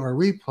replay or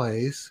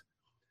replays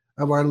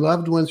of our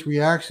loved ones'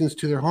 reactions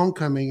to their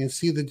homecoming and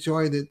see the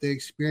joy that they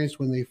experienced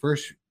when they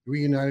first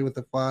reunited with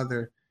the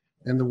Father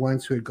and the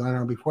ones who had gone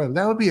on before them?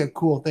 That would be a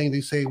cool thing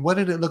to say. What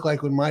did it look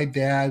like when my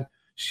dad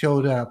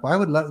showed up? I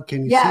would love.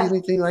 Can you see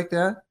anything like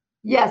that?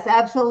 Yes,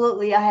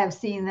 absolutely. I have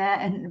seen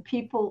that, and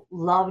people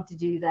love to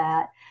do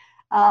that.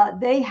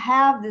 They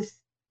have this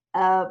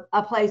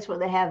a place where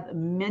they have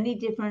many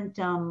different.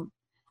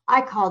 I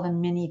call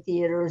them mini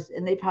theaters,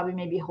 and they probably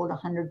maybe hold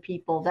 100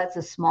 people. That's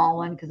a small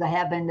one because I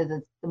have been to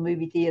the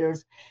movie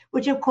theaters,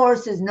 which of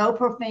course is no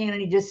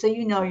profanity. Just so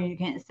you know, you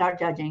can't start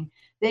judging.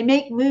 They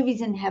make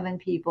movies in heaven,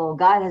 people.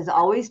 God has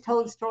always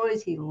told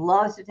stories. He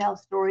loves to tell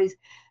stories.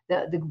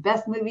 The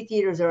best movie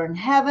theaters are in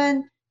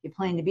heaven. If you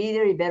plan to be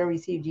there, you better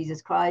receive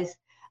Jesus Christ.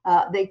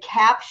 They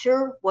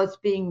capture what's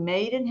being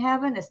made in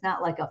heaven. It's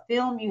not like a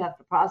film. You have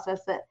to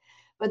process it.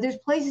 But there's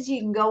places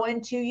you can go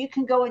into. You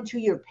can go into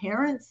your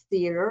parents'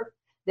 theater.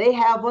 They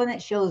have one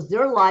that shows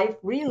their life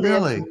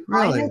relived.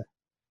 Really?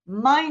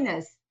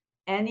 Minus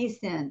any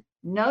sin.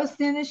 No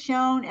sin is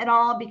shown at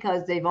all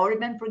because they've already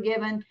been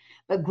forgiven.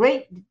 But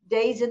great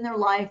days in their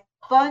life,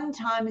 fun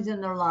times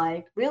in their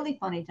life, really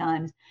funny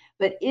times.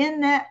 But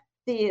in that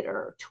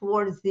theater,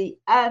 towards the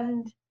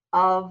end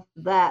of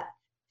that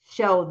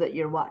show that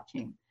you're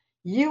watching,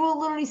 you will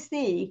literally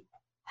see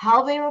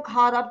how they were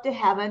caught up to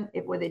heaven.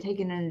 Were they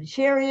taken in a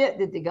chariot?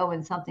 Did they go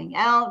in something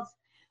else?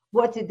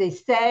 What did they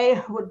say?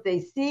 What did they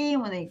see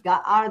when they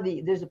got out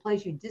of there's a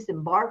place you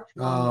disembarked.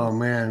 Oh,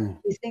 man.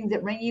 These things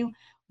that bring you,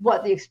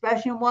 what the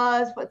expression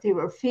was, what they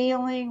were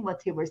feeling,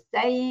 what they were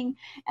saying.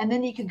 And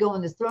then you could go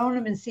in the throne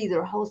room and see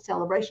their whole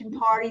celebration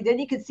party. Then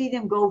you could see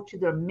them go to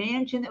their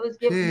mansion that was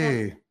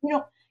given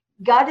them.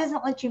 God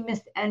doesn't let you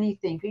miss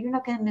anything, because you're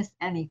not going to miss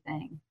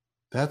anything.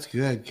 That's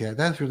good, Kat.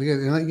 That's really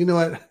good. And you know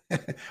what?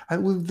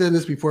 We've done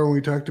this before when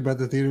we talked about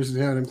the theaters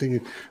in town. I'm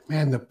thinking,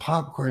 man, the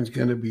popcorn's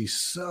going to be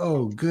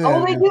so good.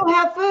 Oh, they do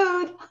have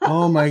food.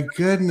 Oh my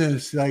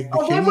goodness! Like,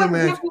 Oh, can you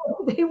imagine?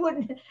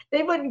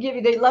 they wouldn't give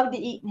you. They love to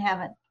eat in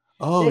heaven.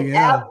 Oh They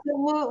yeah.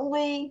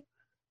 absolutely.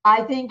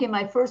 I think in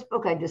my first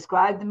book, I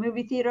described the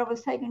movie theater I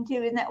was taken to.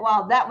 Isn't that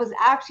wild? That was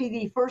actually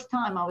the first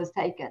time I was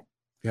taken.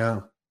 Yeah.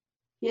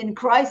 And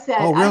Christ said,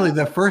 Oh, really?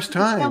 The first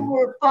time?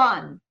 Somewhere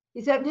fun.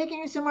 He said, I'm taking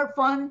you somewhere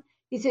fun.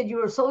 He said,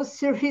 you are so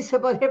serious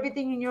about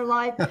everything in your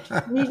life.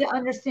 You need to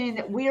understand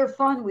that we are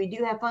fun. We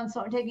do have fun.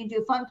 So I'm taking you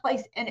to a fun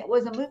place. And it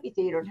was a movie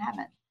theater in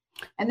heaven.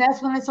 And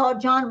that's when I saw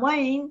John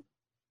Wayne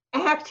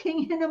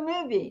acting in a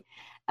movie.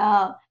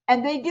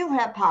 And they do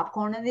have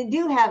popcorn and they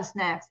do have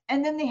snacks.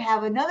 And then they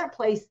have another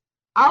place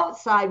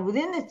outside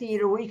within the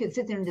theater where you can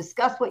sit there and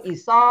discuss what you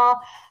saw,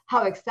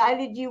 how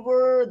excited you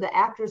were. The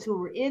actors who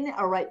were in it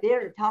are right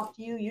there to talk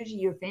to you.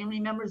 Usually your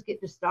family members get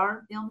to star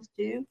in films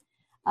too.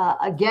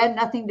 Again,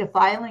 nothing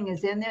defiling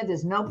is in there.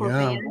 There's no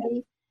profanity.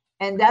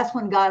 Yeah. And that's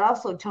when God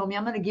also told me,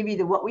 I'm going to give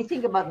you what we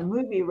think about the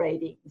movie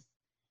ratings.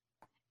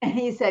 And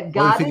he said,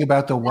 God, what do you think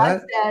about the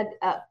what? God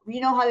said, you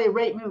know how they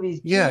rate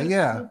movies? Yeah, G,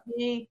 yeah.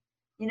 G,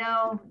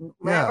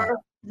 whatever,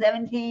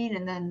 17,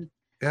 and then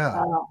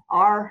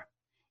R.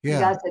 Yeah.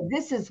 God said,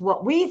 this is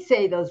what we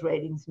say those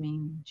ratings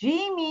mean.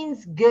 G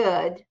means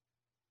good,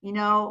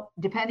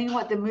 depending on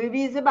what the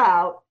movie is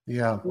about.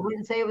 Yeah. We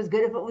wouldn't say it was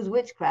good if it was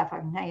witchcraft, I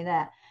can tell you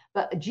that.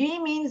 But G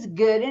means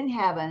good in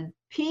heaven.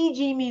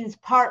 PG means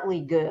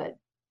partly good.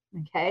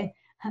 Okay.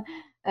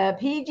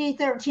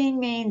 PG-13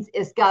 means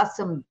it's got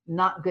some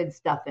not good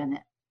stuff in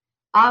it.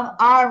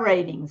 R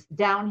ratings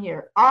down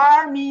here.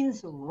 R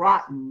means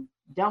rotten.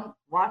 Don't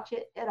watch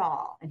it at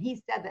all. And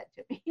he said that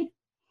to me.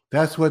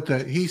 That's what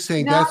he's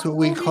saying. That's what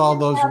we call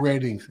those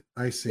ratings.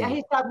 I see. Yeah,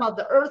 he's talking about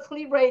the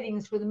earthly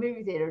ratings for the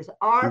movie theaters.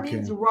 R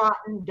means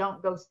rotten.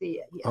 Don't go see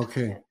it. Yeah.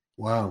 Okay.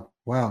 Wow.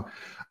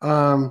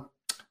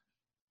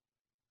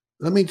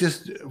 Let me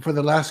just, for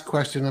the last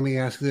question, let me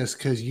ask this,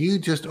 because you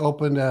just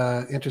opened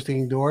an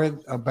interesting door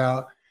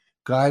about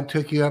God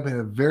took you up, and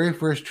the very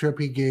first trip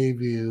he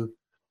gave you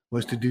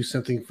was to do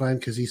something fun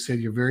because he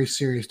said you're very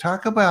serious.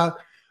 Talk about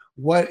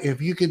what,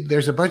 if you could,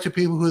 there's a bunch of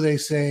people who they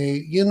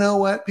say, you know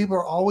what, people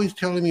are always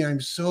telling me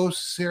I'm so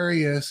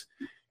serious,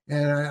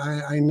 and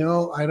I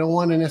know I don't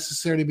want to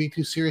necessarily be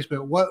too serious,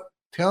 but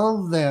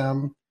tell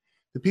them,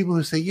 the people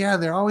who say, yeah,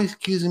 they're always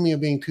accusing me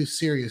of being too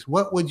serious.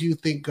 What would you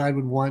think God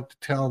would want to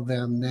tell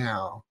them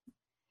now?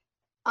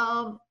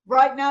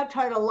 Right now,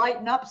 try to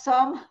lighten up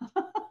some.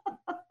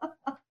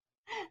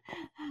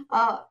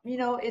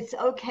 It's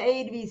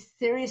okay to be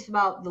serious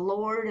about the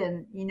Lord,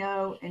 and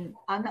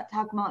I'm not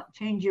talking about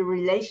change your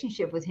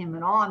relationship with him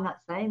at all. I'm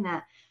not saying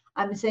that.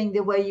 I'm saying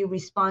the way you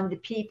respond to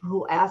people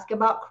who ask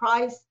about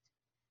Christ.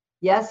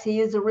 Yes, he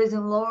is a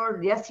risen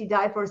Lord. Yes, he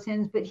died for our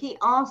sins, but he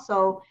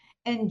also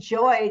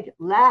enjoyed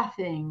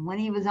laughing when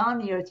he was on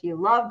the earth. He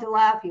loved to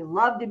laugh. He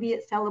loved to be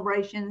at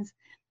celebrations.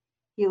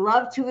 He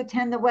loved to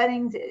attend the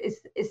weddings.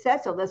 It said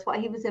so. That's why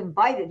he was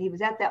invited. He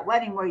was at that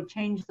wedding where he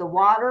changed the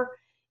water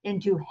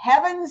into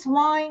heaven's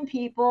wine,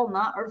 people,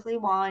 not earthly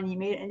wine. He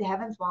made it into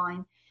heaven's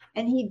wine.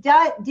 And he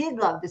did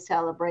love to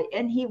celebrate.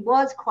 And he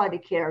was quite a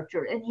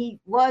character. And he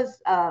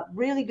was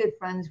really good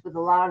friends with a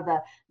lot of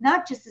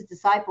not just his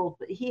disciples,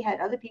 but he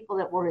had other people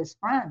that were his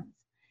friends.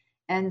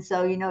 And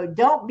so,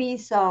 don't be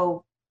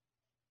so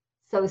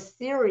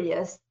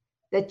serious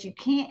that you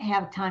can't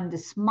have time to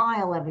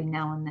smile every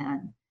now and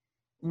then.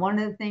 One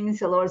of the things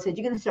the Lord said,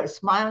 you're going to start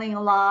smiling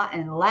a lot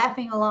and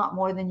laughing a lot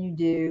more than you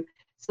do,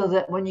 so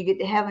that when you get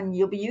to heaven,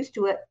 you'll be used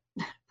to it,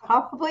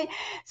 probably.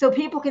 So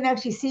people can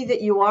actually see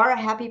that you are a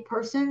happy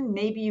person.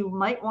 Maybe you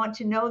might want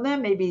to know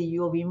them. Maybe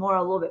you'll be a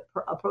little bit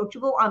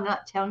approachable. I'm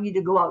not telling you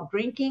to go out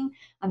drinking.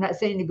 I'm not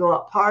saying to go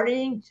out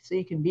partying so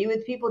you can be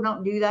with people.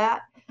 Don't do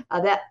that.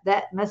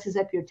 That messes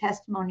up your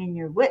testimony and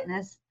your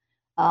witness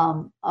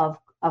of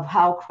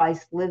how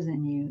Christ lives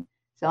in you.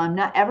 So I'm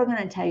not ever going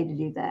to tell you to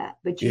do that.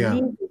 But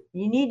you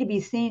need to be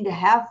seen to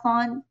have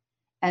fun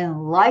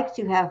and like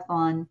to have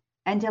fun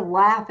and to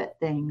laugh at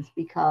things,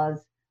 because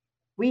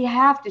we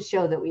have to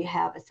show that we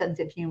have a sense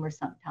of humor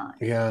sometimes.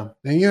 Yeah.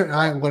 And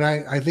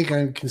I think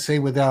I can say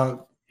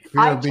without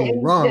fear of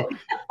being wrong,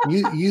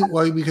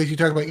 because you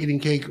talk about eating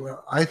cake,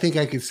 I think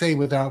I could say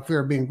without fear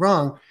of being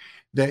wrong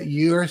that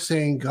you're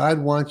saying God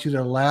wants you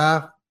to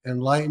laugh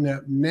and lighten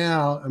up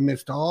now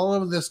amidst all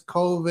of this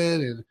COVID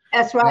and,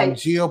 that's right, and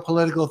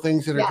geopolitical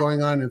things that are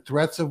going on and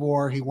threats of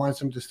war. He wants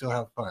them to still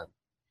have fun.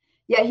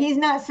 Yeah, he's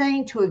not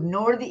saying to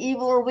ignore the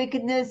evil or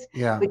wickedness,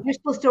 but you're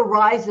supposed to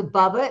rise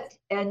above it.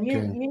 And you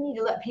need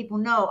to let people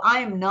know, I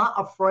am not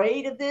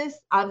afraid of this.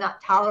 I'm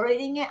not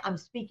tolerating it. I'm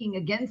speaking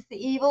against the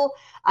evil.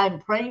 I'm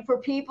praying for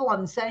people.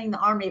 I'm sending the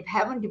army of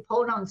heaven to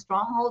pull down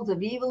strongholds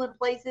of evil in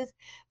places.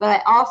 But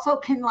I also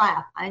can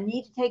laugh. I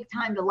need to take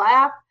time to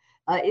laugh.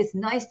 It's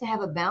nice to have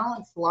a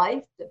balanced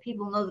life, that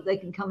people know that they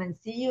can come and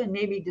see you and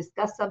maybe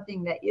discuss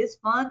something that is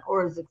fun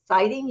or is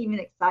exciting, even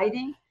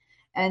exciting.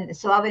 And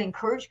so I would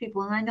encourage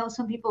people, and I know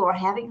some people are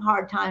having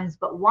hard times,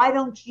 but why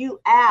don't you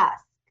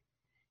ask?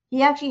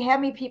 He actually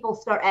had me people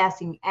start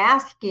asking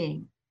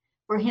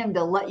for him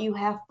to let you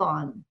have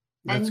fun.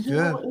 That's and he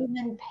good. will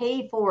even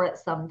pay for it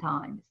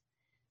sometimes.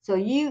 So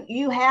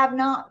you have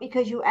not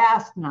because you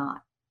ask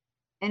not.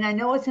 And I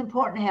know it's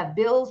important to have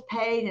bills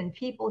paid and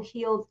people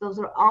healed. Those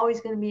are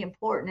always going to be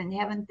important. And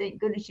heaven, thank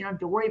goodness you don't have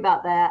to worry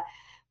about that.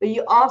 But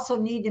you also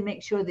need to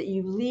make sure that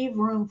you leave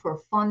room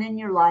for fun in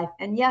your life.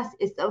 And yes,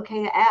 it's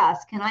okay to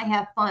ask, can I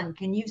have fun?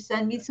 Can you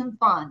send me some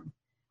fun?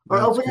 Or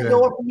That's open good. the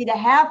door for me to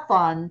have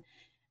fun?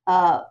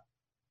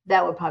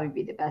 That would probably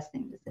be the best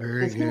thing to say. Very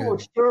Because he will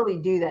good. surely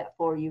do that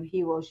for you.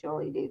 He will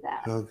surely do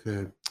that. So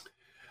good.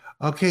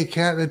 Okay,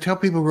 Kat, tell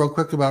people real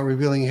quick about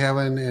Revealing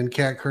Heaven and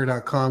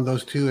katkerr.com,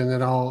 those two, and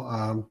then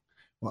I'll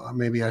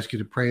maybe ask you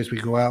to pray as we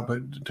go out,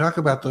 but talk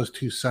about those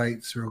two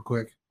sites real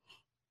quick.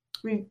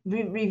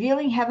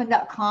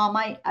 Revealingheaven.com.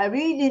 I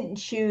really didn't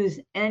choose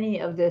any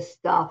of this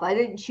stuff. I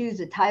didn't choose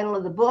the title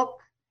of the book.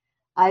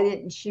 I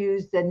didn't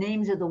choose the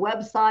names of the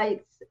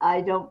websites. I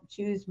don't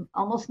choose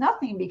almost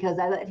nothing because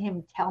I let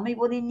him tell me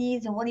what he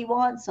needs and what he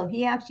wants. So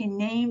he actually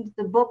named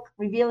the book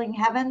Revealing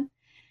Heaven.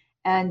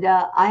 And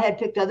I had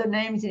picked other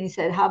names, and he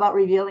said, how about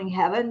Revealing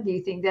Heaven? Do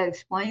you think that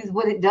explains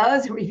what it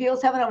does? It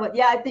reveals heaven? I went,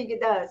 yeah, I think it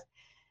does.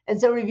 And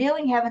so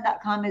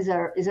revealingheaven.com is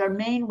our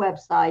main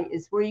website.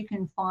 It's where you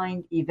can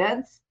find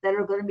events that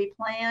are going to be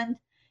planned.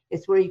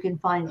 It's where you can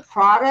find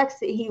products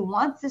that he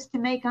wants us to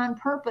make on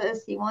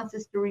purpose. He wants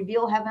us to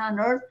reveal heaven on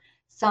earth.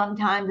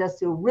 Sometimes that's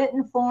through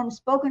written form,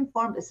 spoken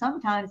form, but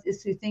sometimes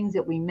it's through things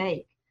that we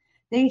make.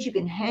 Things you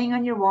can hang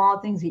on your wall,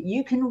 things that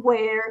you can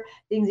wear,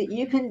 things that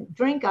you can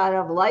drink out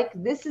of. Like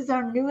this is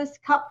our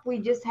newest cup we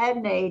just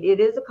had made. It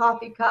is a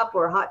coffee cup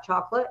or hot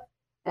chocolate.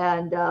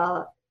 And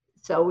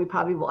so we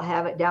probably will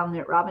have it down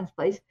there at Robin's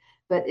place.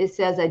 But it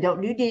says, I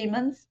don't do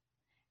demons.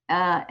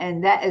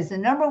 And that is the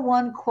number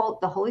one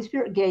quote the Holy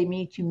Spirit gave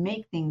me to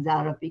make things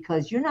out of,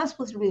 because you're not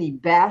supposed to really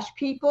bash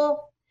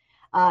people.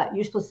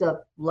 You're supposed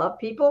to love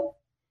people,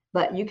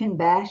 but you can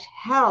bash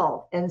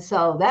hell. And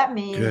so that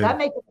means I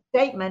make a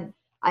statement.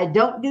 I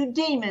don't do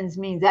demons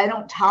means I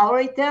don't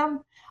tolerate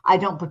them. I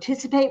don't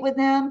participate with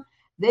them.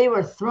 They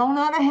were thrown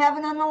out of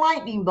heaven on a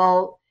lightning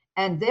bolt,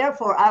 and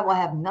therefore I will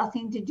have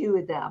nothing to do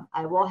with them.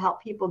 I will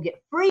help people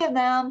get free of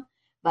them,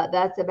 but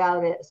that's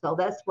about it. So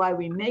that's why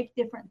we make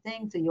different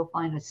things. So you'll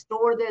find a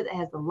store there that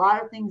has a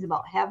lot of things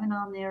about heaven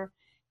on there.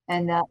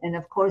 And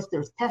of course,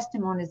 there's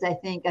testimonies, I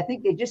think. I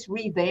think they just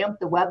revamped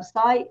the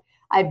website.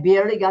 I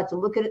barely got to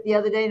look at it the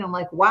other day, and I'm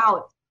like,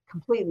 wow, it's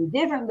completely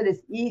different, but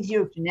it's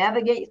easier to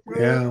navigate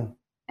through. Yeah.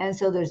 And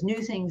so there's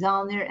new things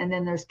on there. And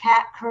then there's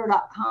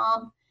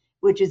katkerr.com,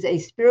 which is a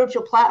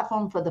spiritual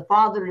platform for the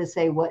Father to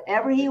say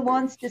whatever he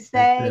wants to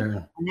say,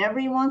 whenever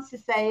he wants to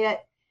say it.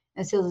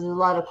 And so there's a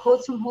lot of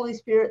quotes from Holy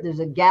Spirit. There's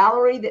a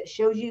gallery that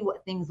shows you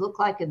what things look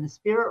like in the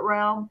spirit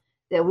realm,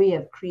 that we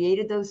have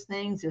created those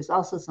things. There's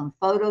also some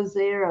photos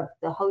there of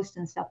the host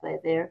and stuff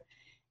like there.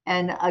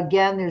 And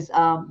again, there's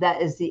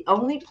that is the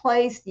only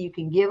place you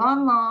can give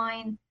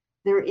online.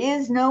 There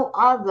is no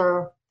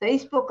other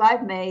Facebook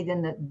I've made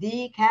than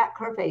the Kat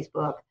Kerr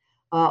Facebook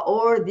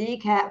or the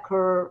Kat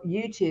Kerr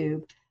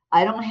YouTube.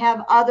 I don't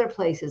have other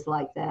places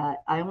like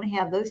that. I only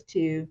have those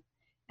two.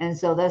 And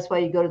so that's why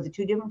you go to the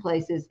two different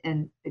places.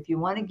 And if you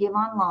want to give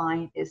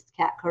online, it's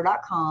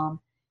katkerr.com.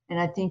 And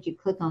I think you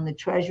click on the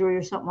treasury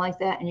or something like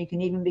that. And you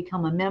can even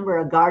become a member,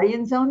 a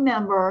Guardian Zone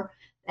member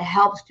that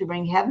helps to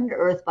bring heaven to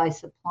earth by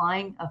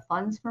supplying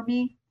funds for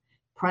me,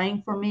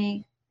 praying for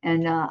me.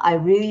 And I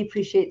really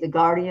appreciate the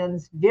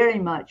Guardians very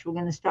much. We're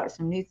going to start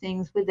some new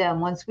things with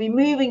them. Once we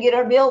move and get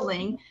our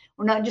building,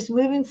 we're not just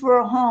moving for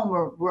a home.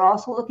 We're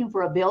also looking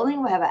for a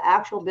building. We have an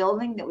actual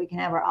building that we can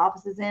have our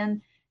offices in.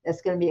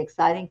 That's going to be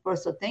exciting for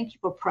us. So thank you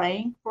for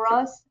praying for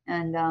us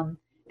and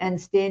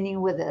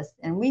standing with us.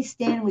 And we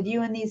stand with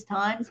you in these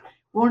times.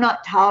 We're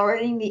not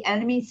tolerating the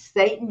enemy.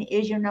 Satan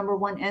is your number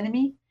one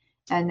enemy.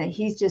 And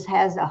he just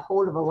has a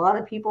hold of a lot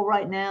of people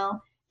right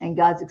now. And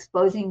God's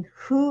exposing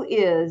who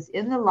is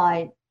in the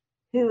light,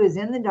 who is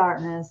in the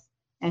darkness,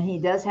 and he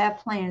does have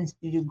plans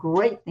to do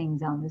great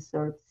things on this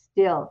earth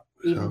still.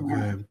 Even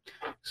now.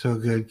 So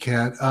good,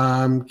 Kat.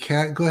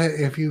 Kat, go ahead.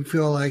 If you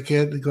feel like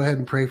it, go ahead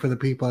and pray for the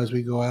people as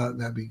we go out.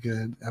 That'd be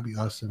good. That'd be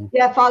awesome.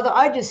 Yeah, Father,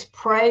 I just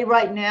pray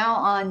right now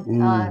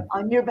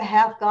on your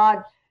behalf,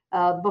 God.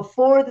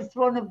 Before the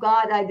throne of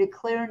God, I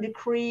declare and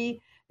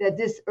decree that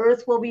this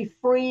earth will be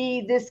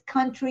free. This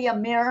country,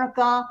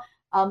 America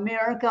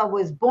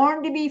was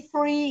born to be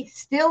free,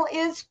 still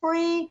is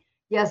free.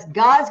 Yes,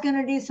 God's going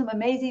to do some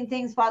amazing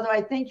things. Father,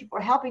 I thank you for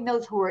helping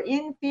those who are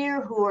in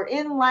fear, who are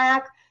in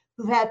lack,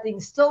 who've had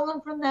things stolen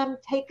from them,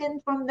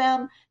 taken from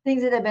them,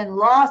 things that have been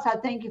lost. I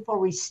thank you for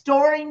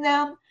restoring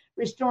them,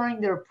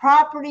 restoring their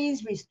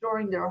properties,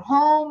 restoring their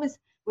homes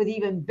with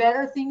even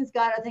better things.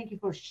 God, I thank you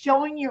for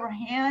showing your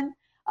hand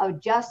of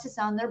justice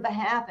on their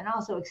behalf and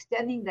also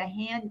extending the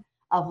hand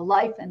of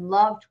life and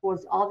love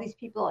towards all these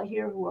people out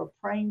here who are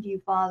praying to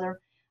you,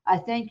 Father. I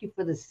thank you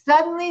for the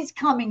suddenlies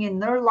coming in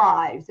their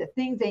lives, the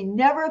things they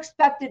never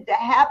expected to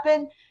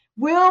happen.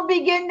 will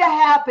begin to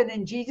happen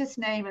in Jesus'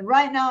 name. And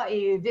right now, I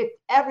evict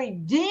every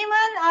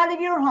demon out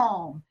of your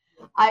home.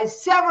 I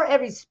sever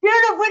every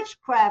spirit of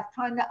witchcraft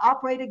trying to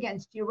operate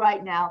against you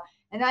right now.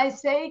 And I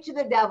say to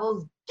the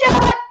devils,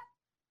 get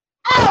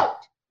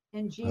out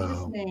in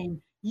Jesus'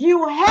 name.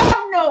 You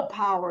have no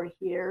power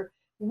here.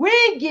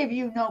 We give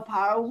you no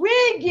power.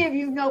 We give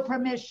you no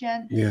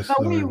permission. Yes,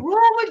 but Lord. we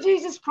rule with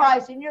Jesus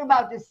Christ, and you're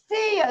about to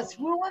see us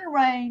rule and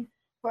reign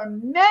for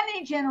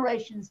many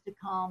generations to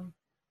come.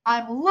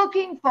 I'm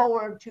looking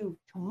forward to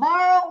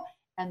tomorrow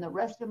and the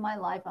rest of my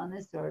life on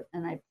this earth.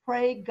 And I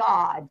pray,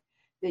 God,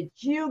 that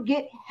you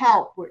get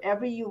help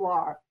wherever you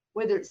are,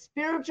 whether it's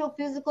spiritual,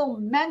 physical,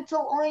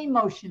 mental, or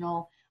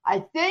emotional.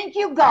 I thank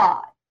you,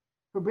 God,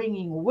 for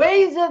bringing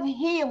ways of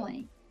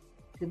healing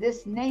to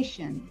this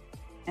nation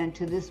and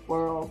to this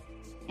world.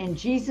 In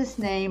Jesus'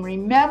 name,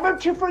 remember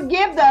to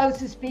forgive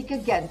those who speak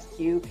against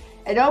you.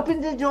 It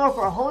opens the door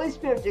for Holy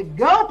Spirit to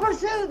go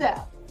pursue them.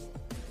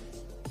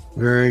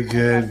 Very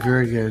good,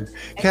 very good.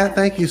 Kat,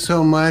 thank you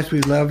so much.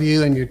 We love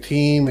you and your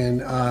team.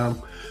 And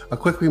a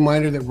quick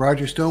reminder that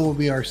Roger Stone will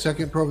be our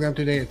second program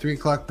today at 3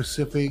 o'clock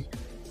Pacific,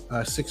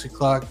 6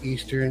 o'clock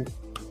Eastern.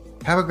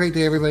 Have a great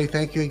day, everybody.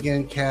 Thank you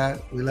again,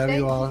 Kat. We love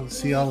you all.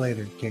 See y'all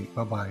later. Okay,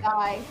 bye-bye.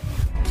 Bye.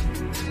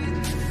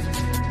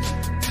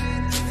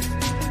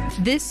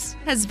 This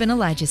has been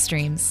Elijah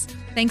Streams.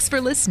 Thanks for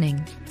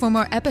listening. For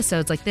more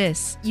episodes like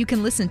this, you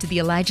can listen to the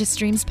Elijah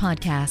Streams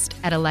podcast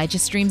at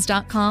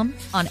ElijahStreams.com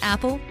on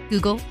Apple,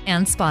 Google,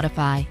 and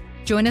Spotify.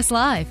 Join us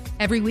live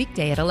every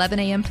weekday at 11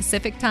 a.m.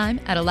 Pacific Time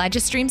at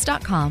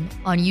ElijahStreams.com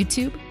on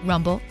YouTube,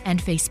 Rumble,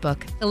 and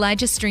Facebook.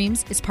 Elijah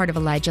Streams is part of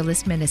Elijah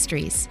List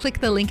Ministries. Click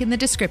the link in the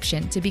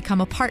description to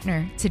become a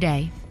partner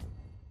today.